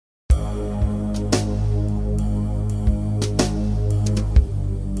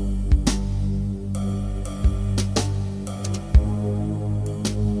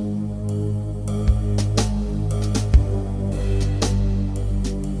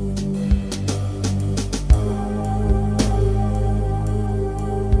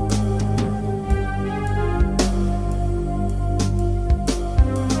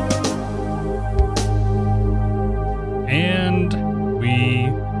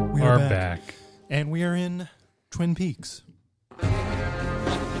We are back. And we are in Twin Peaks.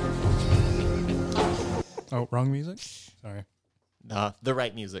 Oh, wrong music? Sorry. Nah, the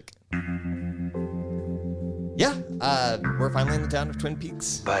right music. Yeah, we're finally in the town of Twin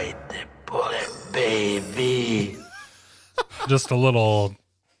Peaks. Bite the bullet, baby. Just a little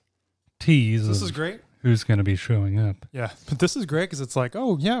tease. This of is great. Who's going to be showing up? Yeah, but this is great because it's like,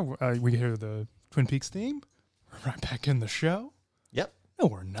 oh, yeah, we hear the Twin Peaks theme. We're right back in the show. Yep. No,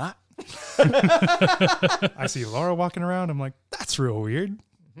 we're not. I see Laura walking around. I'm like, that's real weird.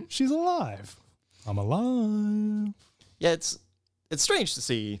 She's alive. I'm alive. Yeah, it's strange to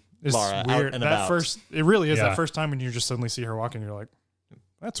see It's Laura weird. out and That about. first, it really is Yeah. that first time when you just suddenly see her walking. You're like,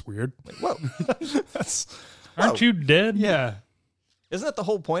 that's weird. Whoa. That's Aren't you dead? yeah, Isn't that the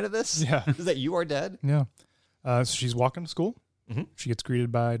whole point of this? Yeah. Is that you are dead? yeah. So she's walking to school. Mhm. She gets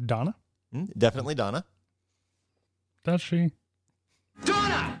greeted by Donna. Definitely Donna. Does she?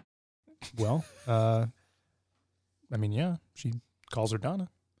 Well, I mean, yeah, she calls her Donna.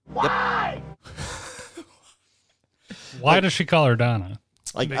 Why does she call her Donna?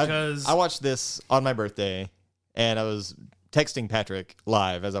 Like Because- I watched this on my birthday, and I was texting Patrick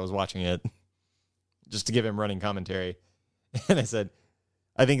live as I was watching it, just to give him running commentary. And I said,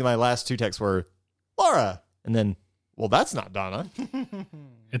 I think my last two texts were Laura, and then, well, that's not Donna.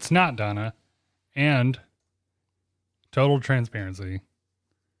 It's not Donna. And total transparency.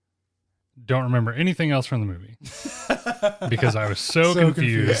 Don't remember anything else from the movie because I was so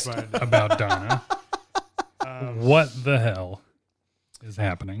confused by it. about Donna. What the hell is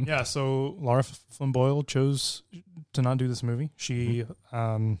happening? Yeah, so Laura Flynn Boyle chose to not do this movie. She, Didn't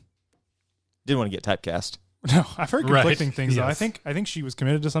want to get typecast. no, I've heard Right, conflicting things. Though. I yes. think she was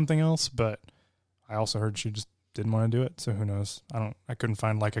committed to something else, but I also heard she just didn't want to do it. So who knows? I couldn't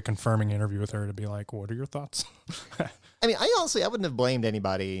find like a confirming interview with her to be like, what are your thoughts? I mean, I wouldn't have blamed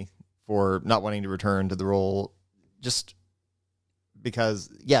anybody for not wanting to return to the role, just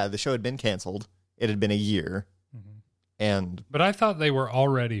because, yeah, the show had been canceled. It had been a year, and But I thought they were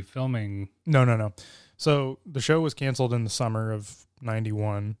already filming. No. So the show was canceled in the summer of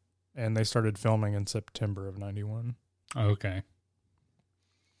 91 and they started filming in September of 91. Okay.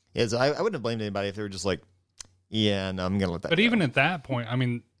 yeah, so I wouldn't have blamed anybody if they were just like, yeah, no, I'm gonna let that. But go. even at that point, I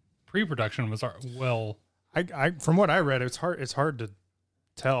mean, pre-production was, well, I from what I read, it's hard to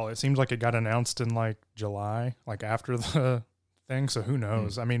tell. It seems like it got announced in like July, like after the thing. So who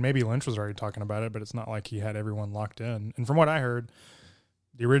knows? I mean, maybe Lynch was already talking about it, but it's not like he had everyone locked in. And from what I heard,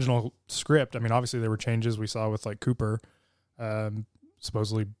 the original script, I mean, obviously there were changes we saw with like Cooper,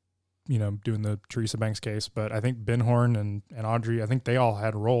 supposedly, doing the Teresa Banks case. But I think Ben Horn and Audrey, I think they all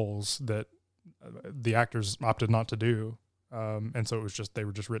had roles that the actors opted not to do. And so it was they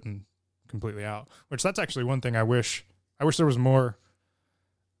were just written completely out, which that's actually one thing I wish there was more.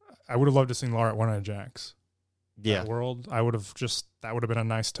 I would have loved to seen Laura at One-Eyed Jacks. yeah, That world. That would have been a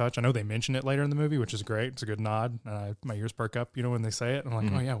nice touch. I know they mention it later in the movie, which is great. It's a good nod. And my ears perk up, when they say it. I'm like,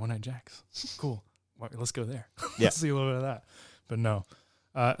 oh yeah, One-Eyed Jacks. Cool. Let's go there. Yeah. Let's see a little bit of that. But no.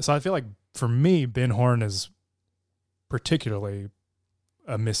 So I feel like for me, Ben Horn is particularly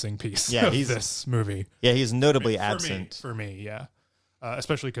a missing piece of this movie. yeah, he's notably For absent. For me, yeah.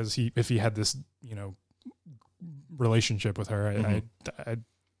 Especially because if he had this, relationship with her,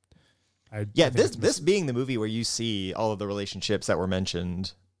 I Yeah, think this it's this being the movie where you see all of the relationships that were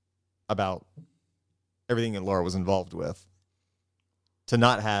mentioned about everything that Laura was involved with, to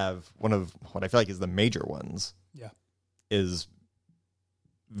not have one of what I feel like is the major ones, Yeah. is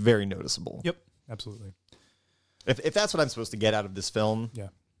very noticeable. Yep, absolutely. If that's what I'm supposed to get out of this film, Yeah.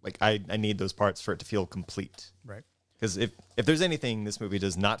 like I need those parts for it to feel complete. Right. Because if there's anything this movie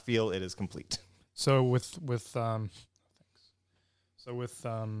does not feel, it is complete. So with Laura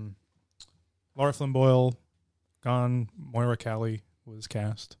Flynn Boyle gone, Moira Calley was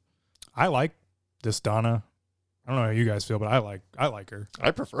cast. I like this Donna. I don't know how you guys feel, but I like her. I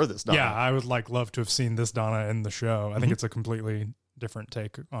prefer this. Donna. Yeah, I would love to have seen this Donna in the show. I think it's a completely different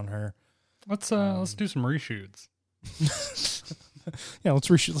take on her. let's do some reshoots. Yeah, let's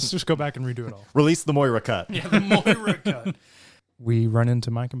reshoot. Let's just go back and redo it all. Release the Moira cut. Yeah, the Moira cut. We run into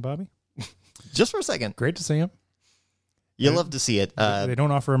Mike and Bobby. Just for a second. Great to see him. You'll love to see it. They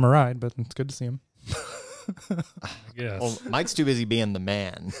don't offer him a ride, but it's good to see him. I guess. Well, Mike's too busy being the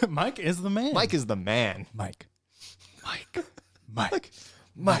man. Mike is the man. Mike is the man. Mike. Mike. Mike.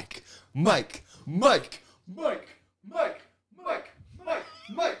 Mike. Mike. Mike. Mike. Mike. Mike. Mike.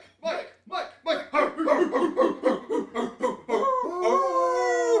 Mike. Mike. Mike. Mike.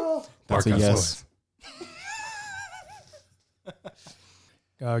 That's a Podcast yes.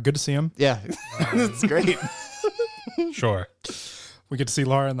 Good to see him. Yeah. That's great. Sure. We get to see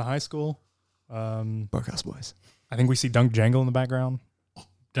Laura in the high school. Bunkhouse Boys. I think we see Dunk Jangle in the background.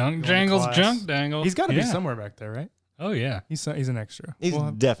 Dunk Going to Jangle's class. Junk Dangle. He's got to be Yeah. somewhere back there, right? Oh, yeah. He's an extra. He's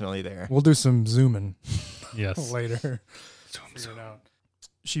definitely there. We'll do some zooming Yes. later. Figure it out.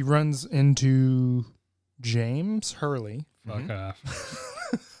 She runs into James Hurley. Fuck off.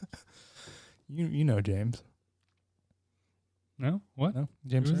 You know James. No? What? No?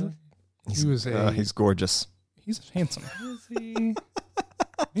 James Who is Hurley? He's, He was he's gorgeous he's handsome. Is he?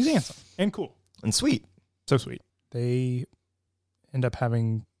 He's handsome and cool. and sweet. So sweet. They end up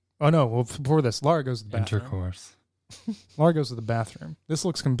having... Oh, no. Well, before this, Laura goes to the bathroom. Intercourse. Laura goes to the bathroom. This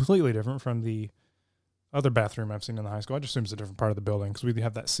looks completely different from the other bathroom I've seen in the high school. I just assume it's a different part of the building because we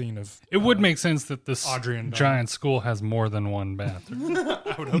have that scene of... It would make sense that this Audrey and Dawn. giant school has more than one bathroom.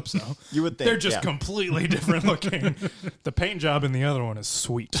 I would hope so. You would think They're just completely different looking. The paint job in the other one is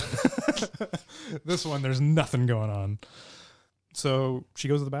sweet. This one, there's nothing going on. So she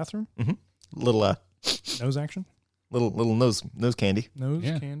goes to the bathroom. little Nose action. little nose candy. Nose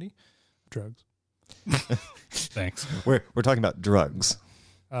Yeah. candy. Drugs. Thanks. We're talking about drugs.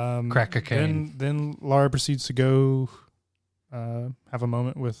 Crack cocaine. Then Laura proceeds to go have a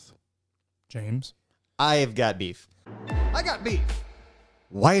moment with James. I've got beef. I got beef.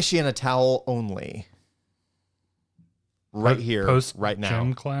 Why is she in a towel only? Right here, Post right now.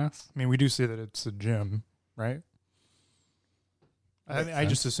 gym class. I mean, we do see that it's a gym, right? I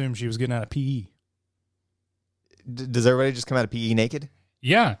just assumed she was getting out of PE. Does everybody just come out of PE naked?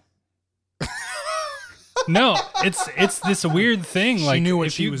 Yeah. No, it's this weird thing. Like knew what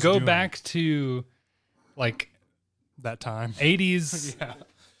if she you was go doing. back to like That time. 80s Yeah.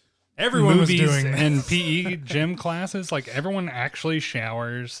 Everyone was movies doing that. and PE gym classes, like everyone actually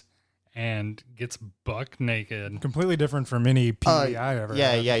showers and gets buck naked. Completely different from any PE I ever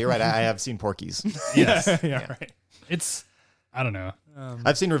had. Yeah, you're right. I have seen Porky's. Yes. yeah, right. It's I don't know.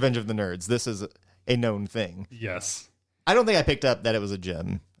 I've seen Revenge of the Nerds. This is a known thing. Yes. I don't think I picked up that it was a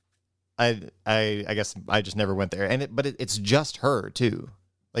gym. I guess I just never went there. And it's just her too.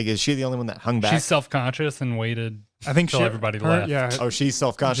 Like, is she the only one that hung back? She's self-conscious and waited I think till everybody left. Yeah, Oh, she's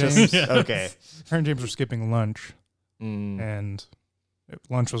self-conscious? James- Okay. her and James were skipping lunch, Mm. and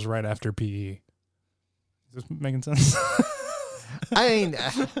lunch was right after PE. Is this making sense? I mean,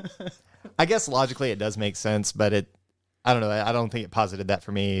 I guess logically it does make sense, but I don't know. I don't think it posited that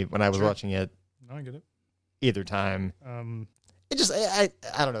for me when I was Sure. watching it No, I get it. either time. It just, I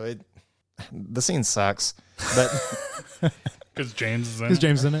don't know. The scene sucks, but Because James is in Is it.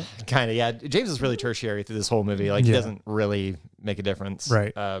 James in it? kind of, yeah. James is really tertiary through this whole movie. Like, he Yeah. doesn't really make a difference.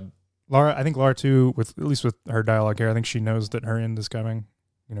 Right. I think Laura too, at least with her dialogue here, I think she knows that her end is coming.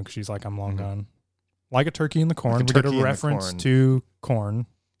 You know, because she's like, I'm long gone. Like a turkey in the corn. Like a We get turkey in a the reference corn. to corn.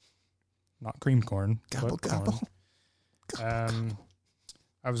 Not creamed corn. Gobble, but corn. gobble.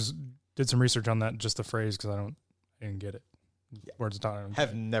 Did some research on that, just the phrase, because I didn't get it. Words of time.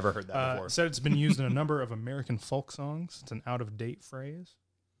 Have never heard that before. Said it's been used in a number of American folk songs. It's an out-of-date phrase.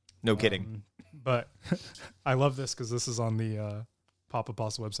 No kidding. But I love this because this is on the Papa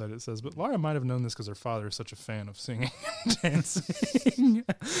Pa's website. It says, but Laura might have known this because her father is such a fan of singing and dancing.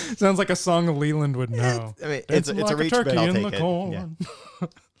 Sounds like a song Leland would know. I mean, it's Dancing a like reach, turkey but I'll in take the it. corn.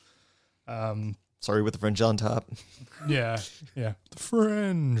 Sorry with the fringe on top. Yeah. The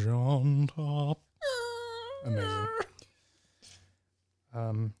fringe on top. Amazing.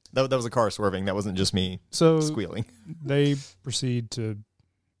 That was a car swerving. That wasn't just me So squealing. they proceed to,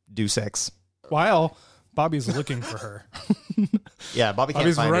 Do sex. while Bobby's looking for her. Yeah, Bobby can't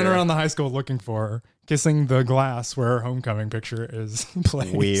Bobby's find running her. around the high school looking for her, kissing the glass where her homecoming picture is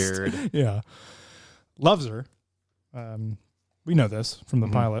placed. Weird. Yeah. Loves her. We know this from the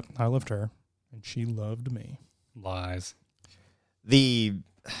Mm-hmm. pilot. I loved her, and she loved me. Lies. I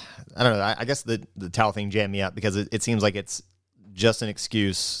don't know. I guess the towel thing jammed me up because it seems like it's just an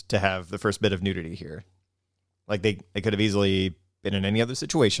excuse to have the first bit of nudity here. Like they could have easily been in any other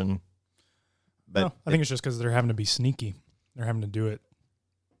situation. But No, I think it's just because they're having to be sneaky. They're having to do it.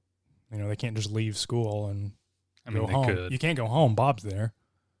 You know, they can't just leave school and I mean, go they home. could. You can't go home. Bob's there.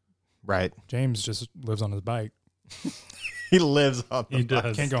 right. James just lives on his bike. He lives on the He bike.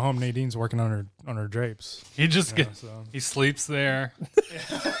 does. Can't go home. Nadine's working on her drapes. He just Yeah, gets. so. He sleeps there.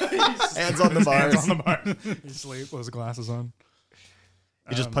 Hands on the bars. Hands on the bar. He sleeps with his glasses on.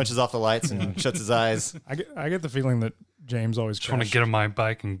 He just punches off the lights and shuts his eyes. I get the feeling that James always Just want to crashed- get on my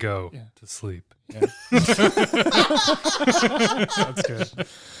bike and go Yeah. to sleep. That's good.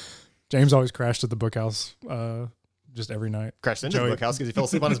 James always crashed at the bookhouse just every night. Crashed into Joey- the bookhouse because he fell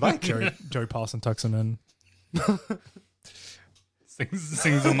asleep on his bike. Joey Paulson tucks him in.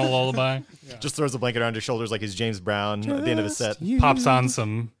 sings him a lullaby. Just throws a blanket around his shoulders like he's James Brown at the end of his set. Pops on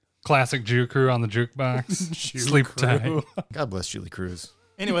some classic Jew Crew on the jukebox. Sleep tight. God bless Julie Cruz.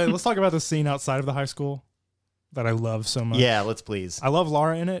 Anyway, let's talk about the scene outside of the high school that I love so much. Yeah, let's please. I love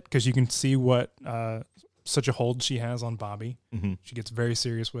Laura in it because you can see what such a hold she has on Bobby. Mm-hmm. She gets very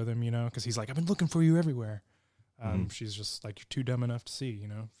serious with him, because he's like, I've been looking for you everywhere. She's just like, you're too dumb enough to see, if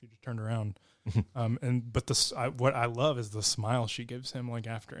you just turned around. But what I love is the smile she gives him like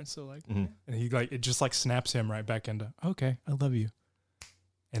after. And so like, and he like, it just like snaps him right back into, okay, I love you.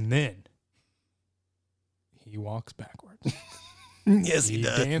 And then he walks backwards. Yes, he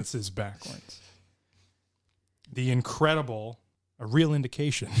dances backwards. The incredible A Real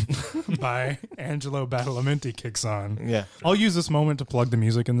Indication by Angelo Badalamenti kicks on. Yeah. I'll use this moment to plug the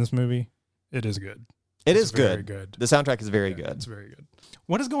music in this movie. It is good. It's It's very good. good. The soundtrack is very Yeah, good. It's very good.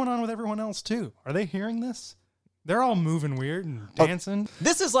 What is going on with everyone else too? Are they hearing this? They're all moving weird and dancing.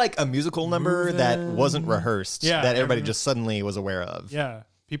 This is like a musical number that wasn't rehearsed. Yeah, That everybody everyone- just suddenly was aware of. Yeah.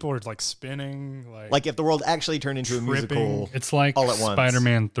 People are like spinning. Like if the world actually turned into a Tripping. musical. It's like All at once.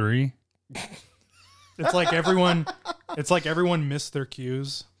 Spider-Man 3. It's like everyone missed their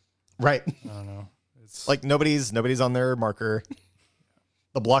cues. Right. I don't know. It's Like nobody's on their marker.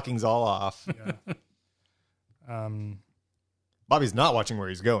 The blocking's all off. yeah. Bobby's not watching where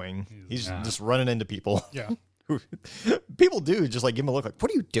he's going. He's not. just running into people. Yeah. People do just like give him a look like, what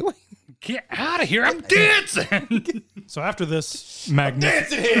are you doing? Get out of here! I'm dancing. So after this so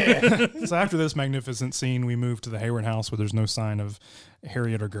after this magnificent scene, we move to the Hayward house where there's no sign of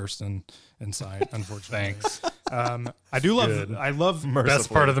Harriet or Gersten inside, unfortunately. Thanks. I do love Good. I love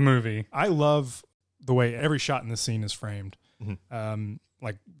Best part of the movie. I love the way every shot in this scene is framed.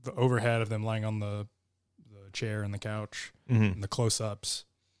 Like the overhead of them lying on the chair and the couch and the close-ups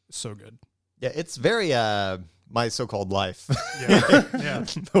is so good. Yeah, it's very My So-Called Life. Yeah. Yeah.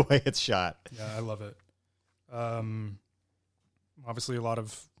 The way it's shot. Yeah, I love it. Obviously, a lot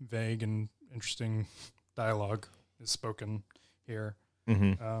of vague and interesting dialogue is spoken here.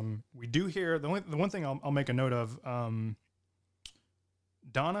 We do hear the one thing I'll make a note of.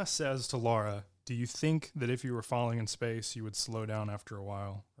 Donna says to Laura, "Do you think that if you were falling in space, you would slow down after a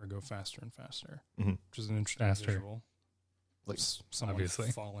while or go faster and faster?" Which is an interesting Faster. visual. Like, Someone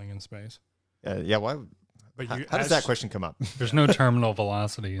obviously. falling in space. yeah, why? But How, you, how does as- that question come up? There's no terminal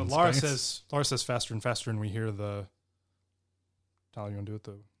velocity in But Laura space. says faster and faster, and we hear the. Tyler, you want to do it?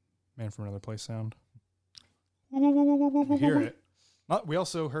 The Man from Another Place sound. We hear it. We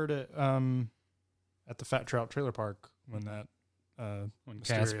also heard it at the Fat Trout Trailer Park when that When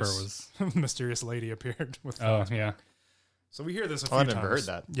Casper mysterious- was. mysterious lady appeared with. Oh yeah. So we hear this a few Oh, I times. never heard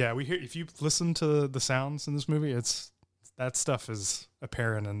that. Yeah, we hear. If you listen to the sounds in this movie, it's that stuff is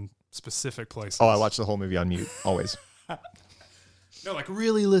apparent in specific places. Oh, I watched the whole movie on mute, always. No, like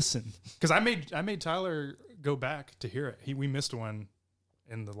really listen, because I made Tyler go back to hear it. We missed one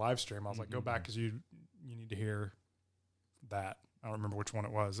in the live stream. I was like, go back because you need to hear that. I don't remember which one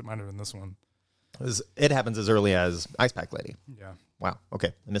it was. It might have been this one. It happens as early as Ice Pack Lady. Yeah, Wow.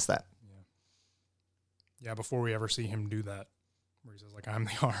 Okay. I missed that. yeah. Before we ever see him do that, where he says like, "I'm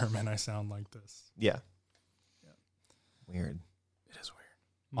the arm and I sound like this." Yeah. Weird. It is weird.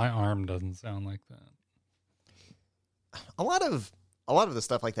 My arm doesn't sound like that. A lot of the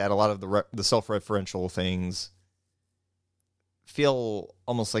stuff like that, a lot of the self-referential things feel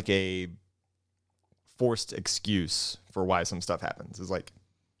almost like a forced excuse for why some stuff happens. It's like,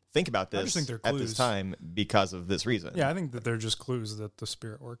 think about I just this think they're at this clues. time because of this reason. Yeah, I think that they're just clues that the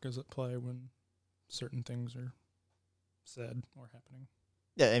spirit work is at play when certain things are said or happening.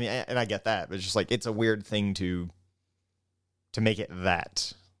 Yeah, I mean, and I get that, but it's just like it's a weird thing to make it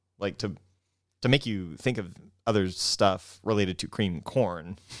that, like to make you think of other stuff related to cream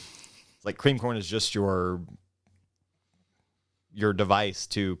corn. Like cream corn is just your device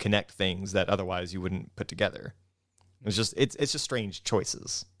to connect things that otherwise you wouldn't put together. It's just strange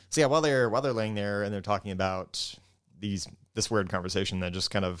choices. So yeah, while they're laying there and they're talking about this weird conversation that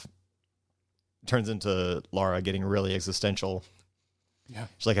just kind of turns into Laura getting really existential. Yeah.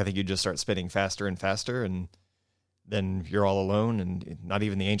 She's like, I think you just start spinning faster and faster, and then you're all alone, and not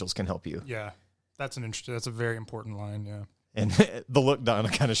even the angels can help you. Yeah, that's a very important line. Yeah. And the look Donna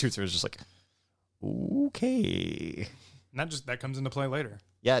kind of shoots her is just like, okay. And that comes into play later.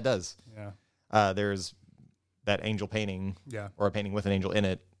 Yeah, it does. Yeah. There's that angel painting, Yeah. or a painting with an angel in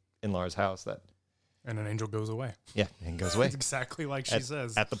it, in Laura's house. That And an angel goes away. and goes away It's exactly like she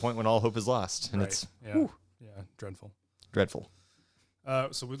says. at the point when all hope is lost, and Right. it's Yeah. Yeah. Dreadful. dreadful.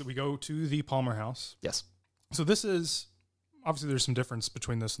 So we go to the Palmer house. Yes. So this is obviously there's some difference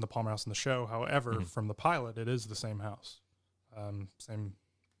between this and the Palmer house in the show. However, from the pilot, it is the same house. Same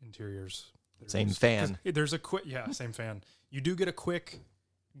interiors. Same There's- fan. 'cause there's a quick, same fan. You do get a quick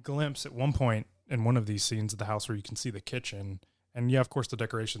glimpse at one point in one of these scenes of the house where you can see the kitchen. And yeah, of course, the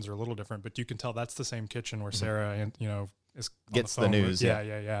decorations are a little different, but you can tell that's the same kitchen where Sarah and is on Gets the phone with- news, Yeah,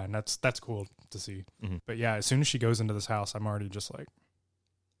 and that's cool to see. Mhm. But yeah, as soon as she goes into this house, I'm already just like,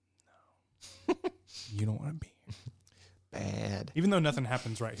 no, you don't want to be here. Bad. Even though nothing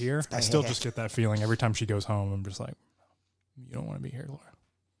happens right here, I still just get that feeling every time she goes home. I'm just like, you don't want to be here, Laura.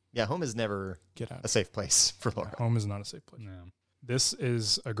 Yeah, home is never Get out. a safe place for Laura. Home is not a safe place. No. This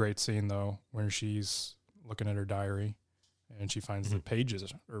is a great scene though, where she's looking at her diary and she finds the pages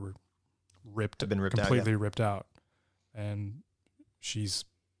are ripped, Have been ripped out, completely ripped out, and she's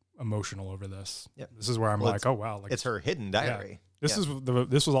emotional over this. Yep. This is where I'm Well, like, oh wow, like It's her hidden diary. this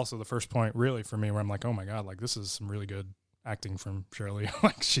was also the first point really for me where I'm like, oh my god, like this is some really good acting from Shirley.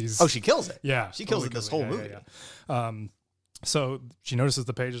 Like she's Oh, she kills it. yeah, She kills totally it this kills whole movie. yeah. So she notices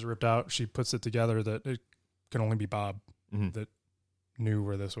the pages are ripped out. She puts it together that it can only be Bob Mhm. that knew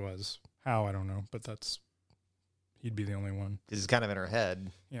where this was. How, I don't know, but he'd be the only one. Because he's kind of in her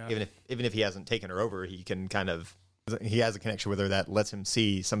head. Yeah. Even if he hasn't taken her over, he has a connection with her that lets him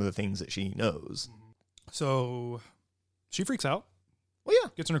see some of the things that she knows. So she freaks out, Well, yeah.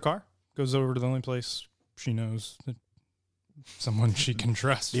 gets in her car, goes over to the only place she knows that someone she can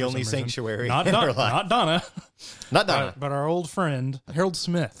trust. The for only some reason. sanctuary Not in her life. not Donna, Not Donna. but our old friend Harold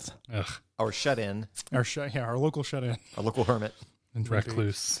Smith, Ugh. Our shut-in, our local shut-in. a local hermit. in Twin Peaks.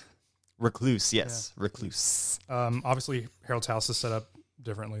 Recluse. Recluse, yes. Recluse. Obviously, Harold's house is set up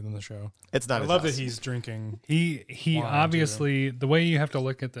differently than the show. It's not I his love house. that he's drinking. He Wine, obviously, the way you have to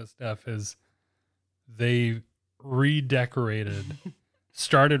look at this stuff is they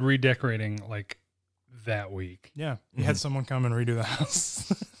started redecorating like that week. Yeah, he had someone come and redo the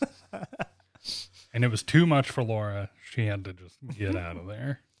house. And it was too much for Laura. She had to just get out of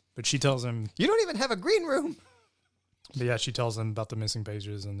there. But she tells him, You don't even have a green room. but yeah, she tells him about the missing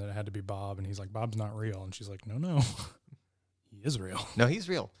pages and that it had to be Bob. And he's like, Bob's not real. And she's like, no, he is real. No, he's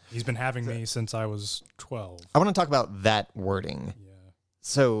real. He's been having me since I was 12. I want to talk about that wording. Yeah.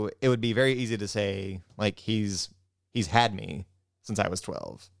 So it would be very easy to say, like, he's had me since I was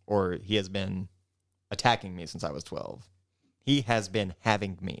 12, or he has been attacking me since I was 12. He has been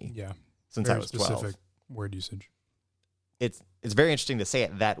having me Yeah. since Very I was 12. specific word usage. It's very interesting to say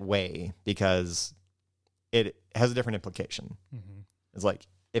it that way because it has a different implication. Mm-hmm. It's like,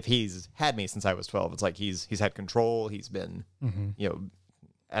 if he's had me since I was 12, it's like he's had control. He's been, Mm-hmm.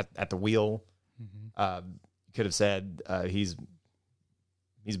 at the wheel. Mm-hmm. Could have said he's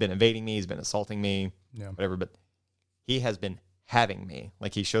been invading me. He's been assaulting me, Yeah. whatever. But he has been having me.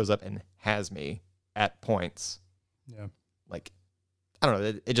 Like, he shows up and has me at points. Yeah. Like, I don't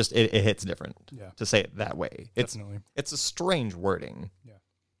know. It hits different Yeah. to say it that way. Definitely. It's a strange wording. Yeah.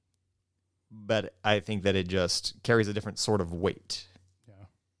 But I think that it just carries a different sort of weight. Yeah.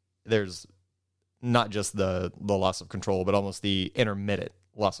 There's not just the loss of control, but almost the intermittent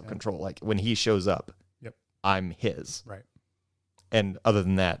loss of Yeah. control. Like, when he shows up, Yep. I'm his. Right. And other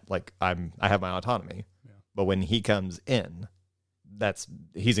than that, like, I have my autonomy. Yeah. But when he comes in,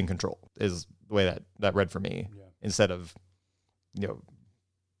 he's in control, is the way that read for me. Yeah. Instead of,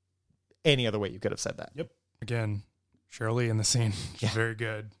 any other way you could have said that. Yep. Again, Shirley in the scene, she's Yeah. very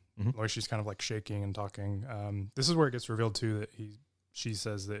good. Mhm. Like, she's kind of like shaking and talking. This is where it gets revealed too that she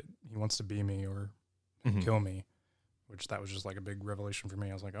says that he wants to be me or Mhm. kill me, which that was just like a big revelation for me.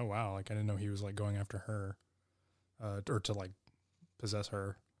 I was like, oh wow, like I didn't know he was like going after her, or to like possess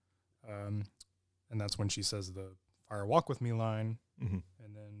her. And that's when she says the "fire walk with me" line, Mhm.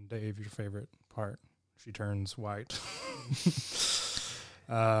 and then Dave, your favorite part, she turns white,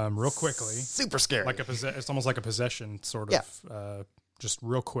 real quickly. Super scary. Like it's almost like a possession sort of, just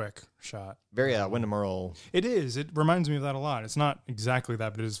real quick shot. Very Wyndham Earl. It is. It reminds me of that a lot. It's not exactly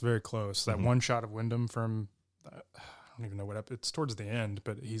that, but it is very close. That Mhm. one shot of Wyndham from, I don't even know what it's towards the end,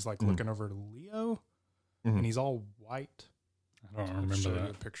 but he's like looking over to Leo, Mhm. and he's all white. I don't I'll remember show you that.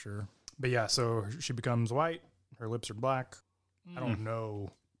 a picture. But yeah, so she becomes white. Her lips are black. I don't know.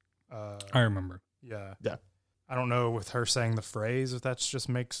 I remember. Yeah. Yeah. I don't know with her saying the phrase if that's just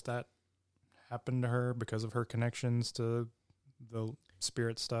makes that happen to her because of her connections to the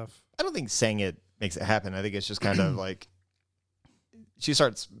spirit stuff. I don't think saying it makes it happen. I think it's just kind of like she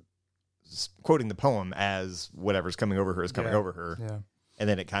starts quoting the poem as whatever's coming over her is coming Yeah. over her. Yeah. And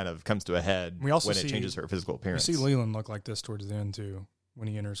then it kind of comes to a head We also when see- it changes her physical You appearance. see Leland look like this towards the end too. When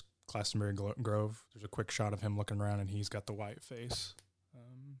he enters Glastonbury Grove, there's a quick shot of him looking around and he's got the white face.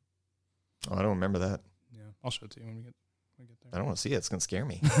 Oh, I don't remember that. Yeah, I'll show it to you when we get I there. don't want to see it. It's going to scare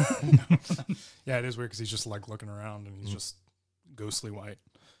me. Yeah, it is weird because he's just like looking around and he's just ghostly white.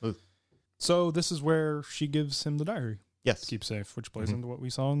 Ugh. So this is where she gives him the diary Yes. to keep safe, which plays Mhm. into what we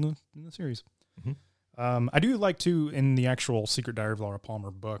saw in the series. Mhm. I do like to, in the actual Secret Diary of Laura Palmer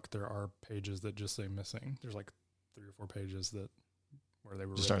book, there are pages that just say missing. There's like 3 or 4 pages where they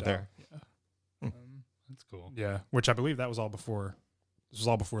were Just ripped aren't out. there. Yeah. Hmm. That's cool. Yeah, which I believe that was all before. This was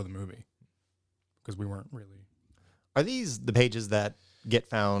all before the movie, because we weren't really. Are these the pages that get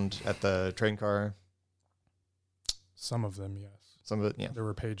found at the train car? Some of them, yes. Some of it, yeah. There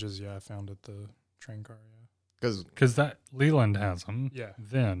were pages, I found at the train car. Because Because that Leland has them. Yeah.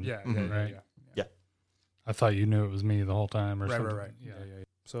 Then. Yeah, Mhm. yeah, Right. yeah. I thought you knew it was me the whole time or Right, something. right, right. Yeah.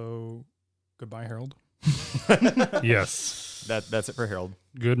 So, goodbye, Harold. Yes. that's it for Harold.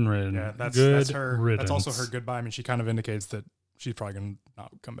 Good and ridden. Yeah, that's Good her. riddance. That's also her goodbye. I mean, she kind of indicates that she's probably gonna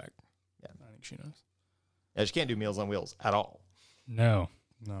not come back. Yeah. I think she knows. Yeah, she can't do Meals on Wheels at all. No.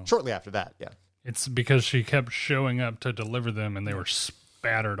 No. Shortly after that, yeah. It's because she kept showing up to deliver them and they were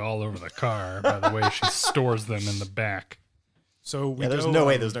spattered all over the car by the way she stores them in the back. So we Yeah, there's go, no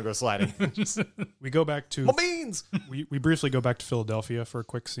way there's no go sliding. we go back to My beans! we briefly go back to Philadelphia for a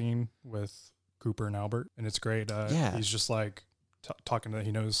quick scene with Cooper and Albert, and it's great. Yeah. He's just like talking to.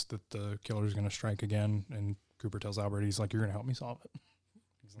 He knows that the killer's going to strike again, and Cooper tells Albert, he's like, "You're going to help me solve it."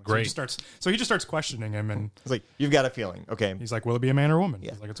 He's like, Great. So he just starts questioning him, and It's like, you've got a feeling. Okay. he's like, "Will it be a man or a woman?"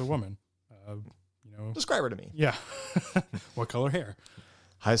 Yeah. He's like, "It's a woman." Describe her to me. Yeah. What color hair?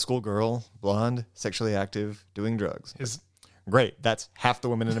 High school girl, blonde, sexually active, doing drugs. His Great. That's half the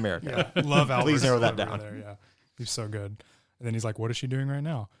women in America. yeah, love Albert. Please narrow that over down. There, yeah, he's so good. And then he's like, "What is she doing right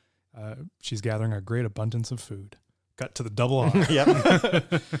now?" She's gathering a great abundance of food. Cut to the double R.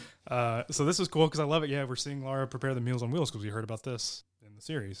 Yep. So this is cool because I love it. Yeah, we're seeing Laura prepare the Meals on Wheels because we heard about this in the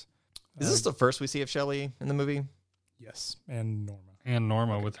series. Is this the first we see of Shelley in the movie? Yes, and Norma. And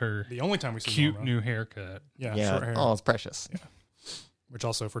Norma with her The only time we see cute Norma. new haircut. Yeah, Yeah. short hair. Oh, it's precious. Which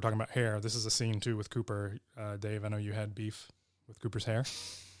also, if we're talking about hair, this is a scene too with Cooper. Dave, I know you had beef with Cooper's hair.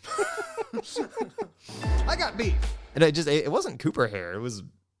 I got beef. And it wasn't Cooper hair. It was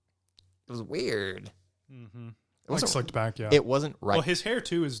weird. Mm-hmm. It Like wasn't, slicked back, yeah. it wasn't right. Well, his hair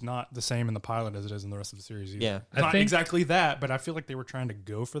too is not the same in the pilot as it is in the rest of the series either. Yeah. It's I not think- exactly that, but I feel like they were trying to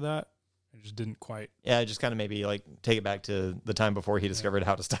go for that. It just didn't quite. Yeah, just kind of maybe like take it back to the time before he discovered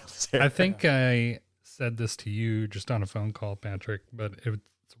how to style his hair. I think I said this to you just on a phone call, Patrick, but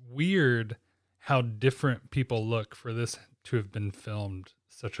it's weird how different people look for this to have been filmed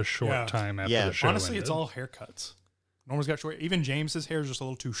such a short Yeah. time after Yeah. the show Honestly, it's ended. all haircuts. Norma's got short. Even James's hair is just a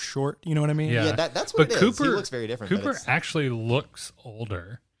little too short. You know what I mean? Yeah. That's what But it is. He Cooper- looks very different. but Cooper it's- actually looks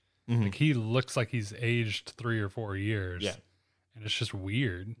older. Mhm. Like he looks like he's aged 3 or 4 years. Yeah. And it's just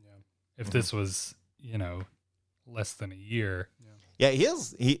weird. Yeah. If this was, less than a year. Yeah,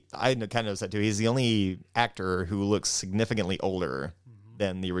 I kind of noticed that too. He's the only actor who looks significantly older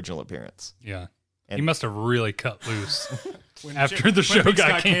than the original appearance. Yeah. And- he must have really cut loose. When After Twin the show Peaks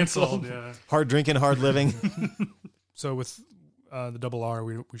got canceled. Yeah. Hard drinking, hard living. So with the double R,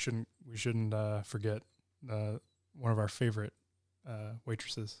 we shouldn't forget one of our favorite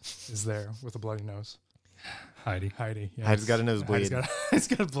waitresses is there with a bloody nose. Heidi. Heidi. Yes. Heidi's got a nosebleed. Heidi's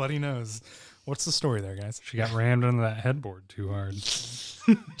got a bloody nose. What's the story there, guys? She got rammed into that headboard too hard.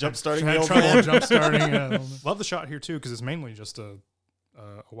 Jump starting Had the old trouble man. jump starting. Love the shot here too because it's mainly just a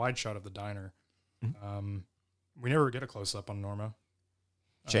wide shot of the diner. We never get a close up on Norma.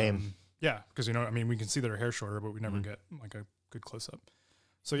 Shame. Yeah, because we can see that her hair's shorter, but we never get like a good close up.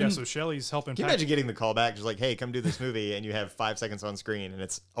 So yeah, so Shelley's helping. Can you imagine getting the call back, just like, hey, come do this movie, and you have 5 seconds on screen, and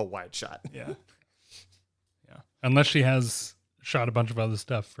it's a wide shot. Yeah. Unless she has shot a bunch of other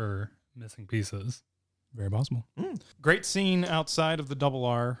stuff for missing pieces. Very possible. Great scene outside of the double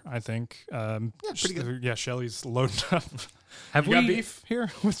R, I think. pretty good. Yeah, Shelley's loaded up. Have You we got beef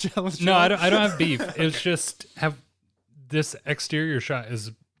here with Shelley? No, I don't have beef. It's just this exterior shot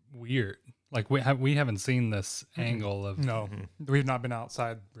is weird. Like we haven't seen this angle of No, we've not been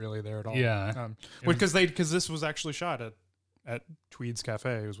outside really there at all. Yeah. Because this was actually shot at Tweed's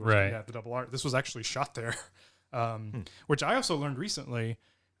Cafe. Was Right. Yeah, the double R. This was actually shot there, which I also learned recently.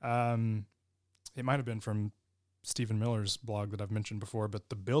 It might have been from Stephen Miller's blog that I've mentioned before, but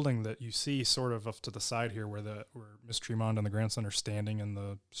the building that you see sort of off to the side here, where Miss Tremond and the grandson are standing in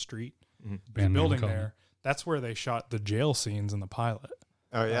the street, the Band building Colony. there. That's where they shot the jail scenes in the pilot.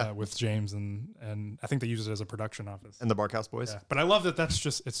 Oh, yeah. With James and I think they used it as a production office. And the Barkhouse Boys. Yeah. But I love that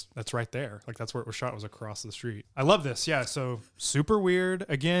that's right there. Like that's where it was shot, was across the street. I love this. Yeah. So super weird.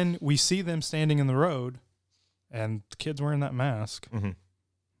 Again, we see them standing in the road and the kid's wearing that mask.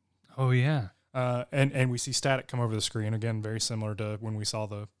 Oh yeah. And we see static come over the screen. Again, very similar to when we saw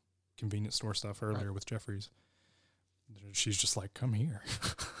the convenience store stuff earlier with Jeffries. she's just like, come here.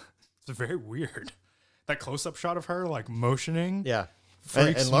 It's very weird. That close-up shot of her like motioning. Yeah.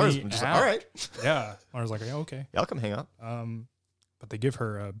 Freaks And Laura's me just out. like, all right. Yeah. Laura's like, yeah, okay. Y'all come hang out. But they give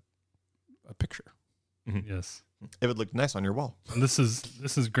her a picture. Yes. It would look nice on your wall. And this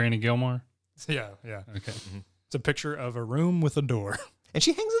is Granny Gilmore. Yeah. Okay. It's a picture of a room with a door. And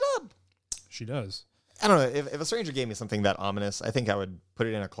she hangs it up. She does. I don't know. If a stranger gave me something that ominous, I think I would put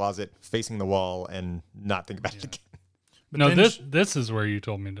it in a closet facing the wall and not think about it again. But No, then this is where you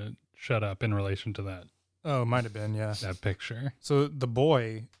told me to shut up in relation to that Oh, might have been, yeah. that picture. So the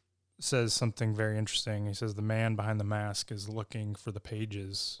boy says something very interesting. He says the man behind the mask is looking for the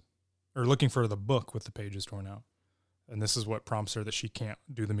pages, or looking for the book with the pages torn out. And this is what prompts her that she can't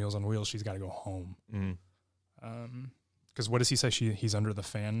do the Meals on Wheels. She's got to go home. Because what does he say? He's under the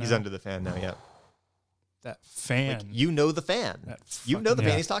fan now? He's under the fan now, yeah. That fan. Like, you know the fan. That You know the fucking-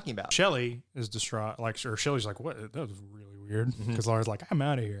 fan he's talking about. Shelly is distraught. Like, or Shelly's like, what? That was really weird. Because Laura's like, I'm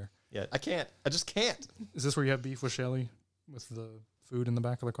out of here. Yeah, I can't. I just can't. Is this where you have beef with Shelly? With the food in the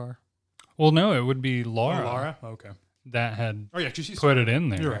back of the car? Well, no, it would be Laura, Laura? Okay. that had Oh, yeah, she's put it in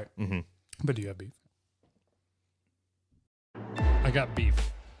there. You're right. Mm-hmm. But do you have beef? I got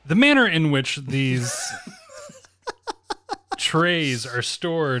beef. The manner in which these trays are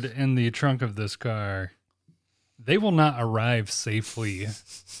stored in the trunk of this car, they will not arrive safely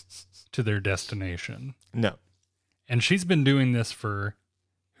to their destination. No. And she's been doing this for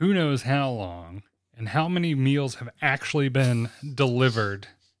who knows how long, and how many meals have actually been delivered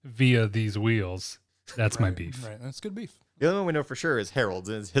via these wheels. That's my beef. Right, that's good beef. The only one we know for sure is Harold's,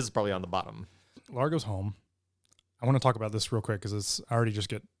 and his is probably on the bottom. Laura goes home. I want to talk about this real quick because I already just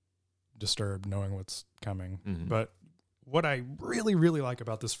get disturbed knowing what's coming. Mhm. But what I really, really like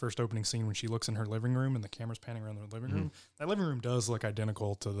about this first opening scene when she looks in her living room and the camera's panning around the living room, that living room does look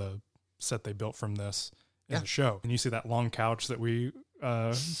identical to the set they built from this in the show. And you see that long couch that we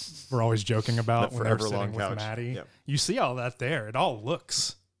were always joking about That when they were forever long sitting with couch. Maddie. Yep. You see all that there. It all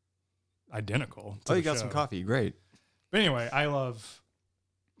looks identical to Oh, you the got some show. coffee. Great. But anyway, I love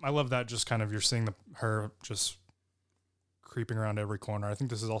that just kind of you're seeing her just creeping around every corner. I think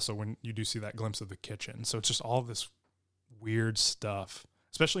this is also when you do see that glimpse of the kitchen. So it's just all this weird stuff,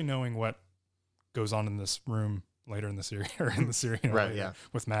 especially knowing what goes on in this room later in the series or in the series, Right, later yeah.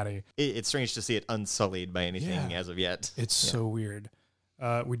 with Maddie. It's strange to see it unsullied by anything Yeah. as of yet. It's so weird.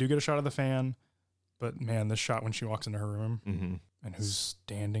 We do get a shot of the fan, but man, this shot when she walks into her room Mm-hmm. and who's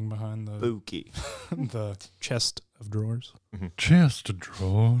standing behind the Spooky. the chest of drawers. Chest a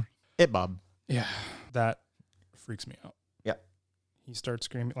drawer. It, Bob. Yeah, that freaks me out. Yeah. He starts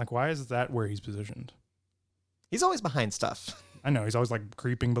screaming. Like, why is that where he's positioned? He's always behind stuff. I know. He's always like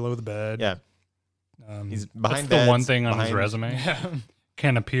creeping below the bed. Yeah. He's He's That's behind the one beds, thing on his behind- resume.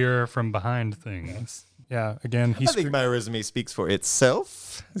 Can appear from behind things. yeah. Again, I think my resume speaks for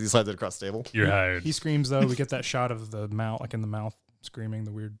itself. As he slides it across the table. You're hired. he screams though. We get that shot of the mouth, like in the mouth, screaming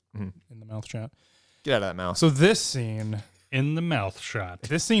the weird Mhm. in the mouth shot. Get out of that mouse. So this scene In the mouth shot.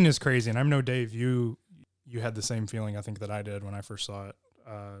 is crazy, and I know Dave, you had the same feeling I think that I did when I first saw it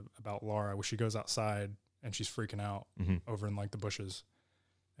about Laura, where she goes outside and she's freaking out Mhm. over in like the bushes,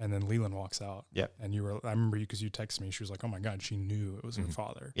 and then Leland walks out. Yeah. And I remember you because you texted me. She was like, "Oh my god, she knew it was her Mhm.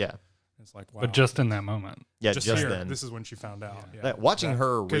 father." Yeah. It's like, wow. But just in that moment. Yeah, just just here, then. this is when she found out. Yeah. That- watching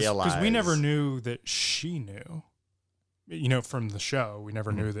her realize. Because we never knew that she knew. You know, from the show, we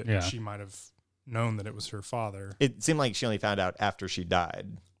never knew that Yeah. she might have known that it was her father. It seemed like she only found out after she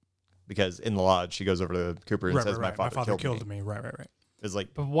died. Because in the lodge, she goes over to Cooper and says, right. My father killed me. Right. It's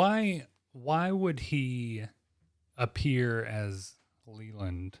like, But why would he appear as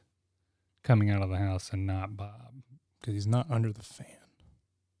Leland coming out of the house and not Bob? Because he's not under the fan.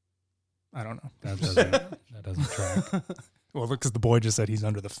 I don't know. That doesn't track. Well, because the boy just said he's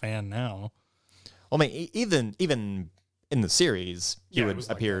under the fan now. well, I mean, even in the series, he Yeah, it would was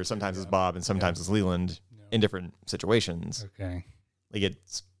like appear that too, sometimes yeah. as Bob and sometimes as Leland Yeah. in different situations. Okay. Like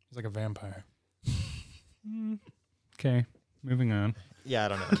it's, He's like a vampire. Okay. Moving on. yeah, I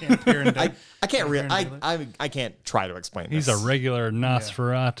don't know. Can't appear in I can't Appear in I can't try to explain He's this. a regular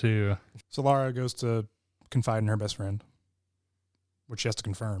Nosferatu. So Laura goes to confide in her best friend, which she has to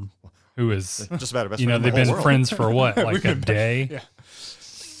confirm. Who is, just about her best you know, friend in they've the whole been world. friends for what? We've Like a been- day? Yeah.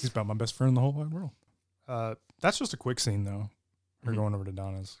 He's about my best friend in the whole wide world. That's just a quick scene, though. We're Mhm. going over to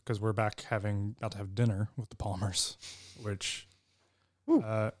Donna's because we're back about to have dinner with the Palmers, which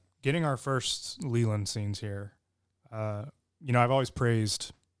getting our first Leland scenes here. You know, I've always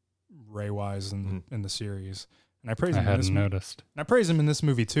praised Ray Wise in the series, and I praise I him in this hadn't noticed. and I praise him in this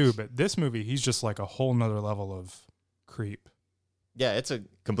movie too. But this movie, he's just like a whole nother level of creep. Yeah, it's a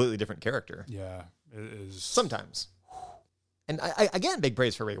completely different character. Yeah, it is. Sometimes. And again, big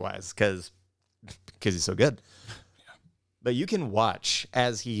praise for Ray Wise because he's so good. But you can watch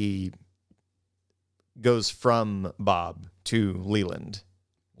as he goes from Bob to Leland.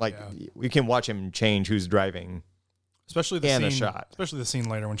 Like, we can watch him change who's driving. Especially the and scene, a shot. Especially the scene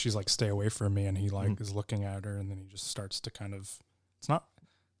later when she's like, "Stay away from me," and he like is looking at her, and then he just starts to kind of. It's not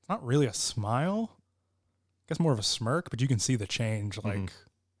really a smile. I guess more of a smirk, but you can see the change like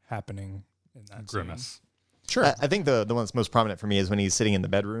happening in that Grimace. scene. Sure. I think the one that's most prominent for me is when he's sitting in the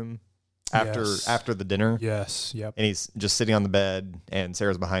bedroom after the dinner. Yes. Yep. And he's just sitting on the bed, and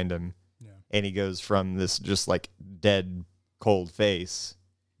Sarah's behind him. Yeah. And he goes from this just like dead, cold face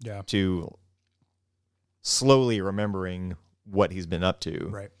to slowly remembering what he's been up to.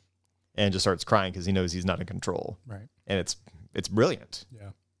 Right. And just starts crying because he knows he's not in control. Right. And it's brilliant. Yeah.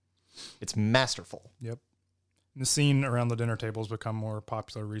 It's masterful. Yep. And the scene around the dinner table has become more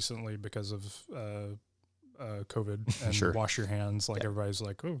popular recently because of COVID and wash your hands. Like everybody's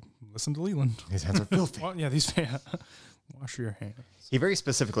like, oh, listen to Leland. His hands are filthy. Well, yeah, wash your hands. He very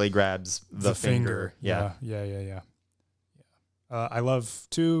specifically grabs the finger. Yeah. I love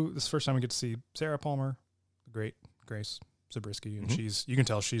too. This is the first time we get to see Sarah Palmer, the great Grace Zabriskie, and you can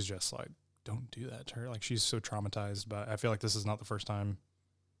tell she's just like, don't do that to her. Like she's so traumatized. But I feel like this is not the first time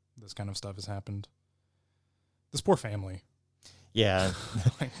this kind of stuff has happened. This poor family. Yeah.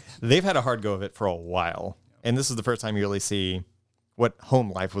 They've had a hard go of it for a while. And this is the first time you really see what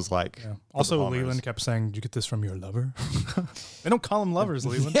home life was like. Yeah. Also, Leland kept saying, did you get this from your lover? They don't call them lovers,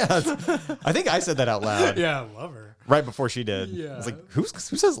 Leland. Yeah. I think I said that out loud. Yeah, lover. Right before she did. Yeah. I was like, who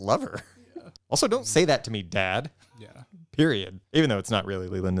says lover? Yeah. Also, don't say that to me, Dad. Yeah. Period. Even though it's not really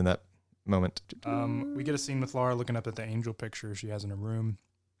Leland in that moment. We get a scene with Laura looking up at the angel picture she has in her room.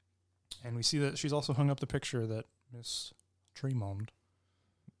 And we see that she's also hung up the picture that Miss Tremond.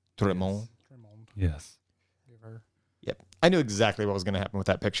 Yes. Gave her. Yep. I knew exactly what was going to happen with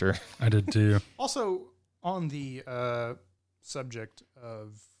that picture. I did too. Also, on the subject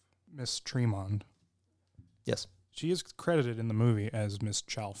of Miss Tremond. Yes. She is credited in the movie as Miss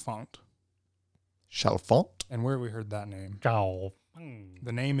Chalfont. Chalfont? And where have we heard that name? Gal.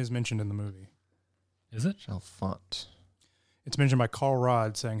 The name is mentioned in the movie. Is it? Chalfont. It's mentioned by Carl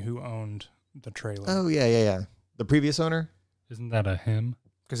Rod saying who owned the trailer. Oh, yeah. The previous owner? Isn't that a hymn?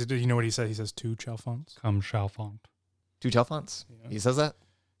 Because you know what he said? He says two Chalfonts. Come Chalfont. 2 Chalfonts? Yeah. He says that?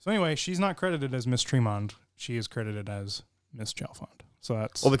 So anyway, she's not credited as Miss Tremond. She is credited as Miss Chalfont. So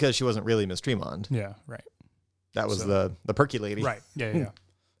that's... Well, because she wasn't really Miss Tremond. Yeah, right. That was the perky lady. Right. Yeah.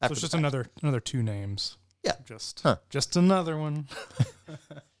 So it's just another 2 names. Yeah. Just another one.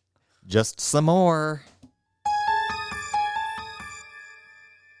 Just some more.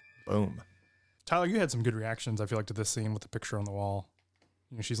 Boom. Tyler, you had some good reactions, I feel like, to this scene with the picture on the wall.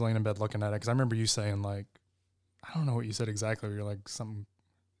 You know, she's laying in bed looking at it. Because I remember you saying, like, I don't know what you said exactly. You're like, something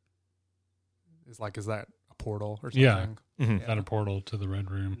is like, is that a portal or something? Yeah. Mm-hmm. Is that a portal to the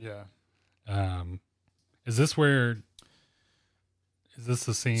Red Room? Yeah. Is this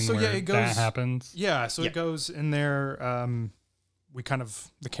the scene where that happens? Yeah. So it goes in there.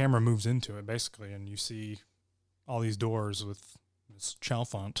 The camera moves into it basically, and you see all these doors with Miss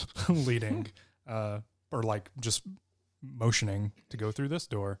Chalfont leading, or like just motioning to go through this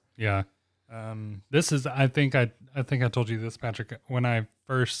door. Yeah. This is, I think I told you this, Patrick, when I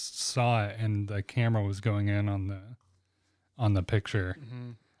first saw it and the camera was going in on the picture.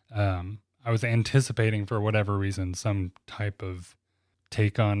 Mm-hmm. I was anticipating, for whatever reason, some type of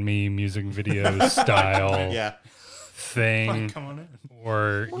Take on Me music video style thing, come on in.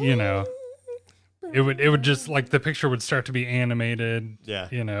 or it would just, like, the picture would start to be animated,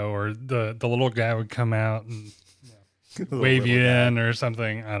 or the little guy would come out and wave you in or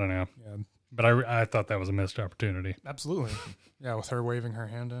something. I don't know. Yeah. But I thought that was a missed opportunity. Absolutely. Yeah, with her waving her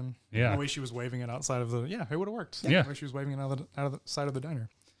hand in. Yeah. The way she was waving it outside of the... Yeah, it would have worked. Yeah. The way she was waving it out of the side of the diner.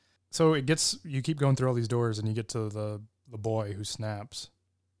 So you keep going through all these doors and you get to the boy who snaps.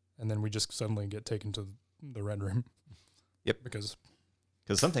 And then we just suddenly get taken to the Red Room. Yep. Because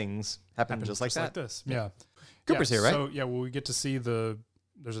some things happen just like that. Like this. Yeah. Cooper's here, right? So, we get to see there's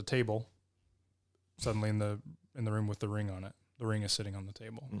a table suddenly in the room with the ring on it. The ring is sitting on the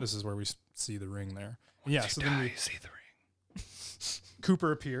table. Mm. This is where we see the ring there. So then we see the ring.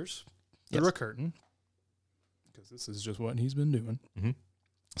 Cooper appears through a curtain, because this is just what he's been doing. Mm-hmm.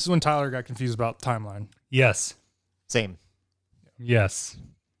 This is when Tyler got confused about timeline. Yes. Same. Yes.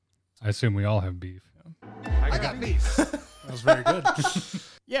 I assume we all have beef. Yeah. I got beef. That was very good.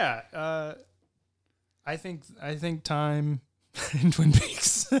 Yeah. I think time in Twin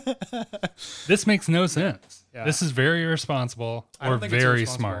Peaks. This makes no sense. Yeah. This is very irresponsible or very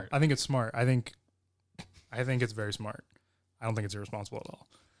smart. I think it's smart. I think it's very smart. I don't think it's irresponsible at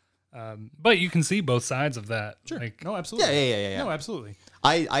all. But you can see both sides of that. Sure. Like, No, absolutely. Yeah. No, absolutely.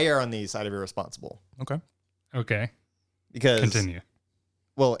 I err on the side of irresponsible Okay. okay, because continue.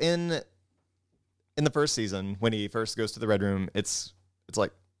 well, in the first season, when he first goes to the Red Room, it's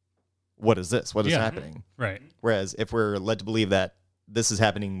like, what is this? What is Yeah. happening? Right. Whereas if we're led to believe that this is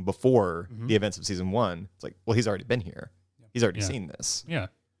happening before the events of season 1, it's like, well, he's already been here. He's already Yeah. seen this. Yeah.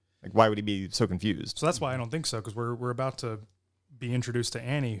 Like, why would he be so confused? So that's why I don't think so, because we're about to be introduced to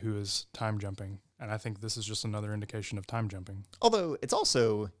Annie, who is time jumping, and I think this is just another indication of time jumping. Although it's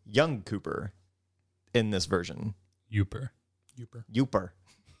also young Cooper in this version. Youper. Youper.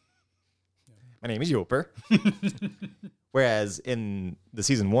 My name is Youper. Whereas in the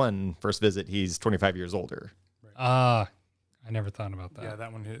season 1 first visit, he's 25 years older. I never thought about that. Yeah,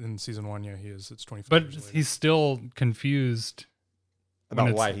 that one in season 1. Yeah, he is. It's 25. But years later. he's still confused. About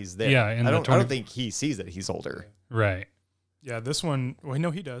when why it's- he's there. yeah, in I the don't 20 think he sees that he's older. Right. Yeah, this one. Well,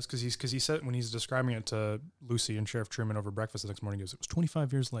 no, he does because he said when he's describing it to Lucy and Sheriff Truman over breakfast the next morning, he goes, "It was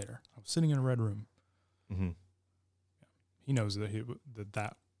 25 years later. I was sitting in a red room." Mm-hmm. He knows that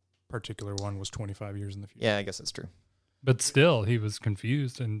that particular one was 25 years in the future. Yeah, I guess that's true. But still, he was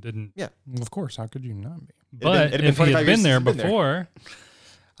confused and didn't. Yeah. Well, of course. How could you not be? But it'd been if he 25 had years been there since he's been there. before,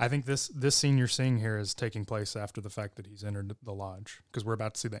 I think this scene you're seeing here is taking place after the fact that he's entered the lodge, because we're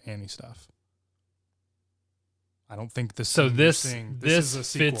about to see the Annie stuff. I don't think this. So scene you're this- seeing- this is a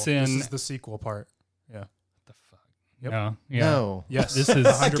sequel. fits in- This is the sequel part. Yeah. the fuck? Yep. No. Yeah. No. Yes. This is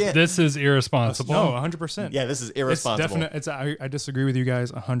 100 this is irresponsible. No, 100%. Yeah, this is It's irresponsible. definite. I disagree with you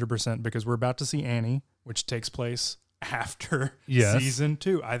guys 100% because we're about to see Annie, which takes place after Yes. season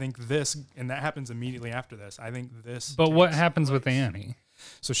 2. I think this, and that happens immediately after this. I think this. But what takes happens with place. Annie?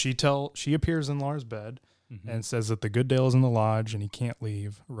 So she appears in Lara's bed Mm-hmm. and says that the good Dale is in the lodge and he can't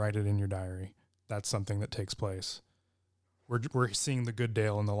leave. Write it in your diary. That's something that takes place. We're seeing the good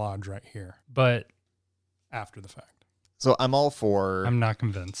Dale in the lodge right here But after the fact. So I'm all for I'm not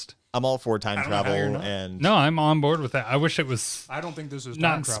convinced. time I don't know how travel you're not. and No, I'm on board with that. I wish it was I don't think this is time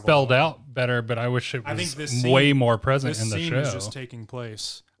not travel. spelled out better, but I wish it I think was this way scene- more present This in the scene show. is just taking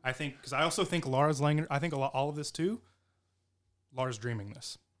place. I think because I also think Lara's laying. I think all of this too. Lara's dreaming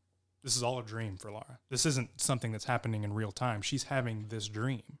this. This is all a dream for Lara. This isn't something that's happening in real time. She's having this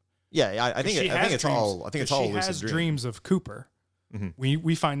dream. yeah, I think She has it's dreams, all I think it's 'cause all she lucid has dream. dreams of Cooper. Mhm.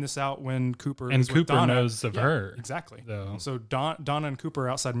 We find this out when Cooper And is with Cooper Donna. knows of her, exactly. though. So Donna and Cooper are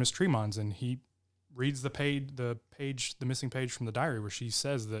outside Miss Tremont's, and he reads the missing page from the diary where she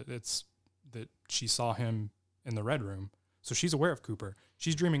says that she saw him in the red room. So she's aware of Cooper.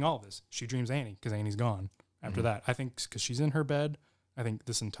 She's dreaming all this. She dreams Annie because Annie's gone. After that, I think because she's in her bed, I think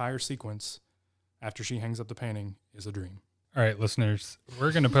this entire sequence after she hangs up the painting is a dream. All right, listeners,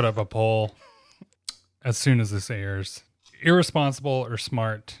 we're going to put up a poll as soon as this airs. Irresponsible or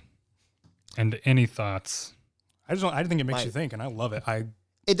smart? And any thoughts? I think it makes you think, and I love it.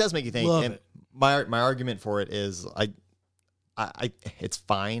 It does make you think. Love And it. my argument for it is I it's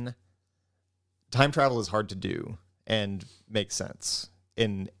fine. Time travel is hard to do and makes sense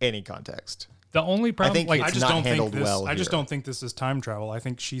in any context. The only problem, think like, it's I just not don't think handled this. well I just here. don't think this is time travel. I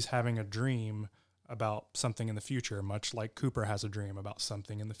think she's having a dream about something in the future, much like Cooper has a dream about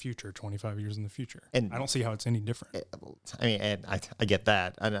something in the future, 25 years in the future. And- I don't see how it's any different. I mean, and I get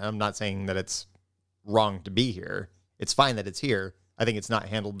that. And I'm not saying that it's wrong to be here. It's fine that it's here. I think it's not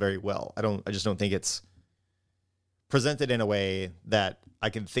handled very well. I just don't think it's presented in a way that I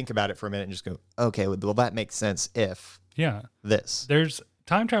can think about it for a minute and just go, okay, well that makes sense if yeah, this. there's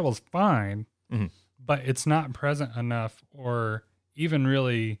time travel's fine, Mhm. but it's not present enough or even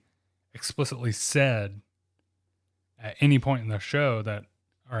really explicitly said at any point in the show that,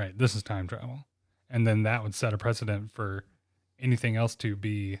 all right, this is time travel. And then that would set a precedent for anything else to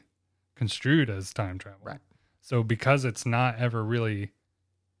be construed as time travel. Right. So because it's not ever really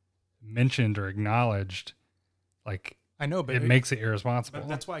mentioned or acknowledged, like, I know, but it makes it irresponsible. but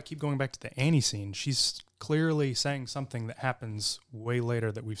that's why I keep going back to the Annie scene. She's clearly saying something that happens way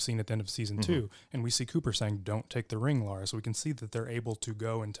later that we've seen at the end of season 2. And we see Cooper saying, "Don't take the ring, Lara." So we can see that they're able to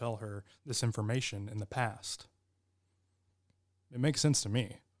go and tell her this information in the past. It makes sense to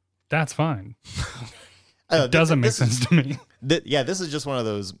me. That's fine. It It doesn't make sense to me. This is just one of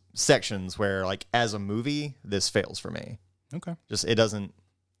those sections where, like, as a movie, this fails for me. Okay. Just it doesn't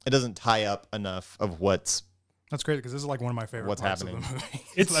tie up enough of what's. That's great because this is like one of my favorite What's parts happening. of the movie.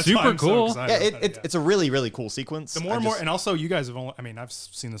 It's That's super why I'm so cool. excited Yeah, about it, it's a really, really cool sequence. the more and more, and also you guys have only, I mean, I've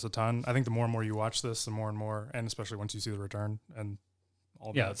seen this a ton. I think the more and more you watch this, the more and more, and especially once you see the return and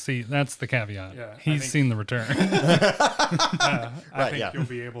all Yeah, that. see, that's the caveat. Yeah, I He's think- seen the return. I Right, think yeah. you'll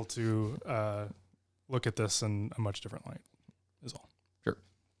be able to look at this in a much different light.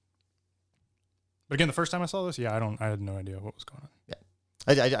 But again, the first time I saw this, I had no idea what was going on.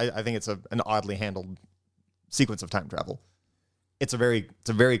 I think it's an oddly handled sequence of time travel. It's a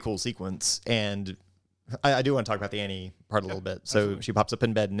very cool sequence, and I do want to talk about the Annie part a little bit. So absolutely. she pops up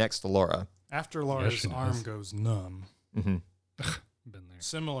in bed next to Laura. After Laura's she arm does. goes numb, Mm-hmm. Been there.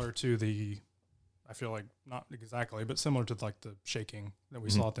 similar to I feel like not exactly, but similar to like the shaking that we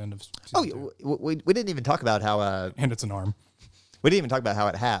saw at the end of season Oh, 2. we didn't even talk about how And it's an arm. we didn't even talk about how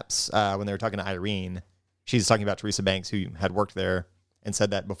it haps when they were talking to Irene. She's talking about Teresa Banks, who had worked there, and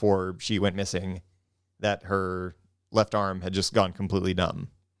said that before she went missing, that her left arm had just gone completely numb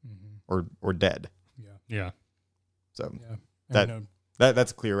or dead. Yeah. Yeah. So Yeah. That- And,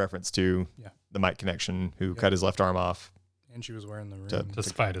 that's a clear reference to Yeah. the Mike connection, who cut his left arm off and she was wearing the ring. To- To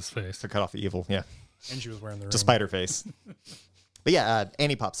spite his face. to cut off the evil. Yeah. And she was wearing the ring. To spider face. But yeah,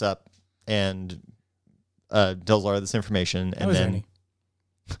 Annie pops up and tells Laura this information, How and is then Annie?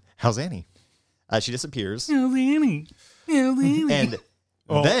 how's Annie? She disappears, How's Annie? How's Annie? and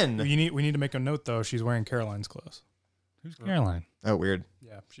Oh, then we need to make a note though. She's wearing Caroline's clothes. Who's Caroline? oh weird,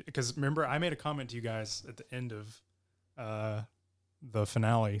 Yeah, because remember I made a comment to you guys at the end of the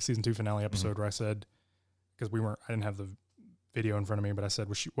finale, season 2 finale episode, where I said, because I didn't have the video in front of me, but I said,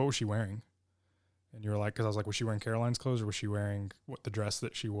 what was she wearing? And you were like, because I was like, was she wearing Caroline's clothes or was she wearing the dress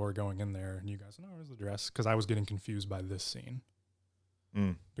that she wore going in there? And you guys, no, it was the dress, because I was getting confused by this scene.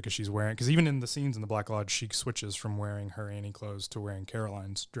 Because she's wearing, because even in the scenes in the Black Lodge, she switches from wearing her Annie clothes to wearing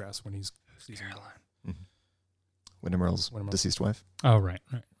Caroline's dress when he's season Caroline. Wyndham Earl's Wyndham Earl. deceased wife, Oh, right.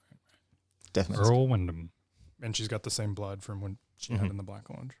 definitely. Earl Wyndham. and she's got the same blood from when she had in the Black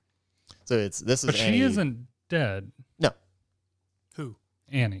Lodge. So this is But Annie. she isn't dead. Who?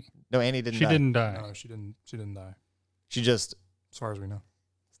 Annie. No, Annie didn't. She die. didn't die. No, she didn't die, She just. as far as we know.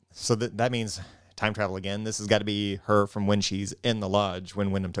 So that means time travel again. This has got to be her from when she's in the lodge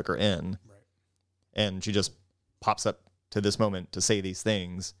when Wyndham took her in, Right. and she just pops up to this moment to say these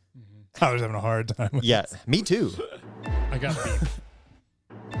things. I was having a hard time with Yeah, me too. I got beef.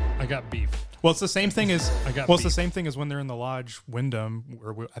 I got beef. Well, it's the same thing as I got well, it's the beef. same thing as when they're in the lodge. Wyndham,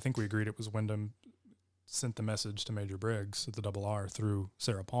 I think we agreed it was Wyndham, sent the message to Major Briggs at the Double R through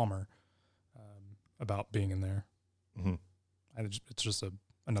Sarah Palmer about being in there. Mhm. It's just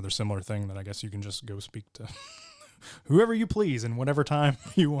another similar thing that I guess you can just go speak to whoever you please in whatever time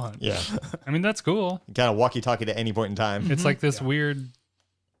you want. Yeah, I mean, that's cool. kind of walkie-talkie to any point in time. It's like this Yeah. weird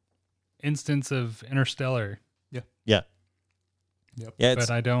instance of Interstellar, Yeah, Yep. it's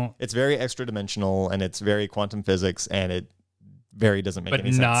but I don't, it's very extra dimensional and it's very quantum physics and it very doesn't make but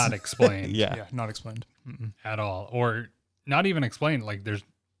any not sense. explained Yeah. Not explained. Mm-mm. at all, or not even explained. Like there's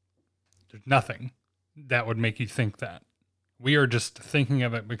nothing that would make you think that. We are just thinking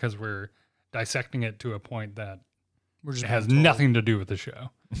of it because we're dissecting it to a point that We're just it has being told. nothing to do with the show.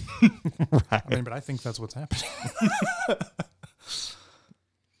 I mean, but I think that's what's happening.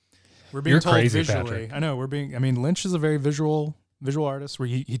 We're being You're told crazy, visually. Patrick. I know Lynch is a very visual artist where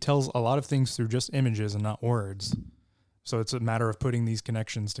he tells a lot of things through just images and not words. So it's a matter of putting these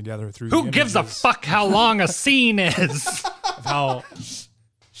connections together through Who the gives a images fuck how long a scene is? of how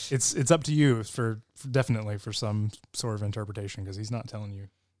it's up to you for definitely for some sort of interpretation because he's not telling you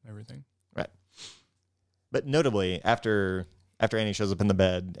everything. Right. But notably, after Annie shows up in the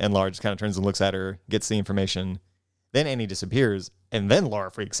bed and Laura just kind of turns and looks at her, gets the information, then Annie disappears, and then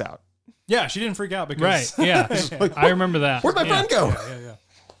Laura freaks out. Yeah, she didn't freak out because Right. Yeah. I remember that. Where'd my friend go?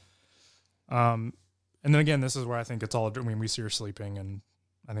 Yeah. And then again, this is where I think it's all. I mean, we see her sleeping, and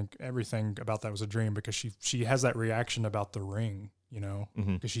I think everything about that was a dream because she has that reaction about the ring, Mhm.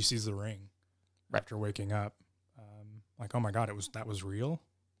 because she sees the ring Right. after waking up, like, oh my god, that was real,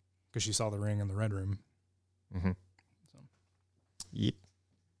 because she saw the ring in the red room. Mm-hmm. Yep.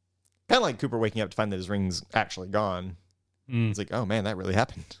 Kind of like Cooper waking up to find that his ring's actually gone. Mm, It's like, oh man, that really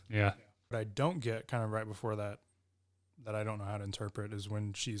happened. yeah. What I don't get, kind of right before that I don't know how to interpret, is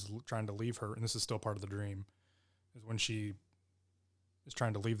when she's trying to leave her, and this is still part of the dream, is when she is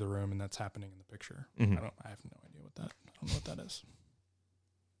trying to leave the room, and that's happening in the picture. Mhm. I have no idea I don't know what that is.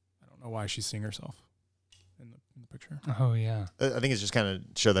 I don't know why she's seeing herself in the picture. Oh, yeah. I think it's just kind of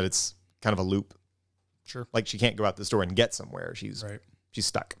show that it's kind of a loop. Sure. Like she can't go out this door and get somewhere. She's Right.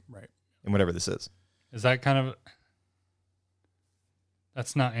 stuck Right. in whatever this is. Is that kind of.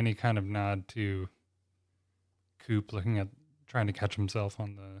 That's not any kind of nod to Coop trying to catch himself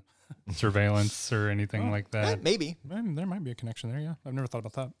on the surveillance or anything Well, like that. Maybe. There might be a connection there. Yeah. I've never thought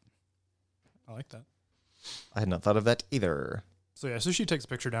about that. I like that. I had not thought of that either. So she takes a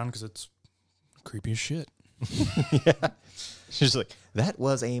picture down because it's creepy as shit. Yeah. She's like, that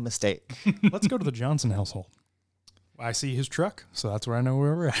was a mistake. Let's go to the Johnson household. I see his truck, so that's where I know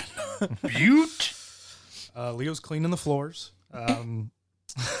where we're at. Butte? Leo's cleaning the floors. No,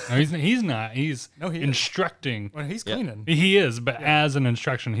 he's not. He's No, he is. instructing. When he's Yeah. cleaning, He is, but as an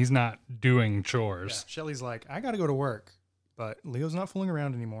instruction, he's not doing chores. Shelly's like, I got to go to work, but Leo's not fooling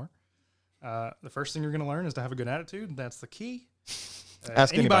around anymore. The first thing you're going to learn is to have a good attitude. That's the key.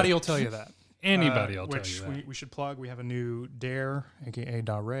 Ask anybody. will tell you that. Anybody will tell which you that. we should plug. We have a new Dare, aka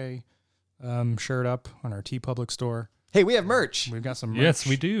Da Ray, shirt up on our TeePublic store. Hey, we have merch. We've got some merch. Yes,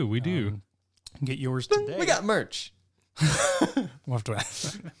 we do. We do. Get yours today. We got merch. We'll have to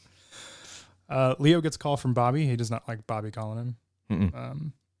ask. Leo gets a call from Bobby. He does not like Bobby calling him.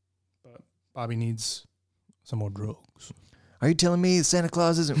 Mm-mm. But Bobby needs some more drugs. Are you telling me Santa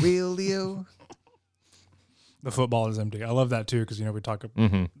Claus isn't real, Leo? The football is empty. I love that too because we talk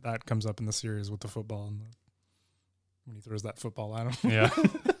Mm-hmm. that comes up in the series with the football and when he throws that football at him. Yeah.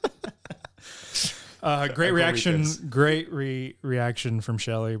 Great Uncle reaction. Rico's. Great reaction from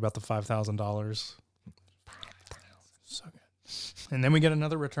Shelly about the $5,000. So good. And then we get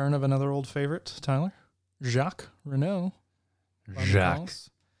another return of another old favorite, Tyler. Jacques Renault. Jacques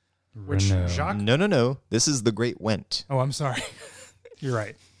Which Renault. Jacques? No. This is the Great Went. Oh, I'm sorry. You're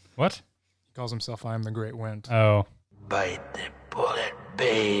right. What? He calls himself I am the Great Went. Oh. Bite the bullet,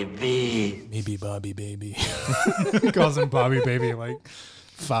 baby. Maybe Bobby Baby. He calls him Bobby Baby like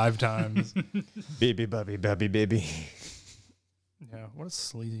 5 times. Baby, Bobby, baby. Yeah, what a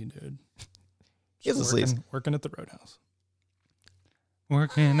sleazy dude. He is a sleaze. Working at the Roadhouse.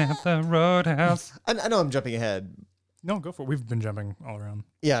 Working at the Roadhouse. I know I'm jumping ahead. No, go for it. We've been jumping all around.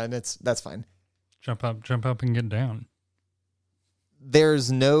 Yeah, and that's fine. Jump up and get down.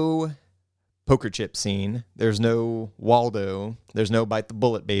 There's no poker chip scene. There's no Waldo. There's no bite the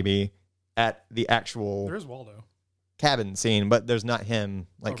bullet baby at the actual There is Waldo. cabin scene, but there's not him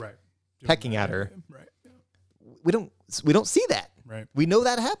like right. pecking at her. Right. We don't see that. Right. We know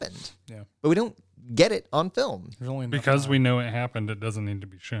that happened. Yeah. But we don't get it on film. There's only enough Because time. we know it happened, it doesn't need to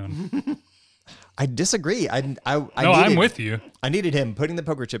be shown. I disagree. I No, needed, I'm with you. I needed him putting the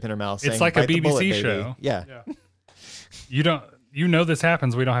poker chip in her mouth. It's saying, like a "Bite the bullet, BBC baby." show. Yeah. Yeah. You know this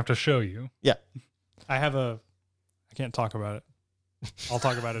happens. We don't have to show you. Yeah. I can't talk about it. I'll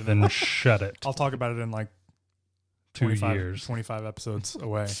talk about it. Then shut it. I'll talk about it in like 2 25, years. 25 episodes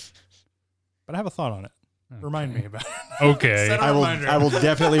away. But I have a thought on it. Remind me about it. Okay. Set a I reminder. will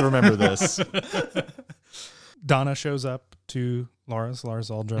definitely remember this. Donna shows up to Laura's.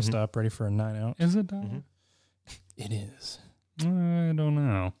 Laura's all dressed up, ready for a night out. Is it done? It is. I don't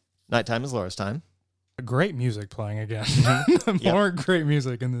know. Nighttime is Laura's time. Great music playing again. More great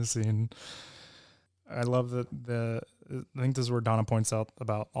music in this scene. I love that I think this is where Donna points out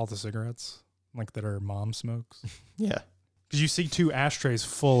about all the cigarettes like that her mom smokes. Yeah. Because you see 2 ashtrays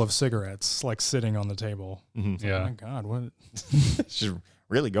full of cigarettes like sitting on the table. Mhm. Oh Yeah. my God, what? She's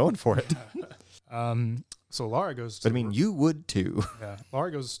really going for it. So Laura goes to But I mean, you would too.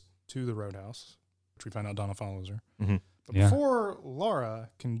 Laura goes to the Roadhouse, which we find out Donna follows her. Mhm. But Yeah. before Laura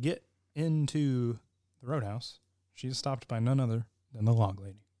can get into the Roadhouse, she's stopped by none other than the Log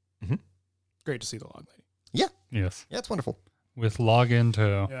Lady. Mhm. Great to see the Log Lady. Yes. Yeah, it's wonderful. With login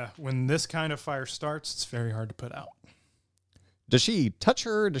to. Yeah, when this kind of fire starts, it's very hard to put out. Does she touch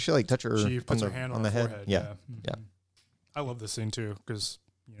her? Does she like touch her She puts on her the, hand on on the her head? forehead. Yeah. Mhm. Yeah. I love this scene too because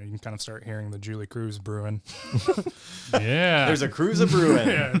you can kind of start hearing the Julie Cruz brewing. Yeah. There's a cruise of brewing.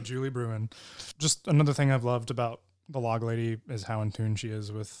 Yeah, Julie brewing. Just another thing I've loved about the Log Lady is how in tune she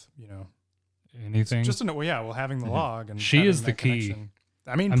is with Anything. just having the log and She having is the that key. connection.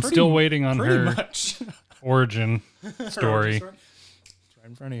 I mean, I'm still waiting on pretty her much. origin story. It's right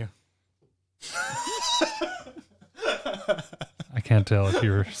in front of you. I can't tell if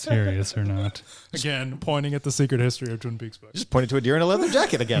you're serious or not. Again, pointing at the secret history of Twin Peaks books. Just pointed to a deer in a leather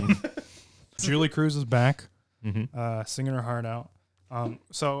jacket again. Julie Cruz is back, Mhm. singing her heart out.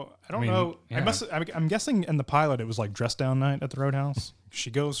 So I don't I mean, know. yeah. I'm guessing in the pilot it was like dress down night at the Roadhouse. She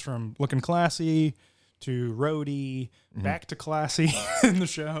goes from looking classy to roadie, back to classy in the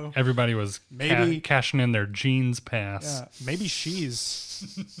show. Everybody was Maybe- cashing in their jeans pass. Yeah, maybe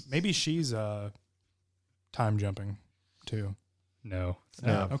she's time jumping too. No.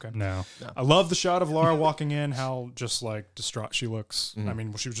 No. Okay. No. I love the shot of Laura walking in, how just like distraught she looks. I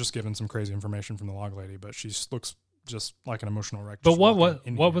mean, she was just given some crazy information from the Log Lady, but she looks just like an emotional wreck. But just what walking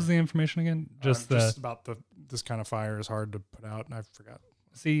in what here. was the information again? Just the about this kind of fire is hard to put out, and I forgot.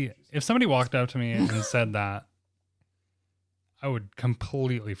 see, if somebody walked up to me and said that, I would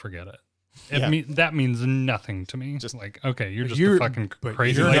completely forget it. Yeah. That means nothing to me. Just- Just like, okay, you're just you're- a fucking but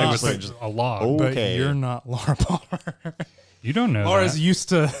crazy you're lady not- with a log. Oh. But Okay. you're not Laura Palmer. You don't know Laura's that. used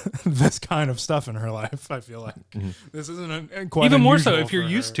to this kind of stuff in her life. I feel like this isn't quite Even more so, unusual if you're for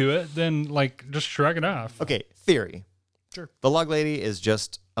used her. to it, then like just shrug it off. Okay, theory. Sure. The log lady is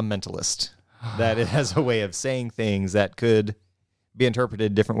just a mentalist. That it has a way of saying things that could be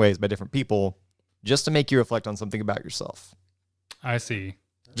interpreted different ways by different people just to make you reflect on something about yourself. I see.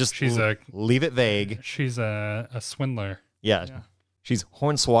 Just She's leave it vague. She's a swindler. Yeah. Yeah. She's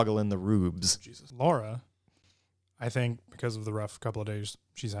hornswoggling the rubes. Jesus. Laura, I think because of the rough couple of days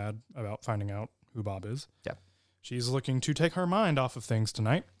she's had about finding out who Bob is. Yeah. She's looking to take her mind off of things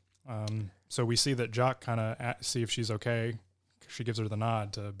tonight. So we see that Jock kind of see if she's okay. She gives her the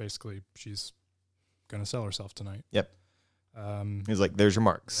nod to basically she's going to sell herself tonight. Yep. Um, He's like, there's your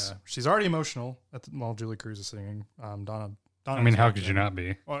marks. yeah. She's already emotional while Julie Cruz is singing. Donna I mean, how comes could you in. not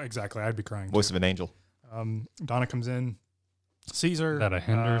be? Well, exactly. I'd be crying. Voice too. of an angel. Donna comes in, sees her. Is that a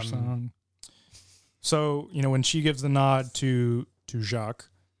Hinder song? So, when she gives the nod to Jacques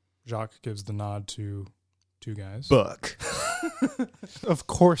gives the nod to two guys. Buck. Of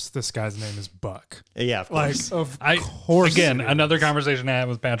course, this guy's name is Buck. Yeah, of Like, course. of course. Again, it is. another conversation I had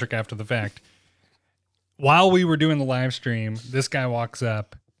with Patrick after the fact. While we were doing the live stream, this guy walks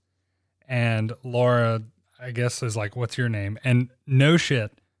up and Laura, I guess, is like, "What's your name?" And no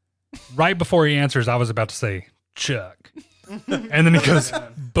shit. Right before he answers, I was about to say Chuck. And then he goes,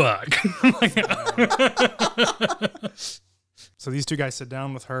 Buck. I'm like, So these two guys sit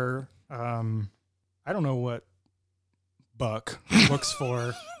down with her. I don't know what Buck looks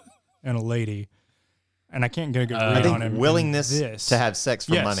for in a lady, and I can't get a good I read I think on him. in willingness this. to have sex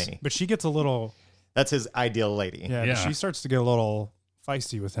for Yes, money. but she gets a little. That's his ideal lady. Yeah, Yeah. she starts to get a little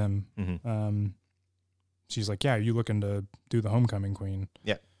feisty with him. Mhm. She's like, "Yeah, you looking to do the homecoming queen?"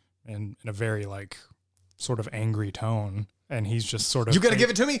 Yeah. and in a very like sort of angry tone, and he's just sort of You gotta give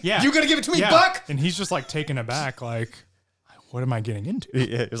it to me? Yeah. You gotta give it to me, yeah. Buck? And he's just like taken aback, like, "What am I getting into?"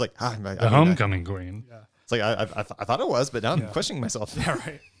 Yeah, it was like, the homecoming queen. It's like, I thought it was, but now I'm Yeah. questioning myself. Yeah,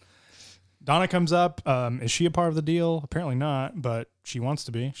 right. Donna comes up. Is she a part of the deal? Apparently not, but she wants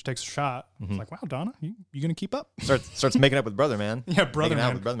to be. She takes a shot. It's like, wow, Donna, you gonna keep up? Starts making up with Brother Man. Yeah, Brother Making out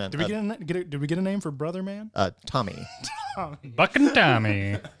Man. with Brother Man. Did we get a name for Brother Man? Tommy. Buck and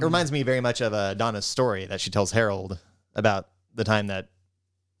Tommy. It reminds me very much of Donna's story that she tells Harold about the time that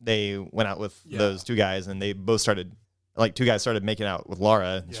they went out with those two guys and they both started, like, two guys started making out with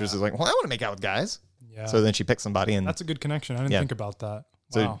Laura. And she was just like, well, I want to make out with guys. Yeah. So then she picked somebody and That's a good connection. I didn't Yeah. think about that.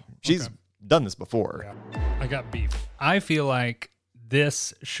 so Wow. she's Okay. done this before. Yeah. I got beef. I feel like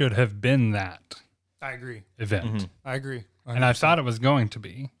this should have been that I agree. event. I agree. And I thought it was going to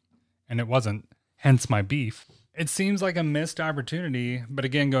be, and it wasn't. Hence my beef. It seems like a missed opportunity, but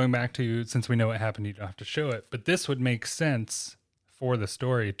again, going back to, since we know what happened, you don't have to show it. But this would make sense for the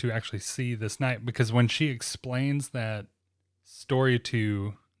story to actually see this night, because when she explains that story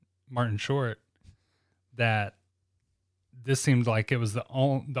to Martin Short, that this seemed like it was the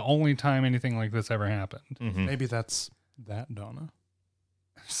only time anything like this ever happened. Mhm. Maybe that's that, Donna.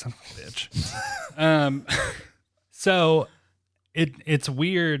 Son of a bitch. So it's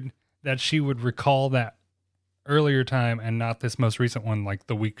weird that she would recall that earlier time and not this most recent one, like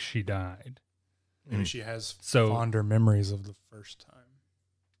the week she died. Maybe she has So- fonder memories of the first time.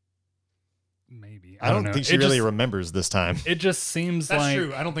 Maybe. I don't know. think she It really just, remembers this time. it just seems That's like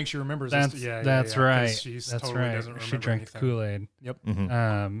true. I don't think she remembers that's this. Yeah, that's yeah, 'cause right. She's That's totally right. doesn't She remember drank anything. the Kool-Aid. Yep.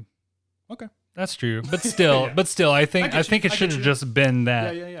 Mhm. Okay. That's true. But still, Yeah. but still, I think I get it you. I should get have you. just been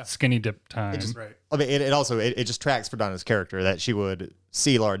that Yeah. skinny dip time. Right. I mean, it also it just tracks for Donna's character that she would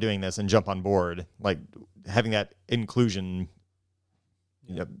see Laura doing this and jump on board, like having that inclusion.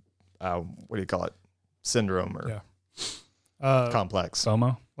 You know, what do you call it? Syndrome or Yeah. complex.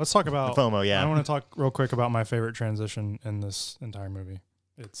 FOMO. Let's talk about FOMO, yeah. I want to talk real quick about my favorite transition in this entire movie.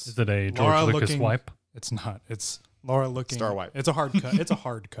 Is it a George Laura Lucas looking- wipe? It's not. It's Laura looking. Star wipe. It's a hard cut. It's a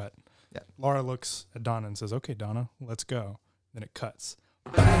hard cut. Yeah. Laura looks at Donna and says, "Okay, Donna, let's go." Then it cuts.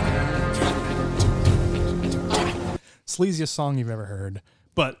 Sleaziest song you've ever heard,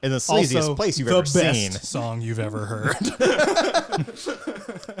 but In the sleaziest also place you've the ever best seen. song you've ever heard.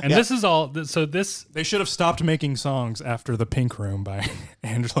 And this is all. So this. They should have stopped making songs after "The Pink Room" by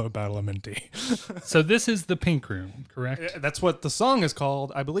Angelo Badalamenti. So this is the Pink Room, correct? That's what the song is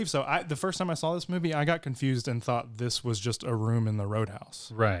called. I believe so. The first time I saw this movie, I got confused and thought this was just a room in the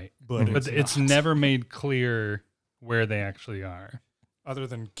Roadhouse. Right. But It's not. never made clear where they actually are. Other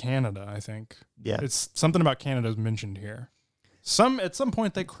than Canada, I think. Yeah. It's something about Canada is mentioned here. At some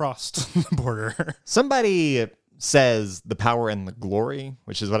point they crossed the border. Somebody says the power and the glory,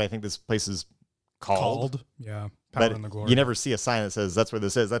 which is what I think this place is called. Yeah. Power But and the Glory. you never see a sign that says that's where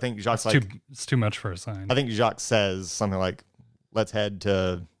this is. I think Jacques It's too much for a sign. I think Jacques says something like let's head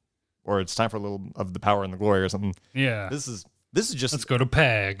to, or it's time for a little of the power and the glory or something. Yeah. This is just Let's go to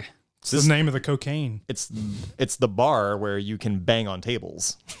PAG. It's the name of the cocaine. it's the bar where you can bang on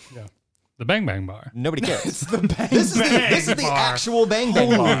tables. Yeah. The Bang Bang Bar. Nobody cares. It's the bang This bang is the bar. actual bang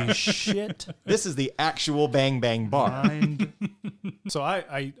bang bar. Holy shit. This is the actual bang bang bar. So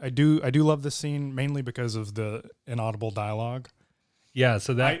I do love this scene mainly because of the inaudible dialogue. Yeah,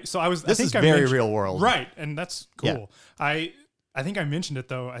 so that This is very real world. Right, and that's Yeah. cool. I think I mentioned it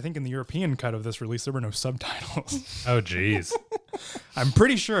though. I think in the European cut of this release there were no subtitles. oh geez. I'm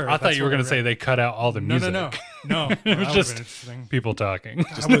pretty sure. I thought you were going to say they cut out all the no, music. no. It was That would've been just interesting. people talking.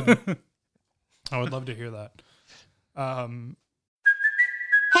 I would love to hear that.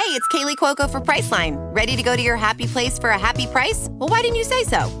 Hey, it's Kaylee Cuoco for Priceline. Ready to go to your happy place for a happy price? Well, why didn't you say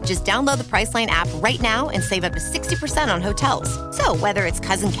so? Just download the Priceline app right now and save up to 60% on hotels. So whether it's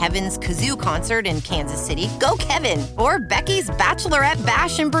Cousin Kevin's Kazoo Concert in Kansas City, go Kevin, or Becky's Bachelorette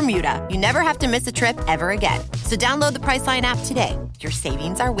Bash in Bermuda, you never have to miss a trip ever again. So download the Priceline app today. Your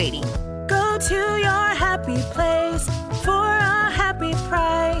savings are waiting. Go to your happy place for a happy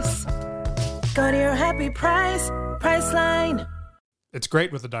price. Go to your happy price, Priceline. It's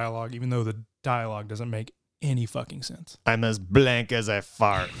great with the dialogue, even though the dialogue doesn't make any fucking sense. I'm as blank as a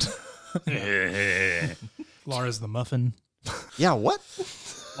fart. Laura's the muffin. Yeah, what?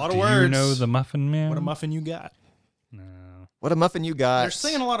 A lot of Do words. you know the Muffin Man? What a muffin you got. No. What a muffin you got. They're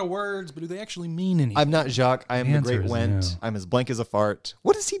saying a lot of words, but do they actually mean anything? I'm not Jacques. I am The the answer great is Went. no. I'm as blank as a fart.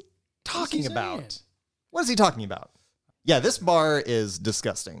 What is he talking saying? about? What is he talking about? Yeah, this bar is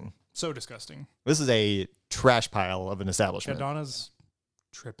disgusting. So disgusting. This is a trash pile of an Yeah, establishment. Donna's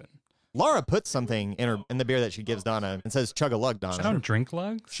tripping. Laura puts something in the beer that she gives Donna and says, "Chug a lug, I Donna." don't drink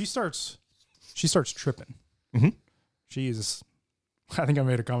lugs. She starts tripping. Mhm. She's, I think I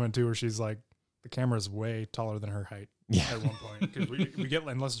made a comment too where she's like, the camera's way taller than her height Yeah. at one point. Because we get,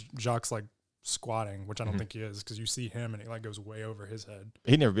 unless Jacques like squatting, which I don't think he is, because you see him and he like goes way over his head.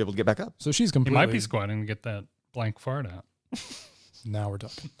 He'd never be able to get back up. So she's You completely. might be squatting to get that blank fart out. Now we're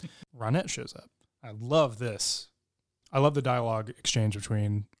talking. Ronette shows up. I love this. I love the dialogue exchange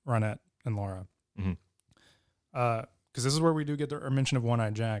between Ronette and Laura. Mhm. Because this is where we do get our mention of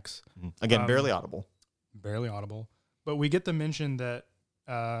One-Eyed Jacks. Again, barely audible. Barely audible. But we get the mention that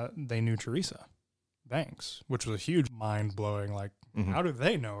they knew Teresa Banks, which was a huge mind-blowing, like, Mhm. how do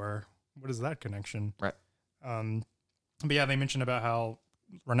they know her? What is that connection? Right. But yeah, they mentioned about how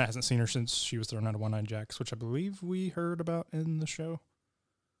Ronette hasn't seen her since she was thrown out of One-Eyed Jacks, which I believe we heard about in the show.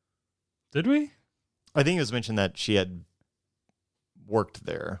 Did we? I think it was mentioned that she had worked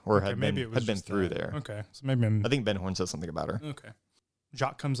there or Okay, had maybe been, it was had been just through that. there. Okay, so maybe I'm I think Ben Horn says something about her. okay.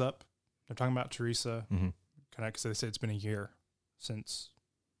 Jacques comes up. They're talking about Teresa. Mhm. Because they say it's been a year since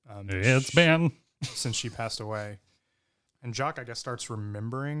It's been. since she passed away, and Jacques, I guess, starts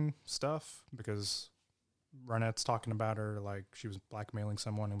remembering stuff because Ronette's talking about her like she was blackmailing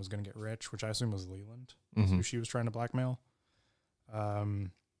someone and was going to get rich, which I assume was Leland, is who Mhm. she was trying to blackmail.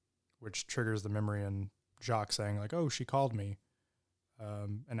 Which triggers the memory in Jacques saying like, "Oh, she called me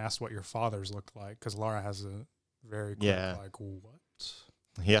and asked what your fathers looked like," because Laura has a very quick, Yeah. like what.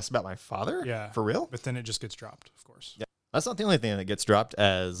 He asked about my father? Yeah. For real? But then it just gets dropped, of course. Yeah. That's not the only thing that gets dropped.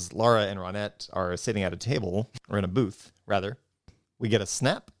 As Laura and Ronette are sitting at a table, or in a booth, rather, we get a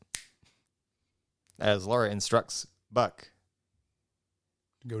snap as Laura instructs Buck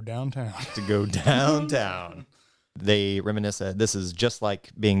Go downtown. to go downtown. They reminisce that this is just like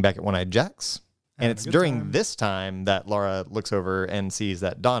being back at One-Eyed Jack's. And Having it's a good during time. this time that Laura looks over and sees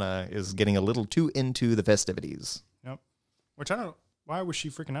that Donna is getting a little too into the festivities. Yep. Which I don't. Why was she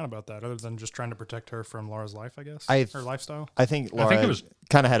freaking out about that? Other than just trying to protect her from Laura's life, I guess. Her lifestyle. I think Laura it was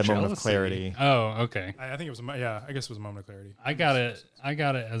kind of had a moment of Jealousy. clarity. Oh, okay. I think it was. Yeah, I guess it was a moment of clarity. I got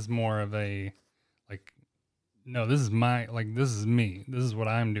it as more of a like, no, this is me. This is what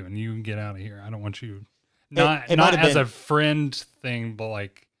I'm doing. You get out of here. I don't want you. Not it not might have as been- a friend thing, but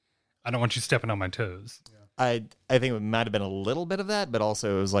like, I don't want you stepping on my toes. I think it might have been a little bit of that, but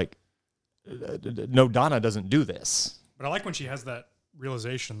also it was like, no, Donna doesn't do this. But I like when she has that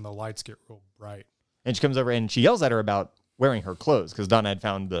realization. The lights get real bright. And she comes over and she yells at her about wearing her clothes because Donna had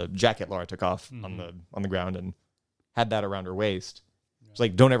found the jacket Laura took off on the ground and had that around her waist. She's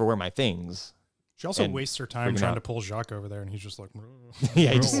like, "Don't ever wear my things." She also And wastes her time freaking trying out. to pull Jacques over there, and he's just like,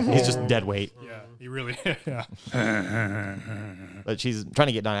 Yeah, he's just dead weight. yeah, he really, yeah. But she's trying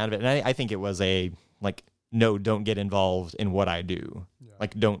to get Donna out of it, and I think it was a like, no, don't get involved in what I do. Yeah.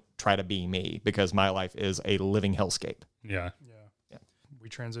 Like, don't try to be me because my life is a living hellscape. Yeah. Yeah. We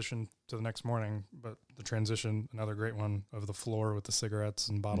transition to the next morning, but the transition, another great one, of the floor with the cigarettes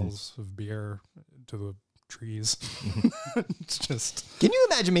and bottles of beer to the trees. It's just Can you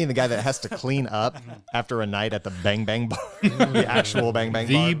imagine being the guy that has to clean up after a night at the Bang Bang Bar? The actual Bang Bang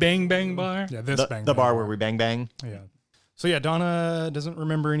Bar? The Bang Bang Bar? yeah, this The, bang the bang bar where we bang bang? Yeah. So yeah, Donna doesn't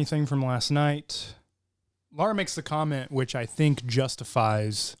remember anything from last night. Laura makes the comment, which I think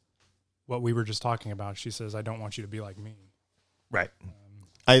justifies what we were just talking about. She says, "I don't want you to be like me." Right.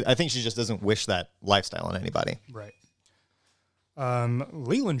 I think she just doesn't wish that lifestyle on anybody. Right.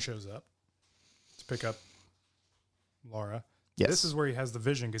 Leland shows up to pick up Laura. Yes. This is where he has the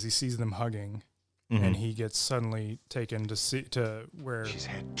vision because he sees them hugging, and he gets suddenly taken to where She's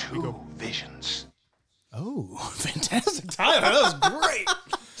had two visions. Oh, fantastic. Tyler, that was great.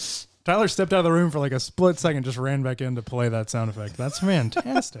 Tyler stepped out of the room for like a split second, just ran back in to play that sound effect. That's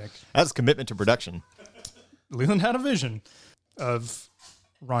fantastic. That's commitment to production. Leland had a vision of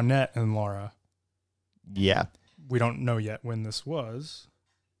Ronette and Laura. Yeah. We don't know yet when this was.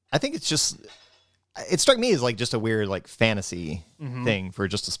 I think it's just, it struck me as like just a weird like fantasy thing for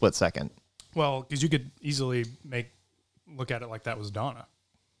just a split second. Well, because you could easily look at it like that was Donna,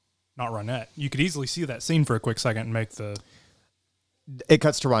 not Ronette. You could easily see that scene for a quick second and make the... It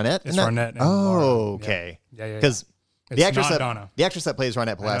cuts to Ronette? It's Ronette and Oh, Laura. okay. Yeah. Because It's the actress not that Donna. the actress that plays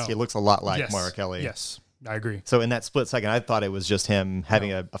Ronette Pulaski know. looks a lot like Yes. Moira Kelly. Yes, I agree. So in that split second, I thought it was just him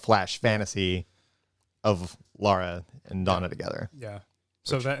having a flash fantasy of Laura and Donna together. Yeah.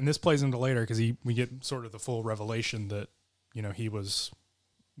 So and this plays into later because we get sort of the full revelation that, he was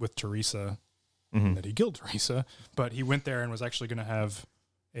with Teresa, and that he killed Teresa, but he went there and was actually going to have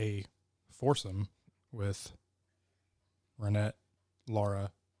a foursome with Ronette,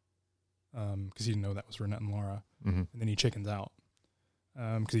 Laura, because he didn't know that was Ronette and Laura, and then he chickens out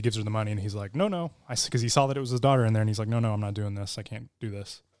because he gives her the money and he's like, no, because he saw that it was his daughter in there and he's like, no, I'm not doing this. I can't do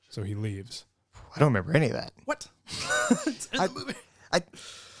this. So he leaves. I don't remember any of that. What?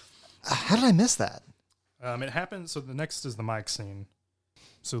 How did I miss that? It happens. So the next is the Mike scene.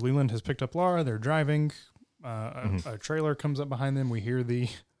 So Leland has picked up Laura. They're driving. A trailer comes up behind them. We hear the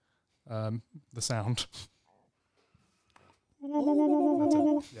sound. That's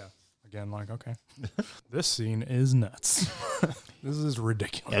it. Yeah. Again, like, okay. This scene is nuts. This is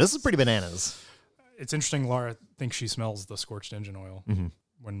ridiculous. Yeah, this is pretty bananas. It's interesting. Laura thinks she smells the scorched engine oil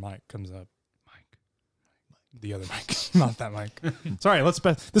when Mike comes up. The other Mike, not that Mike. Sorry,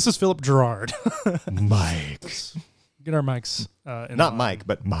 this is Philip Gerard. Mike. Let's get our mics. In Not line. Mike,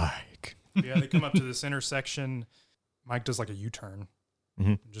 but Mike. Yeah, they come up to this intersection. Mike does like a U-turn.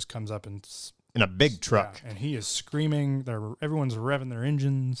 And just comes up and In a big truck. yeah, and he is screaming. Everyone's revving their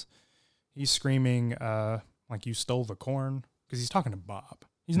engines. He's screaming like you stole the corn because he's talking to Bob.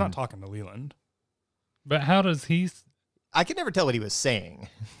 He's not talking to Leland. But how does he I could never tell what he was saying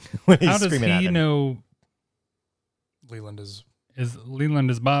when he's how does screaming at he him. know Leland is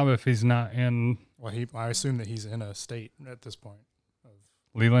Leland is Bob if he's not in I assume that he's in a state at this point.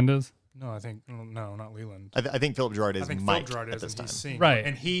 Leland is? No, no, not Leland. I think Philip Gerard is I think Mike Philip Gerard at is, this and time. he's seeing Right,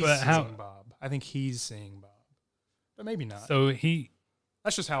 and he's but seeing how- Bob. I think he's seeing Bob, but maybe not. So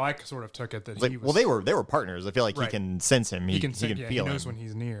That's just how I sort of took it. That Like, he was. well, they were partners. I feel like Right. he can sense him. He can yeah, feel he knows him when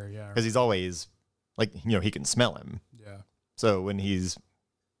he's near. Yeah, because he's always like he can smell him. yeah. So when he's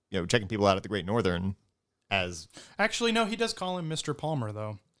checking people out at the Great Northern, as Actually, no, he does call him Mr. Palmer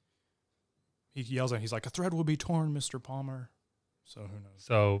though. He yells at him. He's like, "A thread will be torn, Mr. Palmer." So who knows?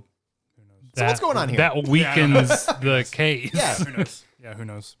 so Who knows? So what's going on here? That weakens the case. yeah, Who knows? Yeah, who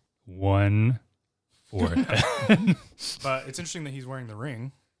knows? 1 4. But it's interesting that he's wearing the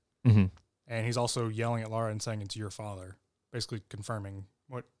ring, Mhm. and he's also yelling at Laura and saying it's your father, basically confirming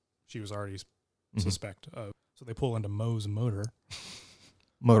what she was already suspect of. So they pull into Moe's Motor.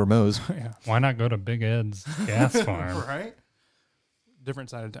 Motor Moe's. Yeah, Why not go to Big Ed's gas farm? right. Different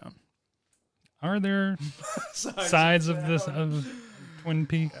side of town. Are there sides of this of Twin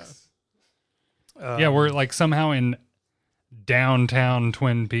Peaks? Yeah, we're like somehow in downtown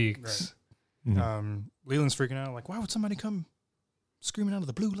Twin Peaks. Leland's freaking out, like, why would somebody come screaming out of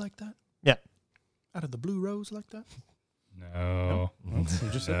the blue like that? Yeah. Out of the blue rose like that? No. You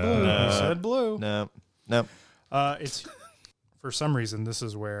just said blue. You said blue. No. It's for some reason this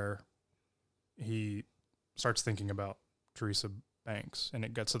is where he starts thinking about Teresa Banks, and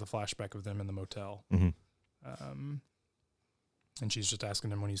it gets to the flashback of them in the motel. Mhm. And she's just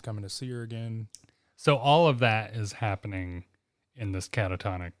asking him when he's coming to see her again. So all of that is happening in this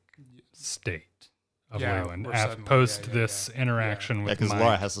catatonic state of Yeah, Leland or suddenly, post yeah, this interaction Yeah, with because Mike.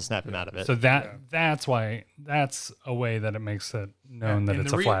 Laura has to snap him out of it. So that's why that's a way that it makes it known that And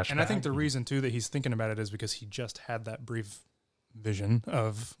it's the a flashback. And I think the reason too that he's thinking about it is because he just had that brief vision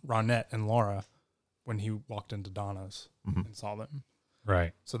of Ronette and Laura when he walked into Donna's and saw them.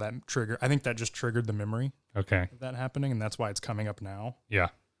 Right. So I think that just triggered the memory Okay. of that happening, and that's why it's coming up now. Yeah.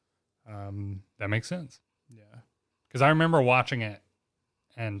 That makes sense. Yeah. Because I remember watching it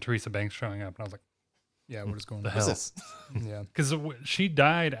and Teresa Banks showing up, and I was like, Yeah, what is going the on? hell? What's this? Yeah. Because she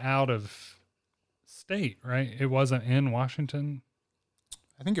died out of state, right? It wasn't in Washington.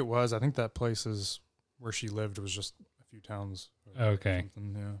 I think it was. I think that place is where she lived was just a few towns. Or Okay.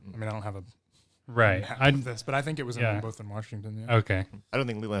 something, yeah. I mean, I don't have a Right. map I of this, but I think it was yeah. both in Washington. Yeah. Okay. I don't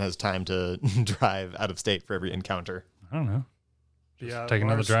think Leland has time to drive out of state for every encounter. I don't know. But yeah, Take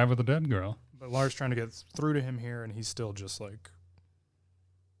another Lars- drive with a dead girl. But Lars trying to get through to him here, and he's still just like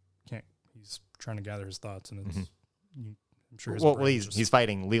can't. He's trying to gather his thoughts, and it's. I'm sure. His Well, brain he's just- he's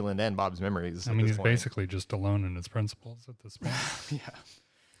fighting Leland and Bob's memories. I at mean, this he's point. basically just alone in his principles at this point. yeah.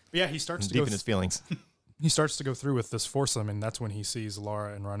 But yeah, he starts to deep go. in his feelings. He starts to go through with this foursome, and that's when he sees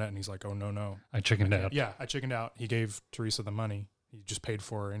Laura and Ronette, and he's like, "Oh no!" I chickened out. Yeah, I chickened out. He gave Teresa the money. He just paid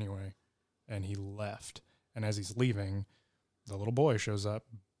for her anyway, and he left. And as he's leaving, the little boy shows up,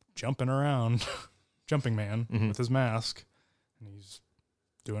 jumping around, jumping man with his mask, and he's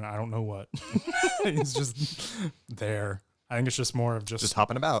doing I don't know what. He's just there. I think it's just more of Just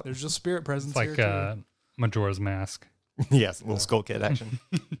hopping about. there's just spirit presence It's like here too. Majora's Mask. Yes, a little Skull Kid action.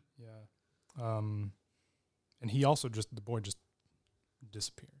 Yeah. And he also the boy just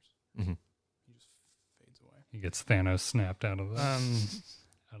disappears. Mhm. He just fades away. He gets Thanos snapped out of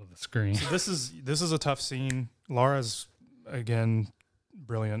the screen. So this is a tough scene. Laura's again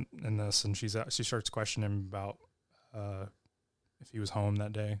brilliant in this, and she starts questioning him about if he was home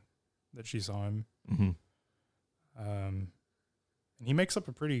that day that she saw him. Mm-hmm. And he makes up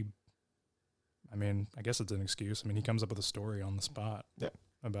a pretty. I mean, I guess it's an excuse. I mean, he comes up with a story on the spot. Yeah.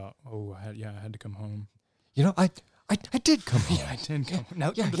 About I had to come home. You know, I did come home. Yeah, I did come.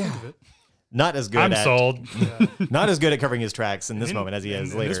 Now, Yeah, come to yeah. think of it. Not as good. I'm at, sold. Yeah. Not as good at covering his tracks in this And- moment as he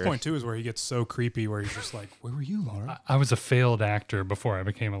is and later. This point too is where he gets so creepy, where he's just like, "Where were you, Laura?" I was a failed actor before I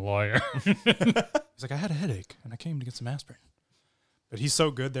became a lawyer. He's like, "I had a headache and I came to get some aspirin." But he's so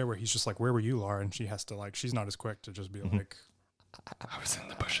good there, where he's just like, "Where were you, Laura?" And she has to she's not as quick to just be like, I was in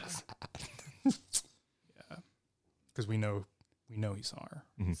the bushes. because we know he saw her.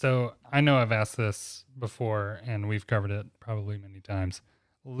 So I know I've asked this before, and we've covered it probably many times.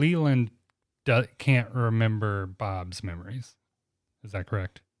 Leland can't remember Bob's memories. Is that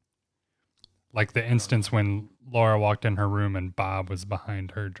correct? Like the instance when Laura walked in her room and Bob was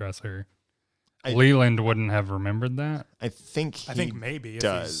behind her dresser. Leland wouldn't have remembered that. I think Maybe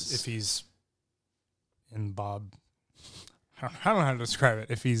does. if he's in Bob. I don't know how to describe it.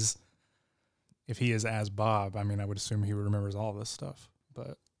 If he is as Bob, I mean, I would assume he remembers all this stuff.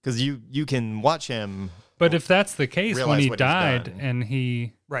 But because you can watch him. But if that's the case, when Realize he what he's died done. and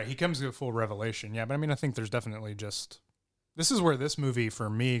he... right, he comes to a full revelation. Yeah, but I mean, I think there's definitely this is where this movie for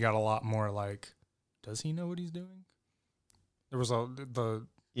me got a lot more like, does he know what he's doing? There was the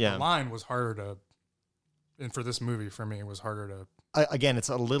line was harder to, and for this movie for me it was harder to. Again, it's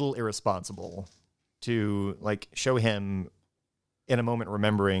a little irresponsible to show him in a moment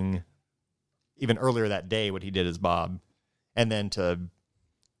remembering even earlier that day what he did as Bob, and then to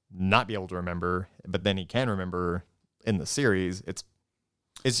not be able to remember, but then he can remember in the series.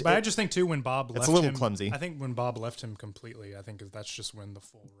 But I just think too when Bob left it's a little him, clumsy. I think when Bob left him completely, I think that's just when the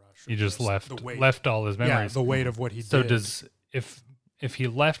full rush. He just left the weight, left all his yeah, memories. the weight of what he So did. if he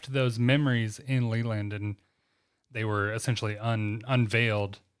left those memories in Leland and they were essentially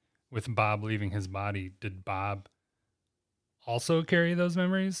unveiled with Bob leaving his body, did Bob also carry those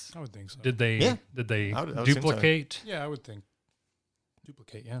memories? I would think so. Yeah. Did they I would assume so. duplicate? Yeah, I would think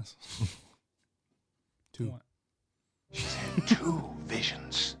duplicate. Yes. Two. She's had 2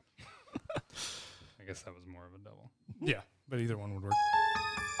 visions. I guess that was more of a double. Yeah, but either one would work.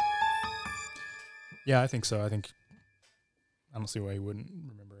 Yeah, I think so. I don't see why he wouldn't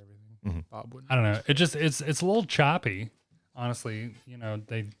remember everything. Mhm. Bob wouldn't. I don't know. It's a little choppy, honestly. You know,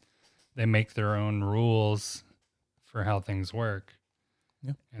 they make their own rules for how things work.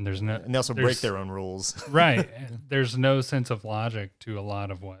 Yeah. And there's no And they also break there's- their own rules. right. There's no sense of logic to a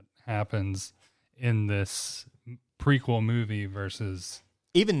lot of what happens in this prequel movie versus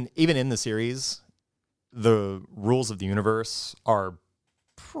Even in the series, the rules of the universe are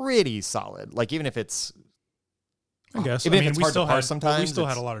pretty solid. Even if it's I guess. Even I if mean, it's we hard to still parse had sometimes, we still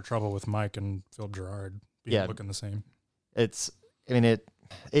had it's- a lot of trouble with Mike and Philip Gerard being Yeah. looking the same. it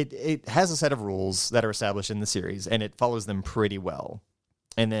has a set of rules that are established in the series, and it follows them pretty well.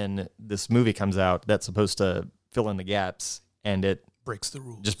 And then this movie comes out that's supposed to fill in the gaps, and it Breaks the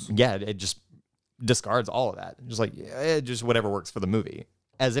rules. just discards all of that. Just whatever works for the movie.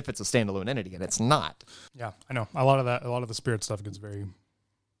 as if it's a standalone entity, and it's not. Yeah, I know. A lot of the spirit stuff gets very,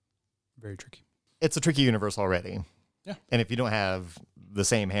 very tricky. It's a tricky universe already. Yeah. And if you don't have the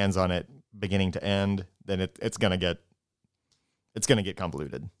same hands on it beginning to end, then it's gonna get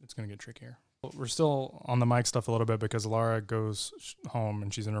convoluted. It's going to get trickier. We're still on the Mike stuff a little bit because Laura goes home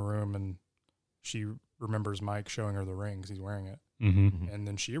and she's in her room and she remembers Mike showing her the ring because he's wearing it. Mm-hmm. And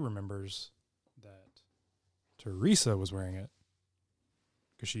then she remembers that Teresa was wearing it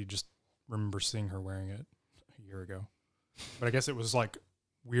because she just remembers seeing her wearing it a year ago. But I guess it was like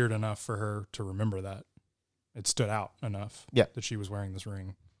weird enough for her to remember that. It stood out enough that she was wearing this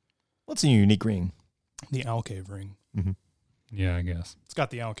ring. What's a unique ring? The Alcave ring. Mm-hmm. Yeah, I guess. It's got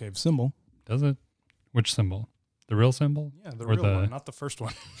the Alcave symbol. Does it? Which symbol? The real symbol? Yeah, the Or real one, not the first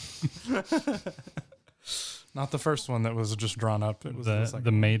one. Not the first one that was just drawn up. It was the second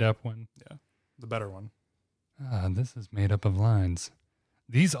the one. made up one. Yeah, the better one. This is made up of lines.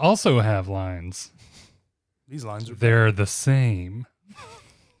 These also have lines. These lines are They're the same.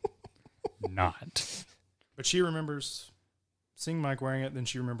 Not. But she remembers seeing Mike wearing it. Then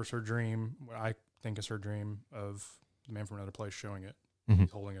she remembers her dream, what I think is her dream of the man from another place showing it. Mhm.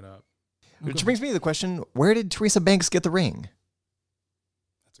 He's holding it up. Which brings me to the question, where did Teresa Banks get the ring?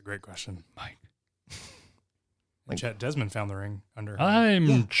 That's a great question. Mike. And Chet Desmond found the ring under her.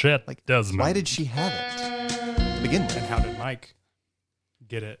 I'm Chet Desmond. Why did she have it to begin with? And how did Mike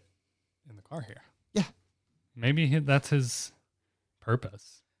get it in the car here? Maybe that's his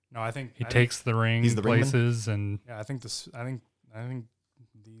purpose. No, I think He takes the ring He's the ringman? places and Yeah, I think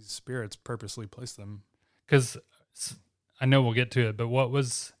these spirits purposely place them. because I know we'll get to it, but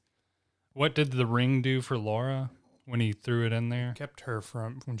what did the ring do for Laura when he threw it in there? Kept her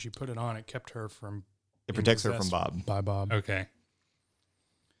from when she put it on. It kept her from. It being protects her from possessed Bob. By Bob. Okay.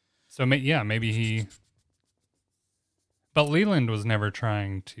 So maybe he. But Leland was never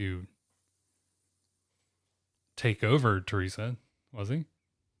trying to take over Teresa, was he?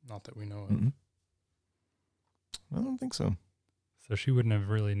 Not that we know of. Mm-mm. I don't think so. So she wouldn't have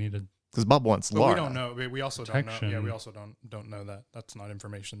really needed. Because Bob wants But Laura. we don't know. We also don't know. Yeah, Protection. we also don't know that. That's not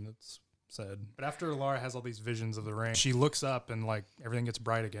information that's said. But after Laura has all these visions of the ring, she looks up and like everything gets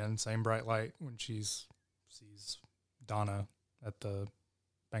bright again. Same bright light when she sees Donna at the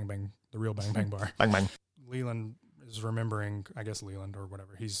Bang Bang, the real Bang Bang bar. Bang, bang. Leland is remembering, I guess Leland or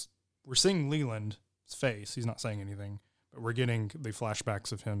whatever. We're seeing Leland's face. He's not saying anything, but we're getting the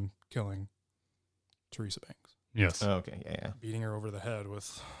flashbacks of him killing Teresa Banks, Yes. Oh, okay, yeah. beating her over the head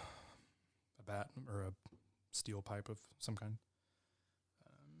with a bat or a steel pipe of some kind.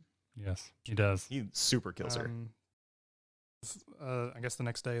 Yes, he does. He super kills her. I guess the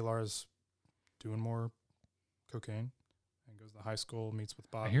next day, Laura's doing more cocaine and goes to high school, meets with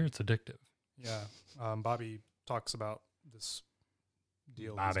Bob. I hear it's addictive. Yeah. Bobby talks about this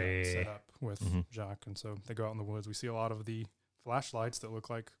deal he's got Bobby. set up with Mhm. Jacques. And so they go out in the woods. We see a lot of the flashlights that look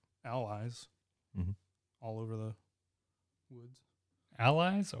like owl eyes Mhm. all over the woods.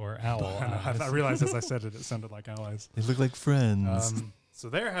 Allies or owl? I realized as I said it, it sounded like owl eyes. They look like friends. So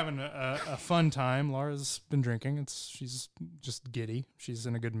they're having a fun time. Laura's been drinking. She's just giddy. She's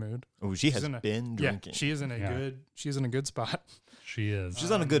in a good mood. Oh, she has in a- been drinking. Yeah, she is in a good spot. She is.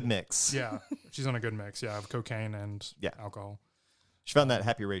 She's on a good mix. Yeah, she's on a good mix. Yeah, of cocaine and Yeah. alcohol. She found that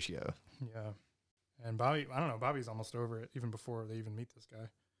happy ratio. Yeah, and Bobby, I don't know. Bobby's almost over it even before they even meet this guy.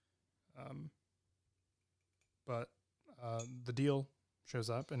 But the deal shows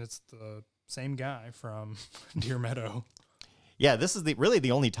up, and it's the same guy from Deer Meadow. Yeah, this is really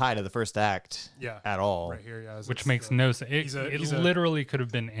the only tie to the first act Yeah, at all. right here. Yeah, is Which it's makes the- no sense. he's a- It he's a- literally could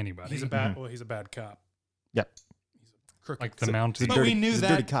have been anybody. He's a bad. Well, he's a bad cop. Yep. He's a crooked. like the Mountie. but dirty- we knew he's a that.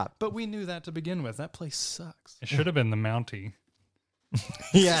 dirty cop. But we knew that to begin with. That place sucks. It should have been the Mountie.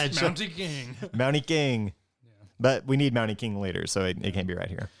 Yeah, it should- Mountie King. Mountie King. Yeah. But we need Mountie King later, so it can't be right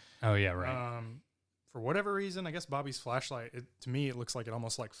here. Oh yeah, right. For whatever reason, I guess Bobby's flashlight, to me, it looks like it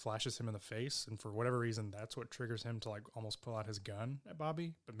almost like flashes him in the face. And for whatever reason, that's what triggers him to like almost pull out his gun at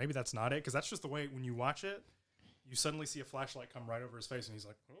Bobby. But maybe that's not it. Because that's just the way when you watch it, you suddenly see a flashlight come right over his face and he's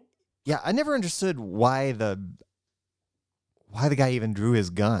like, oh. Yeah, I never understood why the guy even drew his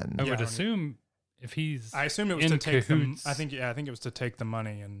gun. I Yeah, would when assume if he's. I assume it was in to take cahoots. I think it was to take the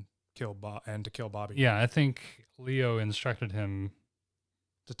money and kill Bobby. Yeah, I think Leo instructed him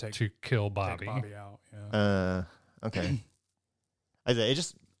To take to kill Bobby. Take Bobby out. Yeah. Okay. It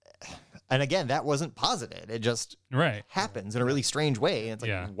just, and again, that wasn't posited. It just Right. happens in a really strange way. And it's like,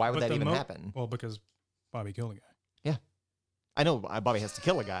 Yeah. why would But that the even happen? Well, because Bobby killed a guy. I know Bobby has to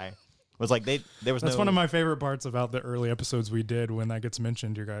kill a guy, was like there was That's no. one of my favorite parts about the early episodes we did when that gets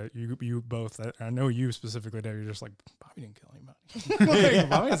mentioned. You both, I know you specifically, Dave, you're just like, Bobby didn't kill anybody. Like,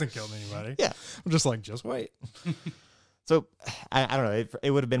 Bobby hasn't killed anybody. Yeah. I'm just like, just wait. So I don't know.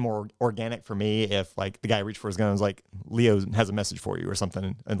 It would have been more organic for me if like the guy reached for his gun and was like, Leo has a message for you or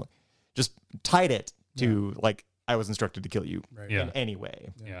something, and just tied it to like I was instructed to kill you Right. Yeah. in any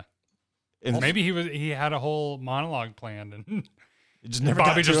way. Yeah. And Maybe he had a whole monologue planned and it just never Bobby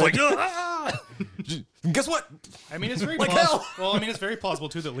got to just it. like, "Ah!" Guess what? I mean, it's very Like plausible. hell. Well, I mean, it's very plausible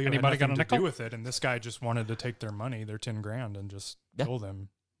too that Leo Anybody had got a nothing to nickel? do with it, and this guy just wanted to take their money, their $10,000, and just Yeah. kill them.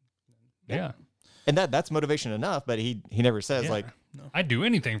 yeah. And that's motivation enough, but he never says Yeah. like I'd do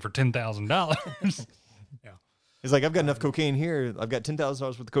anything for $10,000. he's like, I've got enough cocaine here. I've got $10,000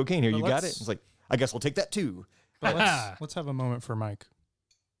 worth of cocaine here. But You got it? let's- It's like, I guess I'll take that too. But let's have a moment for Mike.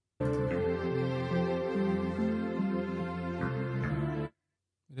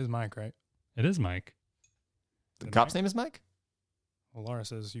 It is Mike, right? It is Mike. The Then cop's Mike? name is Mike? Well, Laura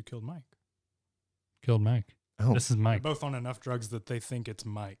says you killed Mike. Killed Mike. Oh. This is They're Mike. both on enough drugs that they think it's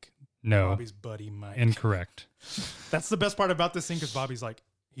Mike. No. Bobby's buddy Mike. Incorrect. That's the best part about this scene because Bobby's like,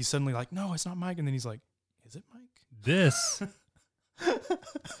 he's suddenly like, no, it's not Mike. And then he's like, is it Mike? This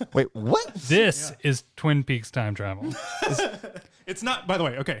Wait, what? is Twin Peaks time travel. It's not, by the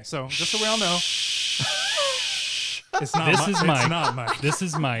way, okay, so just so we all know, it's not This is It's Mike. not Mike. This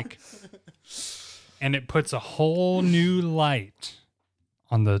is Mike. And it puts a whole new light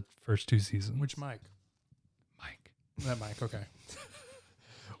on the first two seasons. Which Mike? Mike? That Mike, okay.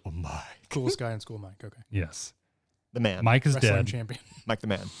 Oh, Mike. Coolest guy in school, Mike, okay. Yes. The man. Mike is Wrestling dead, champion. Mike the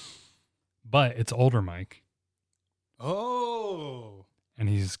man. but it's older Mike. Oh. And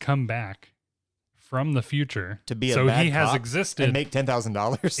he's come back from the future To be a so bad he has cop existed and make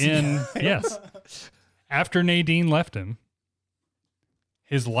 $10,000. in yes. After Nadine left him,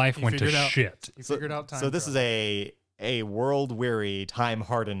 his life He went to figured out- shit. He figured out time. So this is a world weary, time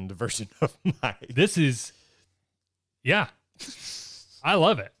hardened version of Mike. This is, yeah, I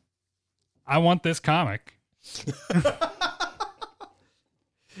love it. I want this comic.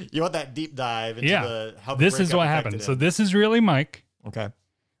 You want that deep dive into Yeah, how the this is breakup what affected happened. So him. this is really Mike, Okay.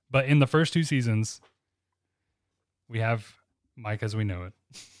 but in the first two seasons, we have Mike as we know it.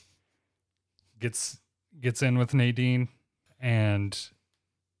 Gets in with Nadine, and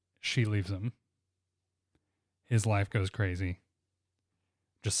she leaves him. His life goes crazy,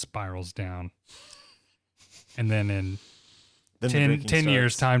 just spirals down, and then in Then the 10 drinking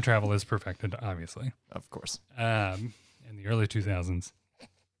years, starts. time travel is perfected, obviously. Of course. In the early 2000s,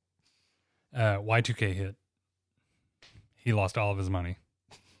 Y2K hit. He lost all of his money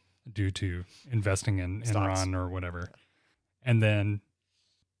due to investing in Stocks. Enron or whatever. And then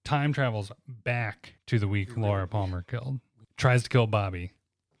time travels back to the week Laura Palmer killed. Tries to kill Bobby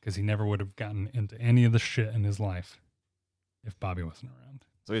because he never would have gotten into any of the shit in his life if Bobby wasn't around.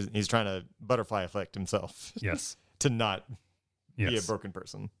 So he's trying to butterfly effect himself Yes. to not be a Yes. broken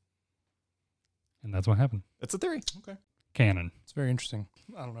person. And that's what happened. It's a theory. Okay. Canon. It's very interesting.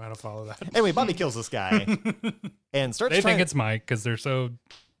 I don't know how to follow that. Anyway, Bobby kills this guy and starts They trying think it's Mike because they're so.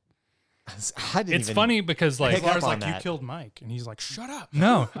 I didn't It's even funny because, like, pick up Laura's on like, you that. killed Mike. And he's like, shut up.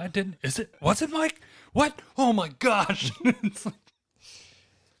 no, I didn't. Is it? Was it Mike? What? Oh my gosh. It's like,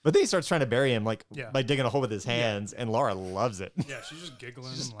 But then he starts trying to bury him like Yeah. by digging a hole with his hands, and Laura loves it. Yeah, she's just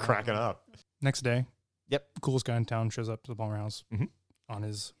giggling. Just and cracking laughing. up. Next day, Yep. coolest guy in town shows up to the Palmer house Mhm. on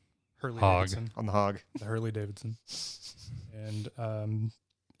his Hurley Hog. Davidson. On the hog. The Hurley Davidson. And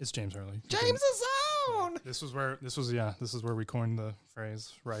it's James Hurley. James' zone. This is where we coined the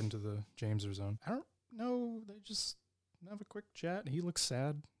phrase right into the Jameser zone. I don't know. They just have a quick chat. He looks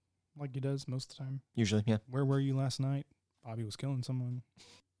sad like he does most of the time. Usually, yeah. Where were you last night? Bobby was killing someone.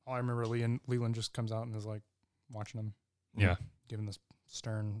 All I remember, Leland just comes out and is like watching him, yeah. giving this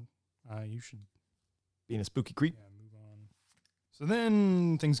stern, you should Being a spooky creep. move on. So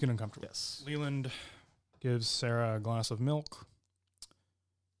then things get uncomfortable. Yes. Leland gives Sarah a glass of milk,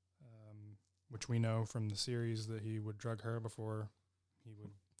 which we know from the series that he would drug her before he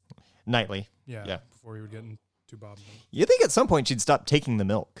would, Nightly. yeah. Before he would get into Bob, You think at some point she'd stop taking the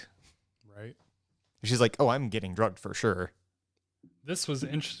milk? right? She's like, "Oh, I'm getting drugged for sure." This was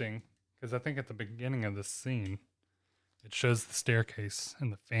interesting because I think at the beginning of this scene, it shows the staircase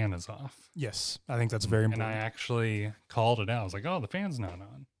and the fan is off. Yes, I think that's very And important. I actually called it out. I was like, oh, the fan's not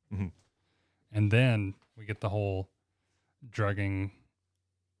on. Mhm. And then we get the whole drugging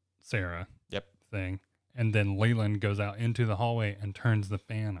Sarah Yep. thing. And then Leland goes out into the hallway and turns the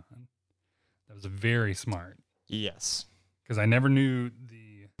fan on. That was very smart Yes. because I never knew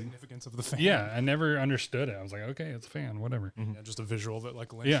the Significance of the fan. Yeah, I never understood it. I was like, okay, it's a fan, whatever. Yeah, just a visual that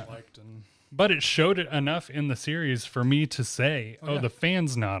like Lynch Yeah. liked, and But it showed it enough in the series for me to say, oh, yeah. the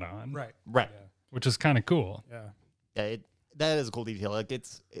fan's not on, right. Right. which is kind of cool. Yeah, Yeah, that is a cool detail. Like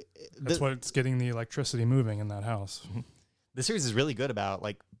that's the, what's getting the electricity moving in that house. the series is really good about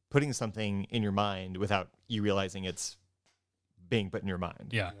like putting something in your mind without you realizing it's being put in your mind.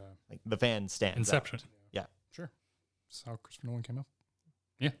 Yeah. Yeah, Like the fan stands Inception. out. Yeah. sure. That's how Christopher Nolan came up.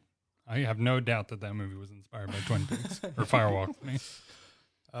 I have no doubt that that movie was inspired by Twin Peaks or Firewalk with Me.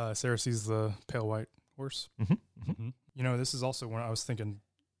 Sarah sees the pale white horse. Mhm. You know, this is also when I was thinking,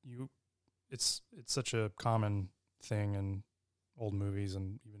 it's such a common thing in old movies,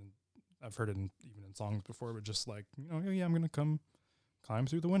 and even I've heard it even in songs before. But just like, you know, yeah, I'm gonna come climb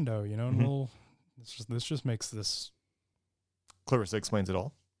through the window, you know, and this just makes this Clarissa explains it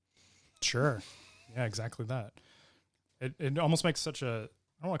all. sure, yeah, exactly that. It almost makes such a,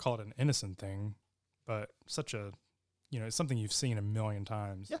 I don't want to call it an innocent thing, but such a, you know, it's something you've seen a million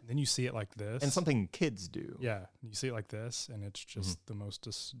times. Yeah. Then you see it like this, And something kids do. yeah, you see it like this, and it's just the most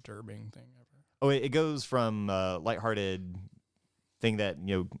disturbing thing ever. Oh, it goes from lighthearted thing that,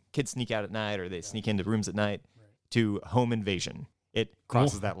 you know, kids sneak out at night or they sneak into rooms at night to home invasion. It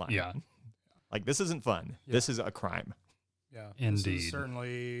crosses that line. Yeah. Like, this isn't fun. Yeah. This is a crime. Yeah, Indeed. This is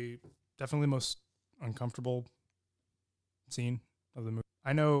certainly, definitely the most uncomfortable scene of the movie.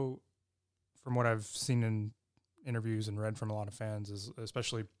 I know from what I've seen in interviews and read from a lot of fans, is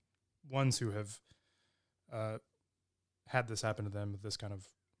especially ones who have had this happen to them, this kind of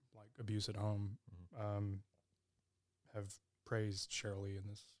like abuse at home, have praised Sheryl Lee in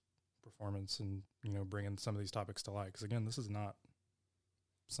this performance, and you know, bringing some of these topics to light. Because again, this is not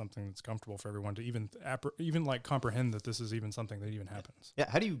something that's comfortable for everyone to even like comprehend that this is even something that even happens. Yeah.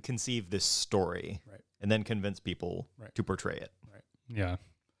 How do you conceive this story Right. and then convince people Right. to portray it? Yeah.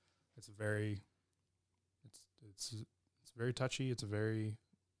 It's very, it's very touchy. It's a very,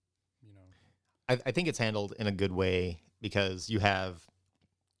 you know, I think it's handled in a good way because you have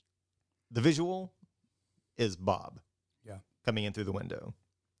the visual is Bob. Yeah. Coming in through the window.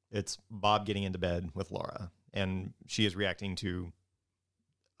 It's Bob getting into bed with Laura, and she is reacting to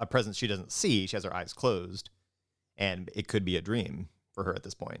a presence she doesn't see. She has her eyes closed, and it could be a dream for her at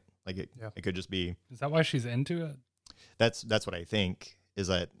this point. Like it could just be. Is that why she's into it? That's what I think, is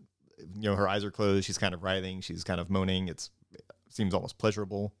that, you know, her eyes are closed. She's kind of writhing. She's kind of moaning. It seems almost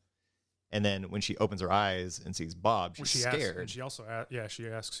pleasurable. And then when she opens her eyes and sees Bob, she's scared. and she also, she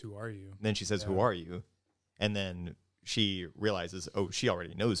asks, "Who are you?" Then she says, Yeah. "Who are you?" And then she realizes, oh, she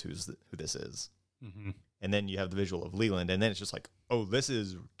already knows who this is. Mm-hmm. And then you have the visual of Leland, and then it's just like, oh, this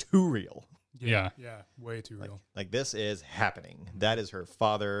is too real. Yeah. Yeah, way too real. Like this is happening. That is her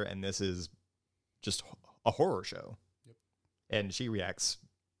father, and this is just a horror show. Yep. And she reacts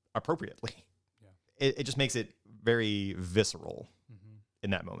appropriately. Yeah. It just makes it very visceral Mm-hmm. in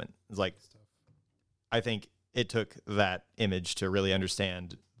that moment. It's like, I think it took that image to really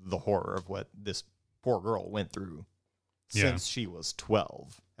understand the horror of what this poor girl went through Yeah. since she was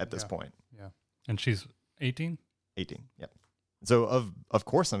 12 at this Yeah. point. Yeah. And she's 18? 18. Yep. So of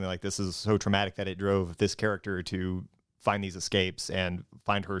course something like this is so traumatic that it drove this character to find these escapes and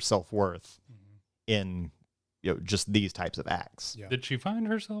find her self-worth in, you know, just these types of acts. Yeah. Did she find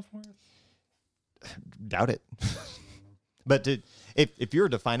her self-worth? Doubt it. But if you're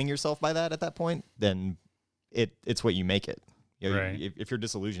defining yourself by that at that point, then it's what you make it. You know, Right. if you're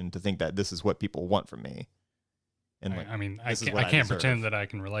disillusioned to think that this is what people want from me, and like, I mean, I this is can't, what I can't deserve. pretend that I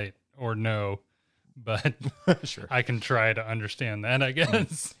can relate or know, but Sure. I can try to understand that, I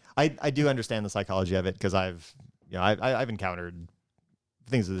guess. I do understand the psychology of it because I've encountered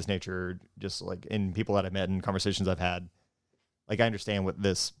things of this nature just like in people that I've met and conversations I've had. Like I understand what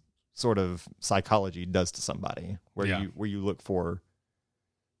this sort of psychology does to somebody, where Yeah. you look for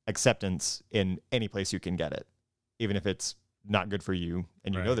acceptance in any place you can get it, even if it's not good for you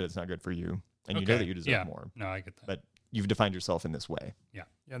and you know Right. that it's not good for you and you know Okay. that you deserve Yeah. more, No, I get that. but you've defined yourself in this way. Yeah,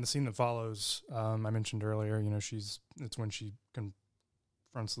 and the scene that follows, I mentioned earlier, you know, it's when she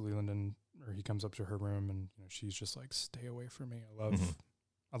confronts Leland or he comes up to her room, and you know, she's just like, "Stay away from me."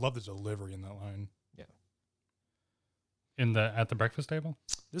 I love the delivery in that line. At the breakfast table?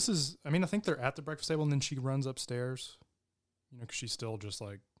 This is, I mean, I think they're at the breakfast table, and then she runs upstairs, you know, because she's still just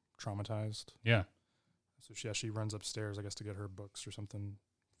like traumatized. Yeah. So she runs upstairs, I guess, to get her books or something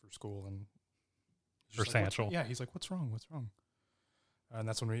for school, and he's Her just like, "What's-" satchel. Yeah, he's like, "What's wrong? What's wrong?" And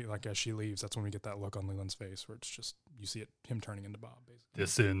that's when we, like, as she leaves, that's when we get that look on Leland's face, where it's just, you see him turning into Bob, basically.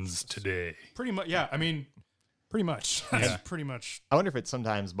 This ends today. Pretty much, yeah. I mean, pretty much. That's Yeah. pretty much. I wonder if it's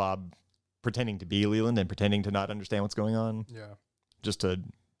sometimes Bob pretending to be Leland and pretending to not understand what's going on, Yeah. just to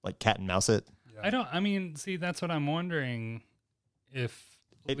like cat and mouse it. I mean, see, that's what I'm wondering if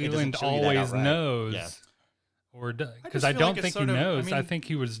It Leland doesn't show you that always outright. knows. Yeah. Or because just I feel don't like it's think he sort of- I knows. I mean, think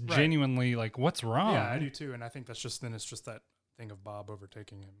he was right. genuinely like, "What's wrong?" Yeah, I do too, and I think it's just that thing of Bob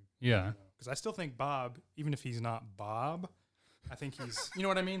overtaking him. Yeah. Because I still think Bob, even if he's not Bob, I think he's, you know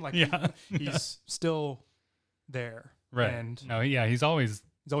what I mean? Like, Yeah. he's still there. Right. And No, yeah, he's always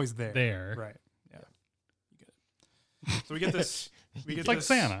he's always there. there. Right. Yeah. You get it. So we get this. We get It's like this,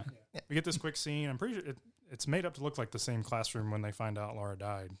 Santa. We get this quick scene. I'm pretty sure it's made up to look like the same classroom when they find out Laura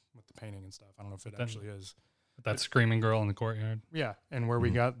died with the painting and stuff. I don't know if it Then- actually is. That screaming girl in the courtyard Yeah. And where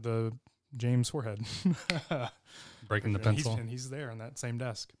we got the James forehead. breaking the And pencil. and he's there on that same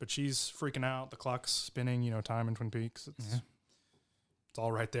desk. But she's freaking out. The clock's spinning, time in Twin Peaks. It's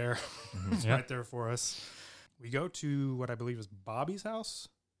all right there. It's Yeah. right there for us. We go to what I believe is Bobby's house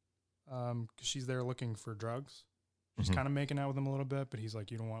because she's there looking for drugs. She's Mhm. kind of making out with him a little bit, but he's like,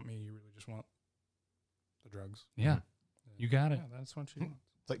 "You don't want me. You really just want the drugs." Yeah, you got it. Yeah, that's what she wants.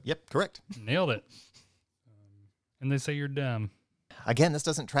 It's like, yep, correct. Nailed it. And they say you're dumb. Again, this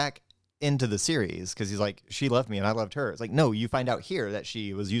doesn't track into the series because he's like, she loved me and I loved her. It's like, no, you find out here that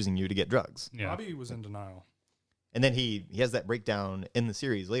she was using you to get drugs. Yeah. Bobby was in denial. And then he has that breakdown in the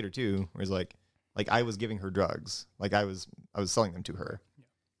series later too, where he's like I was giving her drugs, like I was selling them to her,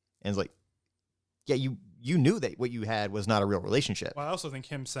 and it's like, yeah, you knew that what you had was not a real relationship. Well, I also think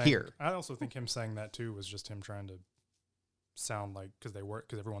him saying that too was just him trying to sound like because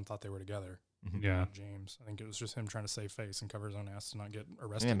everyone thought they were together. Yeah. James, I think it was just him trying to save face and cover his own ass to not get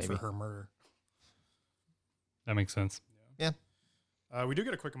arrested Yeah, for maybe. her murder. That makes sense. Yeah. We do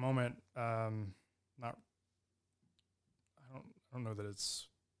get a quick moment. I don't know that it's.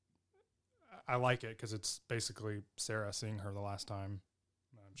 I like it because it's basically Sarah seeing her the last time.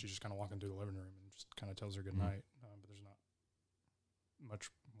 She's just kind of walking through the living room and just kind of tells her good night. But there's not much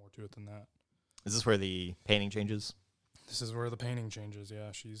more to it than that. Is this where the painting changes? This is where the painting changes.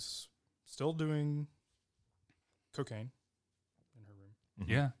 Yeah, she's still doing cocaine in her room,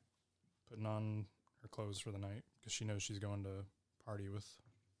 Yeah. putting on her clothes for the night because she knows she's going to party with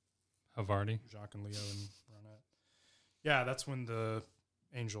Havarti. Jacques and Leo and Ronette. Yeah, that's when the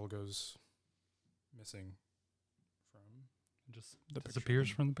angel goes missing from Just the picture. disappears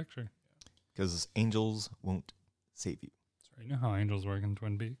from the picture. Because angels won't save you. You know how angels work in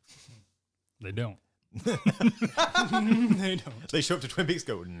Twin Peaks? They don't. They don't. They show up to Twin Peaks,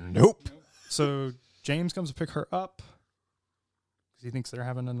 go, nope. So James comes to pick her up because he thinks they're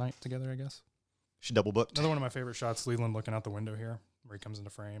having a night together, I guess. She double booked. Another one of my favorite shots, Leland looking out the window here, where he comes into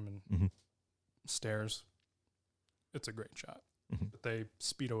frame and Mhm. stares. It's a great shot. Mhm. But they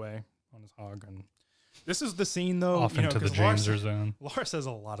speed away on his hog. And this is the scene, though. Off into the 'cause Laura Jameser says- zone. Laura says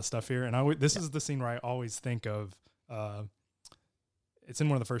a lot of stuff here. And this is the scene where I always think of, it's in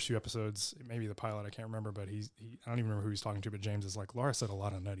one of the first few episodes, maybe the pilot, I can't remember, but I don't even remember who he's talking to, but James is like, Laura said a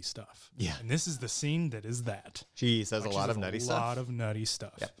lot of nutty stuff. Yeah. And this is the scene that is that. She says Like, a she lot says of nutty A stuff. lot of nutty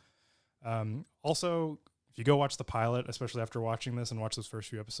stuff. Yeah. Also, if you go watch the pilot, especially after watching this and watch those first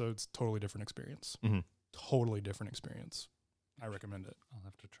few episodes, totally different experience. Mhm. Totally different experience. I recommend it. I'll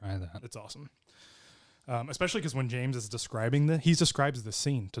have to try that. It's awesome. Especially because when James is describing he describes the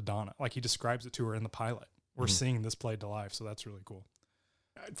scene to Donna. Like he describes it to her in the pilot. We're seeing this played to life, so that's really cool.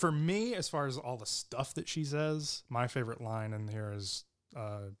 For me, as far as all the stuff that she says, my favorite line in here is,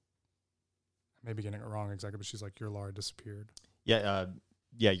 I may be getting it wrong exactly, but she's like, "Your Laura disappeared." Yeah,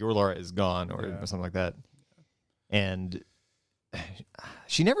 your Laura is gone or Yeah. something like that. And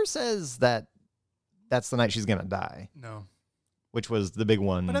she never says that that's the night she's going to die, No. which was the big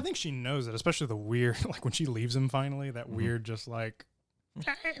one. But I think she knows it, especially the weird, like when she leaves him finally, that weird, just like,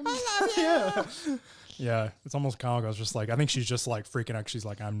 yeah. Yeah. It's almost comical. It's just like, I think she's just like freaking out. She's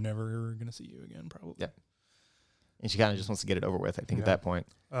like, I'm never going to see you again, probably. Yeah. And she kind of just wants to get it over with, I think, at that point.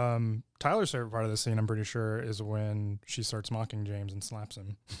 Tyler's favorite part of this scene, I'm pretty sure, is when she starts mocking James and slaps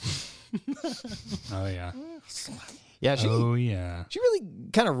him. Oh, yeah. Yeah, she really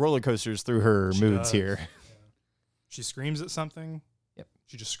kind of roller coasters through her She moods does. here. She screams at something. Yep.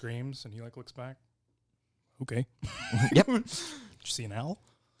 She just screams, and he like looks back. Okay. Yep. Did you see an owl?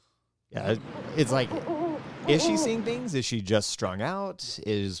 Yeah, it's like, is she seeing things? Is she just strung out?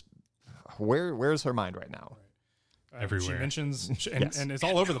 Where's her mind right now? She Everywhere. mentions, Yes. and it's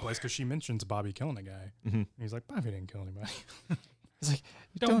all over the place because she mentions Bobby killing a guy. Mhm. And he's like, Bobby didn't kill anybody. It's like,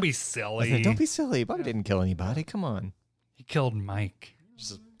 Don't be silly. don't be silly. Bobby didn't kill anybody. Come on. He killed Mike.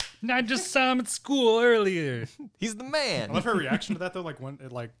 I just saw him at school earlier. He's the I man. love her reaction to that though.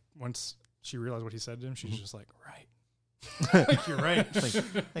 Once she realized what he said to him, she's just like, right. Like, you're right.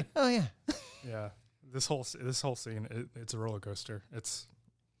 Oh, yeah. Yeah. This whole scene, it's a roller coaster. It's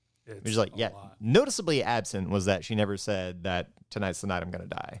Which is like, a yeah, lot. noticeably absent was that she never said that tonight's the night I'm going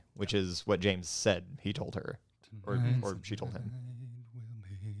to die, which is what James said he told her, or she told him.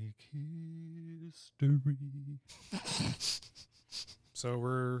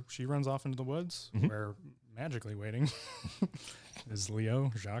 So she runs off into the woods, where magically waiting is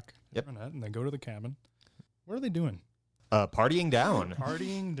Leo, Jacques, Yep. and Ronette, and they go to the cabin. What are they doing? Partying down.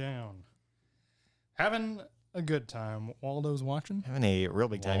 Partying down. Having a good time. Waldo's watching. Having a real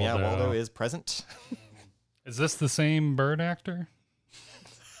big time. Yeah, Waldo. Waldo is present. Is this the same bird actor?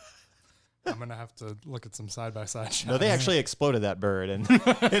 I'm going to have to look at some side-by-side shots. No, they actually exploded that bird in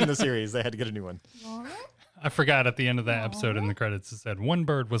the series. They had to get a new one. I forgot at the end of that episode in the credits it said one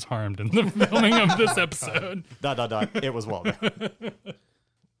bird was harmed in the filming of this episode. ... It was Waldo.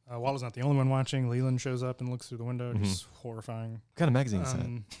 Waldo's not the only one watching. Leland shows up and looks through the window. Just horrifying. What kind of magazine is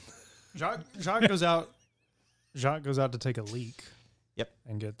that? Jacques goes out. Jacques goes out to take a leak. Yep.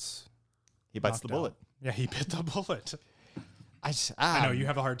 And gets He bites the knocked out. bullet. Yeah, he bit the bullet. I know you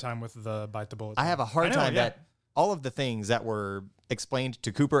have a hard time with the bite the bullet. I have a hard I know, time yeah. that all of the things that were explained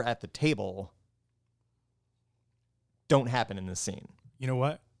to Cooper at the table don't happen in this scene. You know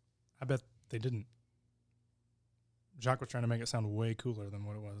what? I bet they didn't. Jacques was trying to make it sound way cooler than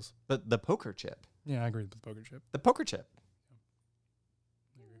what it was. But the poker chip. Yeah, I agree with the poker chip. The poker chip.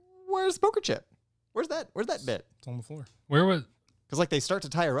 Where's the poker chip? Where's that bit? It's on the floor. Where was Because like they start to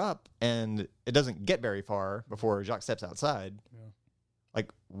tie her up, and it doesn't get very far before Jacques steps outside. Yeah. Like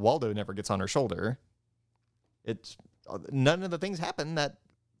Waldo never gets on her shoulder. It's none of the things happen that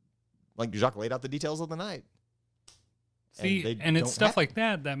like Jacques laid out the details of the night. See, they and it's don't stuff happen.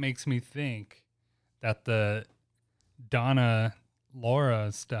 like that makes me think that the Donna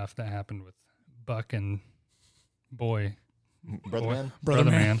Laura stuff that happened with Buck and Boy, Brother Boy- man. Brother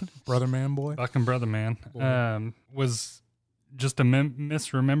Man, Brother man boy. Buck and Brother Man, was just a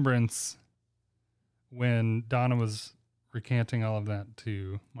misremembrance when Donna was recanting all of that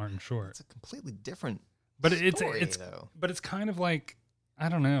to Martin Short. It's a completely different But story, it's though. but it's kind of like, I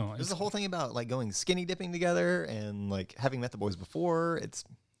don't know. There's It's, the whole thing about like going skinny dipping together and like having met the boys before. It's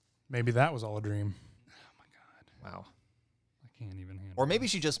Maybe that was all a dream. wow. I can't even handle. Or maybe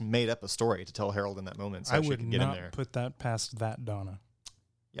she just made up a story to tell Harold in that moment so I she would could get in not there. put that past that Donna.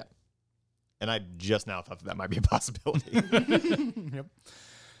 Yeah. And I just now thought that might be a possibility. Yep.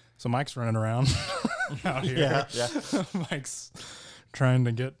 So Mike's running around out here. yeah. Mike's trying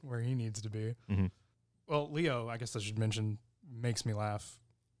to get where he needs to be. Mhm. Well, Leo, I guess I should mention, makes me laugh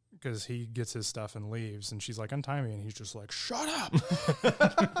because he gets his stuff and leaves, and she's like, untie me, and he's just like, shut up.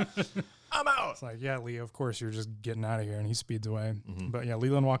 I'm out. It's like, yeah, Leo, of course you're just getting out of here, and he speeds away. But yeah,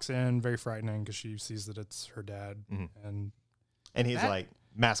 Leland walks in, very frightening because she sees that it's her dad, and And he's That- like,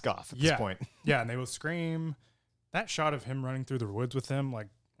 mask off at this point. yeah, and they both scream. That shot of him running through the woods with them, like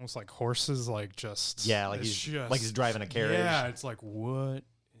almost like horses, like just Yeah, like it's he's just- like he's driving a carriage. Yeah, it's like what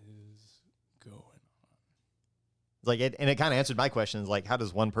is going on? It's like it, and it kind of answered my questions like how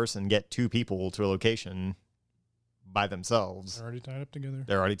does one person get two people to a location by themselves? They're already tied up together.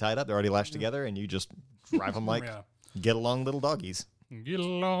 They're already tied up, they're already lashed together, and you just drive them like Yeah. get along little doggies. Get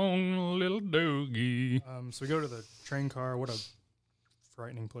along, little doggy. So we go to the train car. What a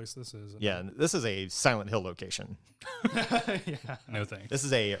frightening place this is. Yeah, and this is a Silent Hill location. Yeah. No thanks. This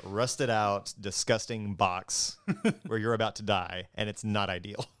is a rusted out, disgusting box where you're about to die, and it's not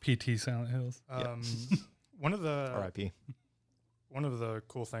ideal. PT Silent Hills. One of the R.I.P. one of the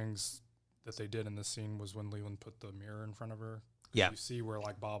cool things that they did in this scene was when Leland put the mirror in front of her. Yeah. You see where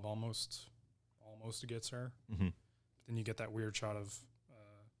like Bob almost gets her. Mhm. Then you get that weird shot of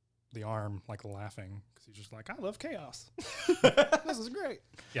the arm like laughing because he's just like, I love chaos. This is great.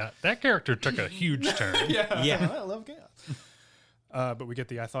 Yeah, that character took a huge turn. Yeah. I love chaos. But we get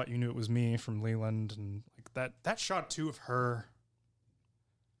the I thought you knew it was me from Leland, and like that shot too of her.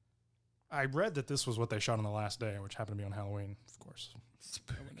 I read that this was what they shot on the last day, which happened to be on Halloween, of course.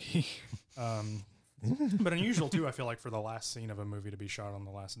 Spooky. But unusual too, I feel like, for the last scene of a movie to be shot on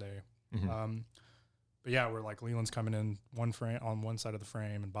the last day. But yeah, we're like Leland's coming in one frame on one side of the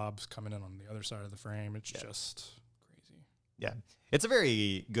frame, and Bob's coming in on the other side of the frame. It's just crazy. Yeah. It's a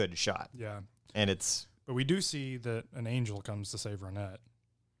very good shot. Yeah. And it's, But we do see that an angel comes to save Ronette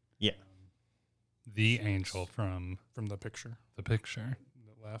yeah. The angel from from the picture the picture.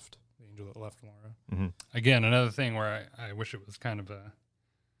 that left. The angel that left Laura. Mm-hmm. Again, another thing where I wish it was kind of a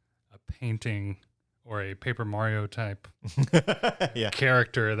painting or a Paper Mario type Yeah.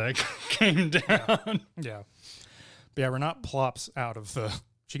 character that came down. Yeah. But yeah, Renat plops out of the.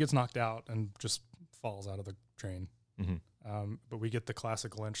 She gets knocked out and just falls out of the train. Mhm. But we get the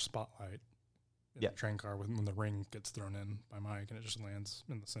classic Lynch spotlight in the train car when the ring gets thrown in by Mike and it just lands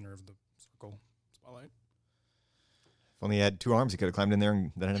in the center of the circle spotlight. If only he had 2 arms, he could have climbed in there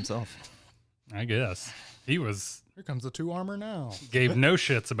and done it himself. I guess. He was Here comes the 2 armor now. gave no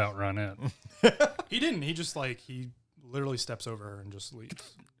shits about Run It. He didn't. He just he literally steps over her and just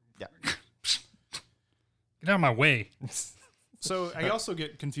leaves. Yeah. Get out of my way. So I also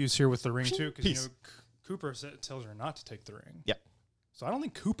get confused here with the ring too, because Cooper tells her not to take the ring. Yep. So I don't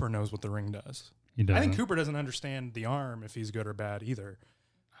think Cooper knows what the ring does. He doesn't. I think Cooper doesn't understand the arm if he's good or bad either.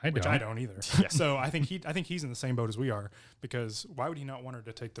 Which don't. I don't either. So I think he's in the same boat as we are, because why would he not want her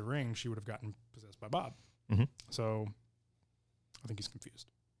to take the ring? She would have gotten possessed by Bob. Mhm. So I think he's confused.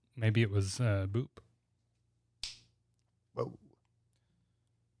 Maybe it was Boop. Whoa.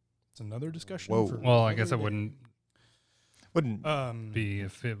 It's another discussion. Whoa. For Well, I guess it another wouldn't Wouldn't be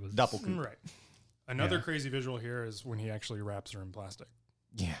if it was doppelganger. right. Another Yeah. crazy visual here is when he actually wraps her in plastic.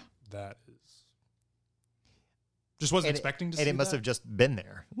 Yeah. That is just wasn't And expecting to and see it must that. have just been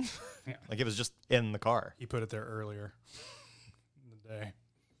there. Yeah. Like it was just in the car. He put it there earlier in the day.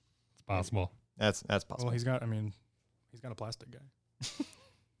 It's possible. That's possible. Well, he's got a plastic guy.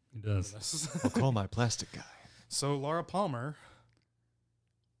 He does. This. I'll call my plastic guy. So Laura Palmer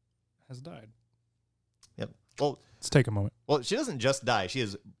has died. Yep. Well, Let's take a moment. well, she doesn't just die. She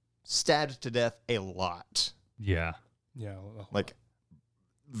is stabbed to death a lot. Yeah. Yeah. Like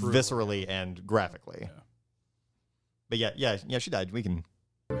Brutally. viscerally and graphically. Yeah. But yeah, she died. We can.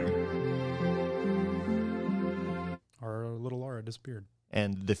 Our little Laura disappeared.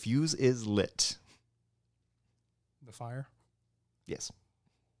 And the fuse is lit. The fire. Yes.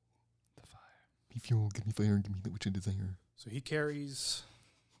 The fire. Give me fuel, give me fire, give me that which I desire. So he carries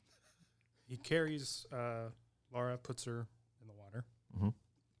Laura, puts her in the water, Mhm.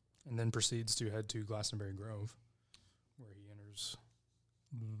 and then proceeds to head to Glastonbury Grove, where he enters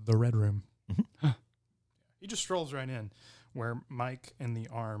the Red Room. Mhm. He just strolls right in, where Mike and the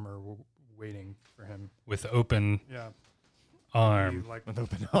arm are waiting for him. With open Yeah, arm. He, like With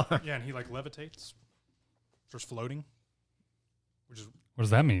open arms. yeah, and he levitates, just floating, which is What does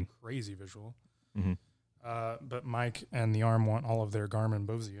that mean? crazy visual. Mhm. But Mike and the arm want all of their Garmin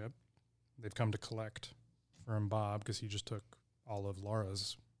Bosia. They've come to collect from Bob because he just took all of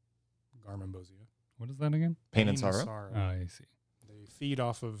Laura's Garmin Bosia. What is that again? Pain and sorrow. I see. They feed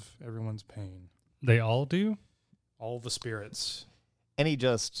off of everyone's pain. They all do? All the spirits. And he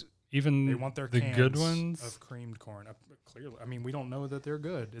just Even They want their the cans good ones? of creamed corn. Clearly, I mean, we don't know that they're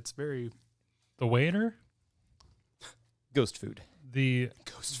good. It's very The waiter? ghost food. The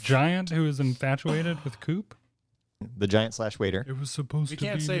giant who is infatuated with Coop? The giant / waiter. It was supposed We to be.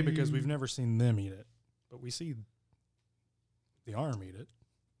 can't say because we've never seen them eat it, but we see the arm eat it.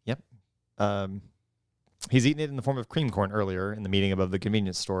 He's eaten it in the form of cream corn earlier in the meeting above the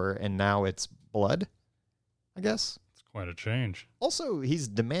convenience store, and now it's blood, I guess. It's quite a change. Also, he's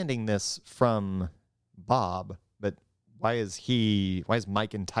demanding this from Bob, but why is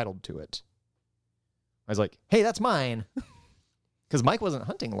Mike entitled to it? I was like, hey, that's mine. Because Mike wasn't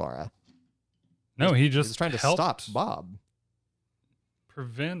hunting Laura. No, he He just was trying to helped stop Bob.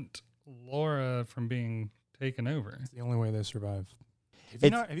 prevent Laura from being taken over. It's the only way they survive.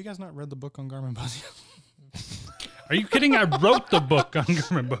 Have you guys not read the book on Garmin Bosia? Are you kidding? I wrote the book on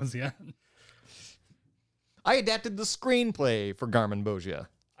Garmin Bosia. I adapted the screenplay for Garmin Bosia.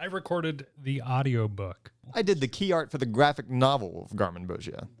 I recorded the audiobook. I did the key art for the graphic novel of Garmin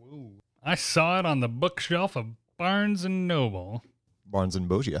Bosia. I saw it on the bookshelf of Barnes and Noble. Barnes and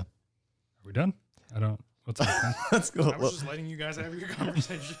Bosia. Are we done? I don't. What's happening? Let's go. I was just letting you guys have your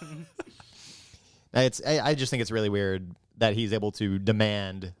conversation. I just think it's really weird that he's able to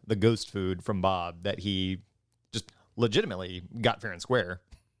demand the ghost food from Bob that he just legitimately got fair and square.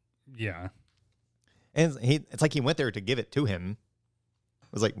 Yeah. And it's like he went there to give it to him.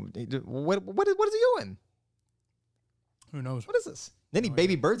 It was like, what is he doing? Who knows? What is this? Then he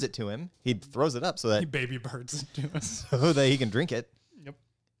baby birds it to him. He throws it up so He that baby birds it to us. so that he can drink it.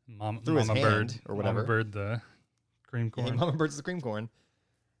 Through his Mama hand Bird or whatever. Mama Bird, the cream Yeah, corn. Mama birds the cream corn.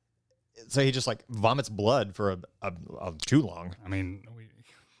 So he just like vomits blood for a too long. I mean,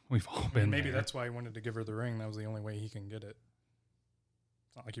 we've all been Maybe there. that's why he wanted to give her the ring. That was the only way he can get it.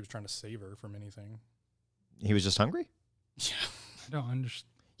 It's not like he was trying to save her from anything. He was just hungry. Yeah. I don't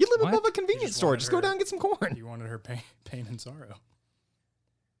understand. You live What? above a convenience just store. wanted Just go her- down and get some corn. He wanted her pain and sorrow.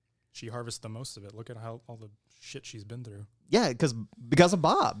 She harvests the most of it. Look at how all the shit she's been through. Yeah, because of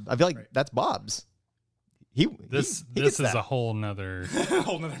Bob. I feel like Right. that's Bob's. He This gets is a that. whole nother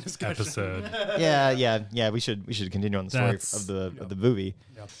Whole nother discussion. episode. Yeah. We should continue on the story That's- of the movie.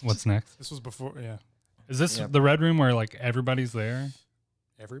 Yeah. What's next? This was before. Yeah. Is this Yep. the Red Room where like everybody's there?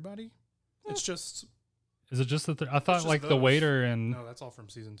 Everybody. It's just Is it just that I thought just like the those. waiter and no. That's all from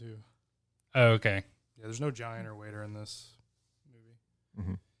season 2. oh, okay. Yeah, there's no giant or waiter in this movie.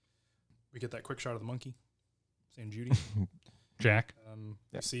 Mhm. We get that quick shot of the monkey saying Judy. Jack. Yeah.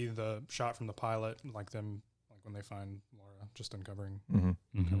 You see the shot from the pilot, like when they find Laura just uncovering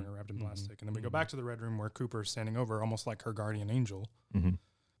Mm-hmm. covering her wrapped in plastic. And then we go back to the red room where Cooper's standing over, almost like her guardian angel. Mm-hmm.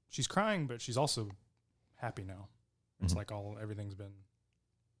 She's crying, but she's also happy now. It's Mhm. like everything's been,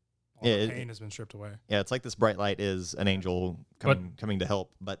 Yeah, the it- pain has been stripped away. Yeah, it's like this bright light is an angel coming to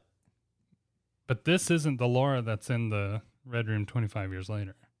help, but But this isn't the Laura that's in the Red Room 25 years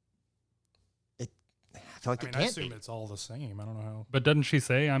later. I feel like I mean, it I can't assume be. it's all the same. I don't know how. But doesn't she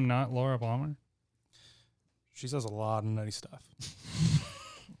say, I'm not Laura Palmer? She says a lot of nutty stuff.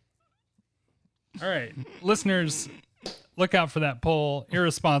 All right. Listeners, look out for that poll.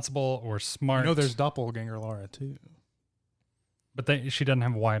 Irresponsible or smart. You know, there's doppelganger Laura too. But she doesn't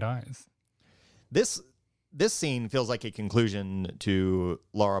have white eyes. This scene feels like a conclusion to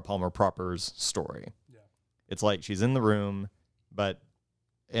Laura Palmer proper's story. Yeah. It's like she's in the room,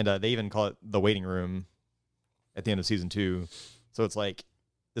 and they even call it the waiting room at the end of season 2. So it's like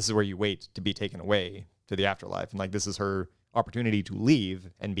this is where you wait to be taken away to the afterlife, and like this is her opportunity to leave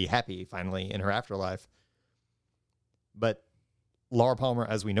and be happy finally in her afterlife. But Laura Palmer,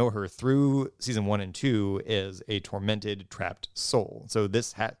 as we know her through season 1 and 2, is a tormented, trapped soul. So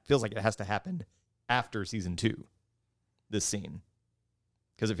this feels like it has to happen after season 2, this scene,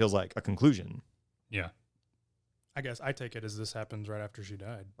 because it feels like a conclusion. Yeah. I guess I take it as this happens right after she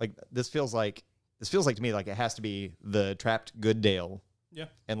died. Like this feels like to me like it has to be the trapped good Dale, Yeah.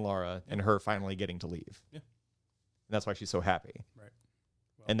 and Laura, and her finally getting to leave. Yeah. And that's why she's so happy. Right.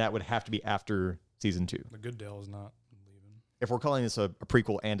 Well, And that would have to be after season 2. the good Dale is not leaving. If we're calling this a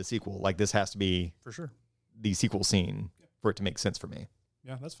prequel and a sequel, like this has to be For sure. the sequel scene for it to make sense for me.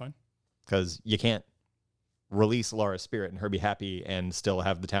 Yeah, that's fine. Because you can't release Laura's spirit and her be happy and still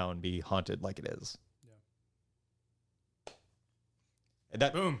have the town be haunted like it is. Yeah. And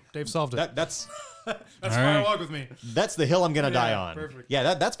that Boom. Dave solved it. that's That's All Fire right. Walk with Me. that's the hill I'm gonna die on. Perfect.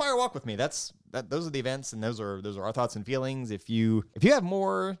 Yeah, that's Fire Walk with Me. Those are the events, and those are our thoughts and feelings. If you have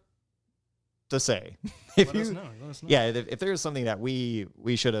more to say, Let us know. yeah, if there's something that we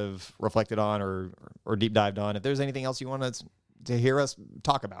should have reflected on or deep dived on, if there's anything else you want us to hear us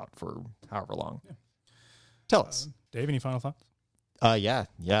talk about for however long, tell us. Dave, any final thoughts? Yeah.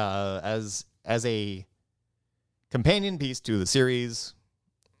 As a companion piece to the series,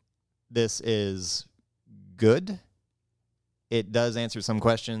 this is good. It does answer some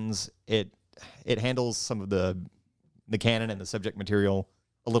questions. It handles some of the canon and the subject material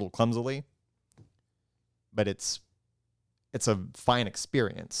a little clumsily, but it's a fine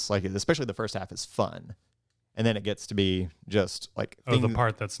experience. Like especially the first half is fun, and then it gets to be just like Oh, the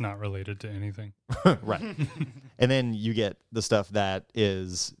part that's not related to anything. right. And then you get the stuff that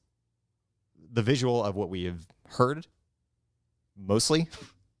is the visual of what we have heard mostly,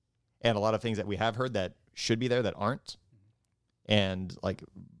 and a lot of things that we have heard that should be there that aren't. And like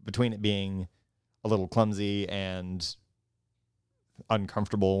between it being a little clumsy and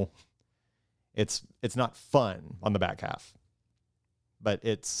uncomfortable, it's not fun on the back half. But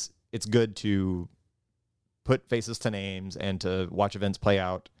it's good to put faces to names and to watch events play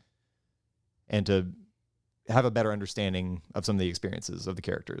out and to have a better understanding of some of the experiences of the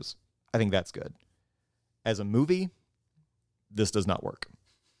characters. I think that's good. As a movie, this does not work.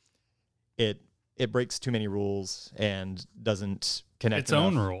 It breaks too many rules and doesn't connect Its enough.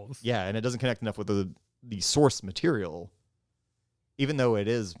 own rules. Yeah, and it doesn't connect enough with the source material. Even though it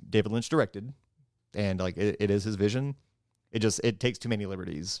is David Lynch directed and like it is his vision, it takes too many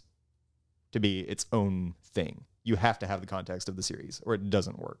liberties to be its own thing. You have to have the context of the series or it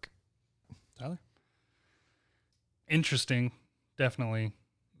doesn't work. Tyler? Interesting. Definitely.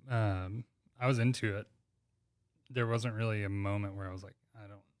 I was into it. There wasn't really a moment where I was like,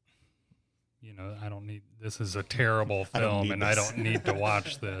 I don't need, this is a terrible I don't film need and I this. don't need to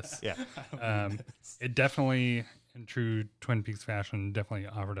watch this. Yeah. It definitely, in true Twin Peaks fashion, definitely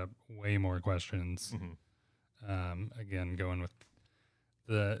offered up way more questions. Mhm. Again, going with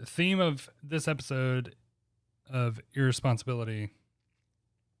the theme of this episode of irresponsibility.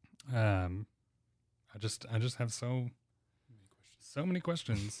 I just have so many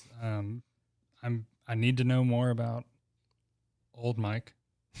questions. I need to know more about old Mike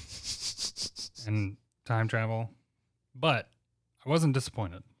and time travel, but I wasn't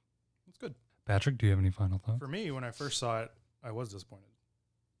disappointed. That's good. Patrick, do you have any final thoughts? For me, when I first saw it, I was disappointed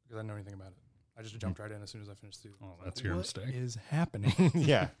because I didn't know anything about it. I just jumped right in as soon as I finished season. Oh, I was that's like, your "What mistake." is happening?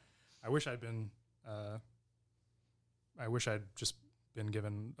 Yeah. I wish I'd been. I wish I'd just been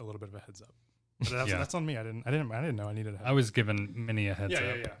given a little bit of a heads up. But that's on me. I didn't know I needed a heads up. I was given Minnie a heads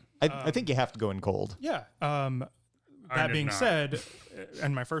up. I think you have to go in cold. Yeah. That being said,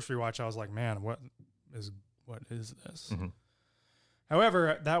 in my first rewatch, I was like, man, what is this? Mm-hmm.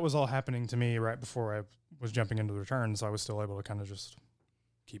 However, that was all happening to me right before I was jumping into the return, so I was still able to kind of just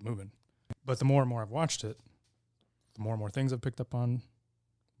keep moving. But the more and more I've watched it, the more and more things I've picked up on,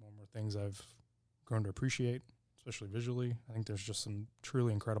 the more and more things I've grown to appreciate, especially visually. I think there's just some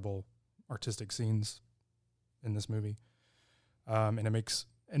truly incredible artistic scenes in this movie. And it makes,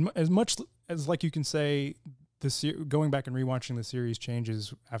 and as much as like you can say, going back and rewatching the series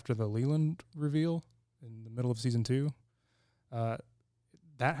changes after the Leland reveal in the middle of season 2.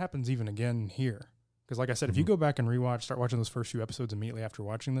 That happens even again here. Because like I said, if you go back and start watching those first few episodes immediately after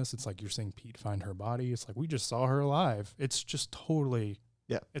watching this, it's like you're seeing Pete find her body. It's like, we just saw her alive. It's just totally,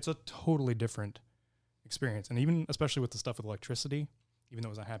 it's a totally different experience. And even, especially with the stuff with electricity, even though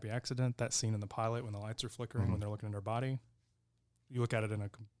it was a happy accident, that scene in the pilot when the lights are flickering, when they're looking at her body, you look at it in a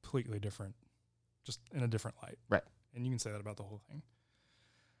completely different, just in a different light. Right. And you can say that about the whole thing.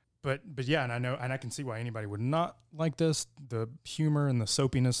 But yeah, and I know, and I can see why anybody would not like this. The humor and the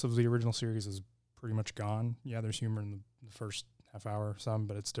soapiness of the original series is pretty much gone. Yeah, there's humor in the first half hour, some,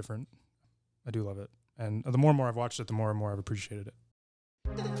 but it's different. I do love it. And the more and more I've watched it, the more and more I've appreciated it.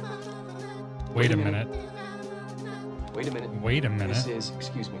 Wait a minute. Wait a minute. Wait a minute. This is,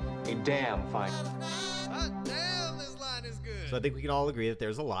 excuse me, a damn fine. So I think we can all agree that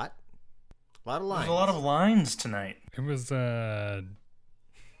there's a lot of lines. There's a lot of lines tonight It was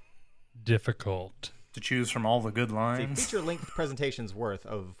difficult. to choose from all the good It's a lines. feature-length presentation's worth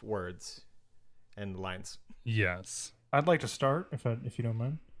of words and lines. Yes. I'd like to start, if you don't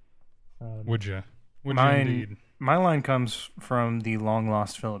mind. Would you? Would you Mine, indeed? my line comes from the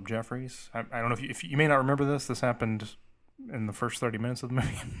long-lost Philip Jeffries. I don't know if you may not remember this. This happened in the first 30 minutes of the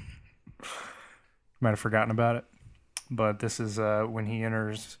movie. Might have forgotten about it. But this is when he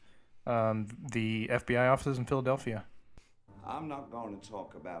enters the FBI offices in Philadelphia. I'm not going to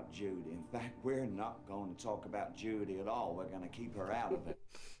talk about Judy. In fact, we're not going to talk about Judy at all. We're going to keep her out of it.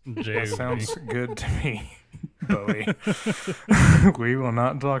 That sounds good to me, Bowie. We will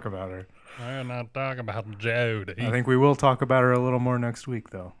not talk about her. I'm not talking about Jody. I think we will talk about her a little more next week,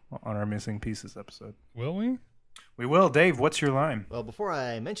 though, on our Missing Pieces episode. Will we? We will. Dave, what's your line? Well, before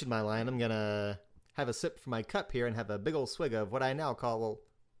I mention my line, I'm going to have a sip from my cup here and have a big old swig of what I now call, well,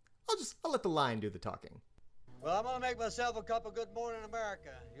 I'll let the line do the talking. Well, I'm going to make myself a cup of Good Morning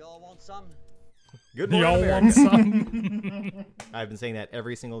America. Y'all want some? Good morning, Y'all America. want some? I've been saying that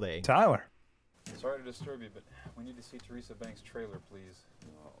every single day. Tyler. Sorry to disturb you, but we need to see Teresa Banks' trailer, please.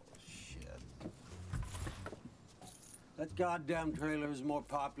 Oh, shit. That goddamn trailer is more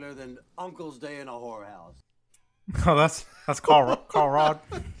popular than Uncle's Day in a whorehouse. Oh, that's Carl Rod.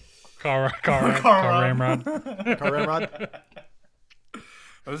 Car Ramrod. Car Ramrod.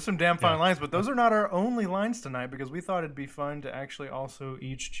 Those are some damn fine lines, but those are not our only lines tonight because we thought it'd be fun to actually also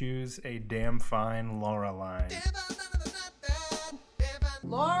each choose a damn fine Laura line.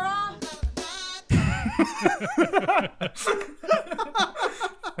 Laura?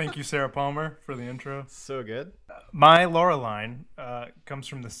 Thank you, Sarah Palmer, for the intro. So good. My Laura line comes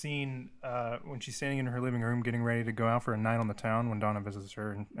from the scene when she's standing in her living room getting ready to go out for a night on the town when Donna visits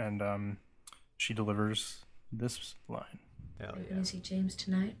her, and she delivers this line. Hell Are you yeah. going to see James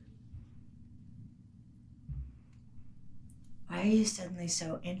tonight? Why are you suddenly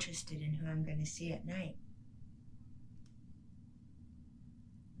so interested in who I'm going to see at night?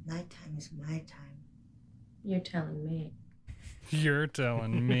 Nighttime is my time. You're telling me. You're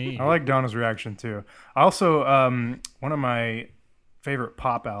telling me. I like Donna's reaction too. Also, one of my favorite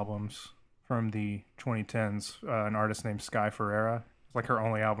pop albums from the 2010s, an artist named Sky Ferreira. It's like her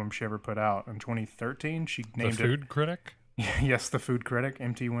only album she ever put out. In 2013, she named The Food Critic? Yes, The Food Critic,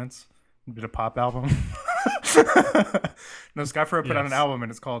 MT Wentz. Did a pop album. No, Sky Ferreira put out an album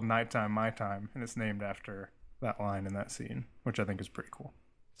and it's called Nighttime, My Time, and it's named after that line in that scene, which I think is pretty cool.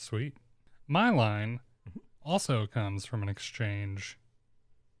 Sweet. My line also comes from an exchange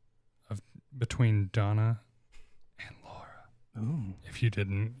between Donna and Laura. Ooh. If you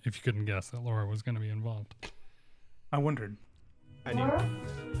couldn't guess that Laura was going to be involved. I wondered. I knew.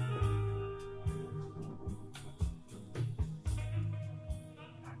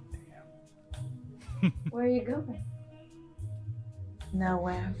 Where are you going?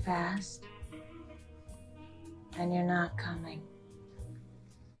 Nowhere fast. And you're not coming.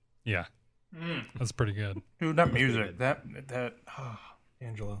 Yeah. That's pretty good. Dude, that music, that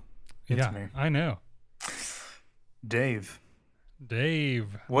Angela, gets me. I know. Dave,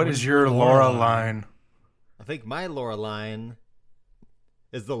 what is your Laura line? I think my Laura line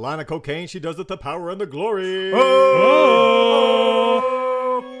is the line of cocaine she does with the power and the glory.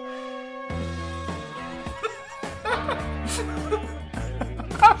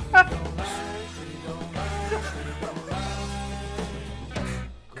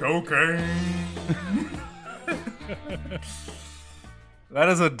 Cocaine. That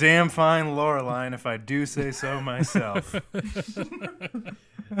is a damn fine lore line, if I do say so myself. It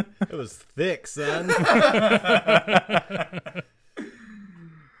was thick, son.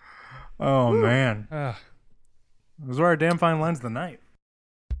 Oh, man. Those are our damn fine lines of the night.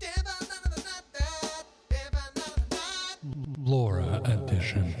 Laura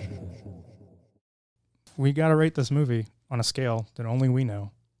edition. We got to rate this movie on a scale that only we know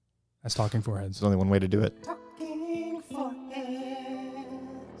as Talking Foreheads. There's only one way to do it.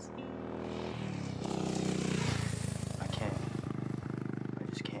 I can't. I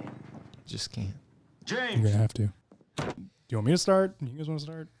just can't. Just can't. You're going to have to. Do you want me to start? You guys want to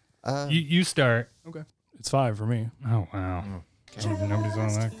start? You start. Okay. It's 5 for me. Oh, wow. Okay. Nobody's on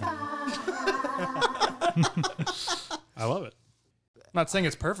that. I love it. I'm not saying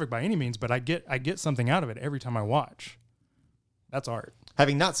it's perfect by any means, but I get something out of it every time I watch. That's art.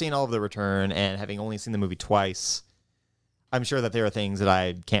 Having not seen all of The Return and having only seen the movie twice, I'm sure that there are things that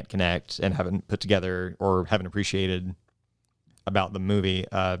I can't connect and haven't put together or haven't appreciated about the movie.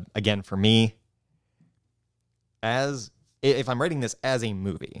 Again, for me, if I'm rating this as a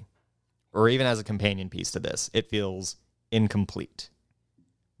movie or even as a companion piece to this, it feels incomplete.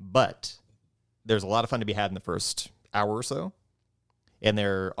 But there's a lot of fun to be had in the first hour or so. And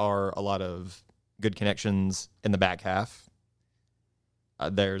there are a lot of good connections in the back half.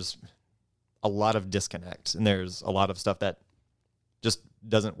 There's a lot of disconnect, and there's a lot of stuff that just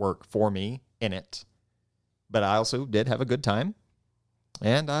doesn't work for me in it. But I also did have a good time.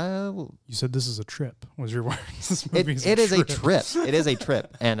 And you said this is a trip. Was your word? It is a trip. It is a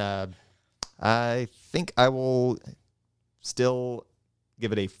trip. And I think I will still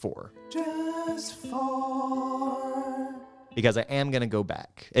give it a 4. Just 4. Because I am going to go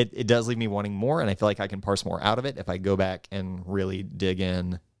back. It does leave me wanting more, and I feel like I can parse more out of it if I go back and really dig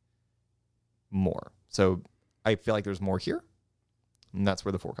in more. So I feel like there's more here, and that's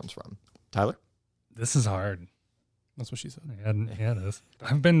where the 4 comes from. Tyler? This is hard. That's what she said. Yeah, it is.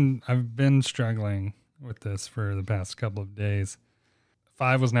 I've been struggling with this for the past couple of days.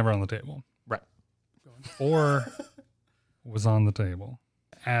 5 was never on the table. Right. 4 was on the table.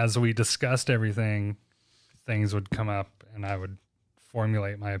 As we discussed everything, things would come up and I would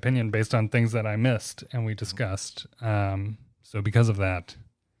formulate my opinion based on things that I missed and we discussed. So because of that,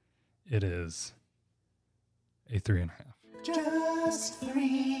 it is a 3.5. Just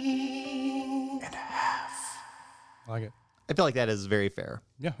 3.5. I like it. I feel like that is very fair.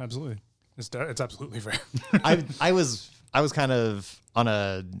 Yeah, absolutely. It's absolutely fair. I was kind of on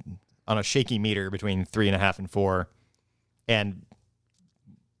a shaky meter between 3.5 and 4, and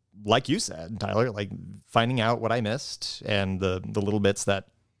like you said, Tyler, like finding out what I missed and the little bits that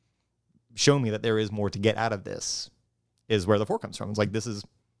show me that there is more to get out of this is where the 4 comes from. It's like this is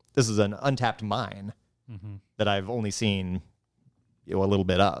an untapped mine that I've only seen a little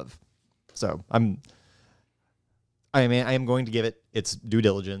bit of. So I am going to give it its due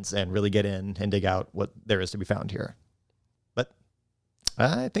diligence and really get in and dig out what there is to be found here. But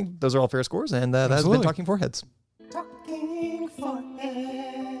I think those are all fair scores, and that has been Talking Foreheads. Talking Foreheads.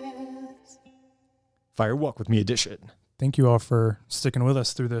 Fire Walk With Me edition. Thank you all for sticking with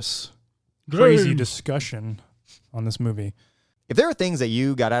us through this crazy discussion on this movie. If there are things that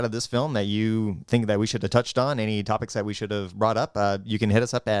you got out of this film that you think that we should have touched on, any topics that we should have brought up, you can hit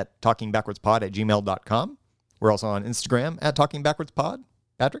us up at talkingbackwardspod@gmail.com. We're also on Instagram at talkingbackwardspod.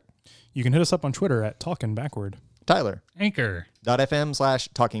 Patrick? You can hit us up on Twitter at talkingbackward. Tyler?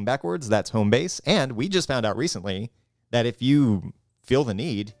 Anchor.fm/talkingbackwards. That's home base. And we just found out recently that if you feel the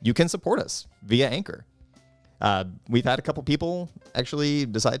need, you can support us via Anchor. We've had a couple people actually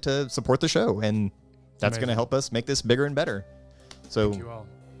decide to support the show, and that's going to help us make this bigger and better. So, thank you all.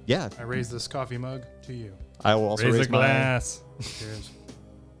 Yeah. I raise this coffee mug to you. I will also raise a glass. Cheers.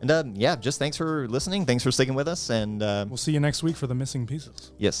 And just thanks for listening. Thanks for sticking with us. And we'll see you next week for the missing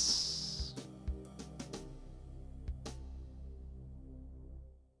pieces. Yes.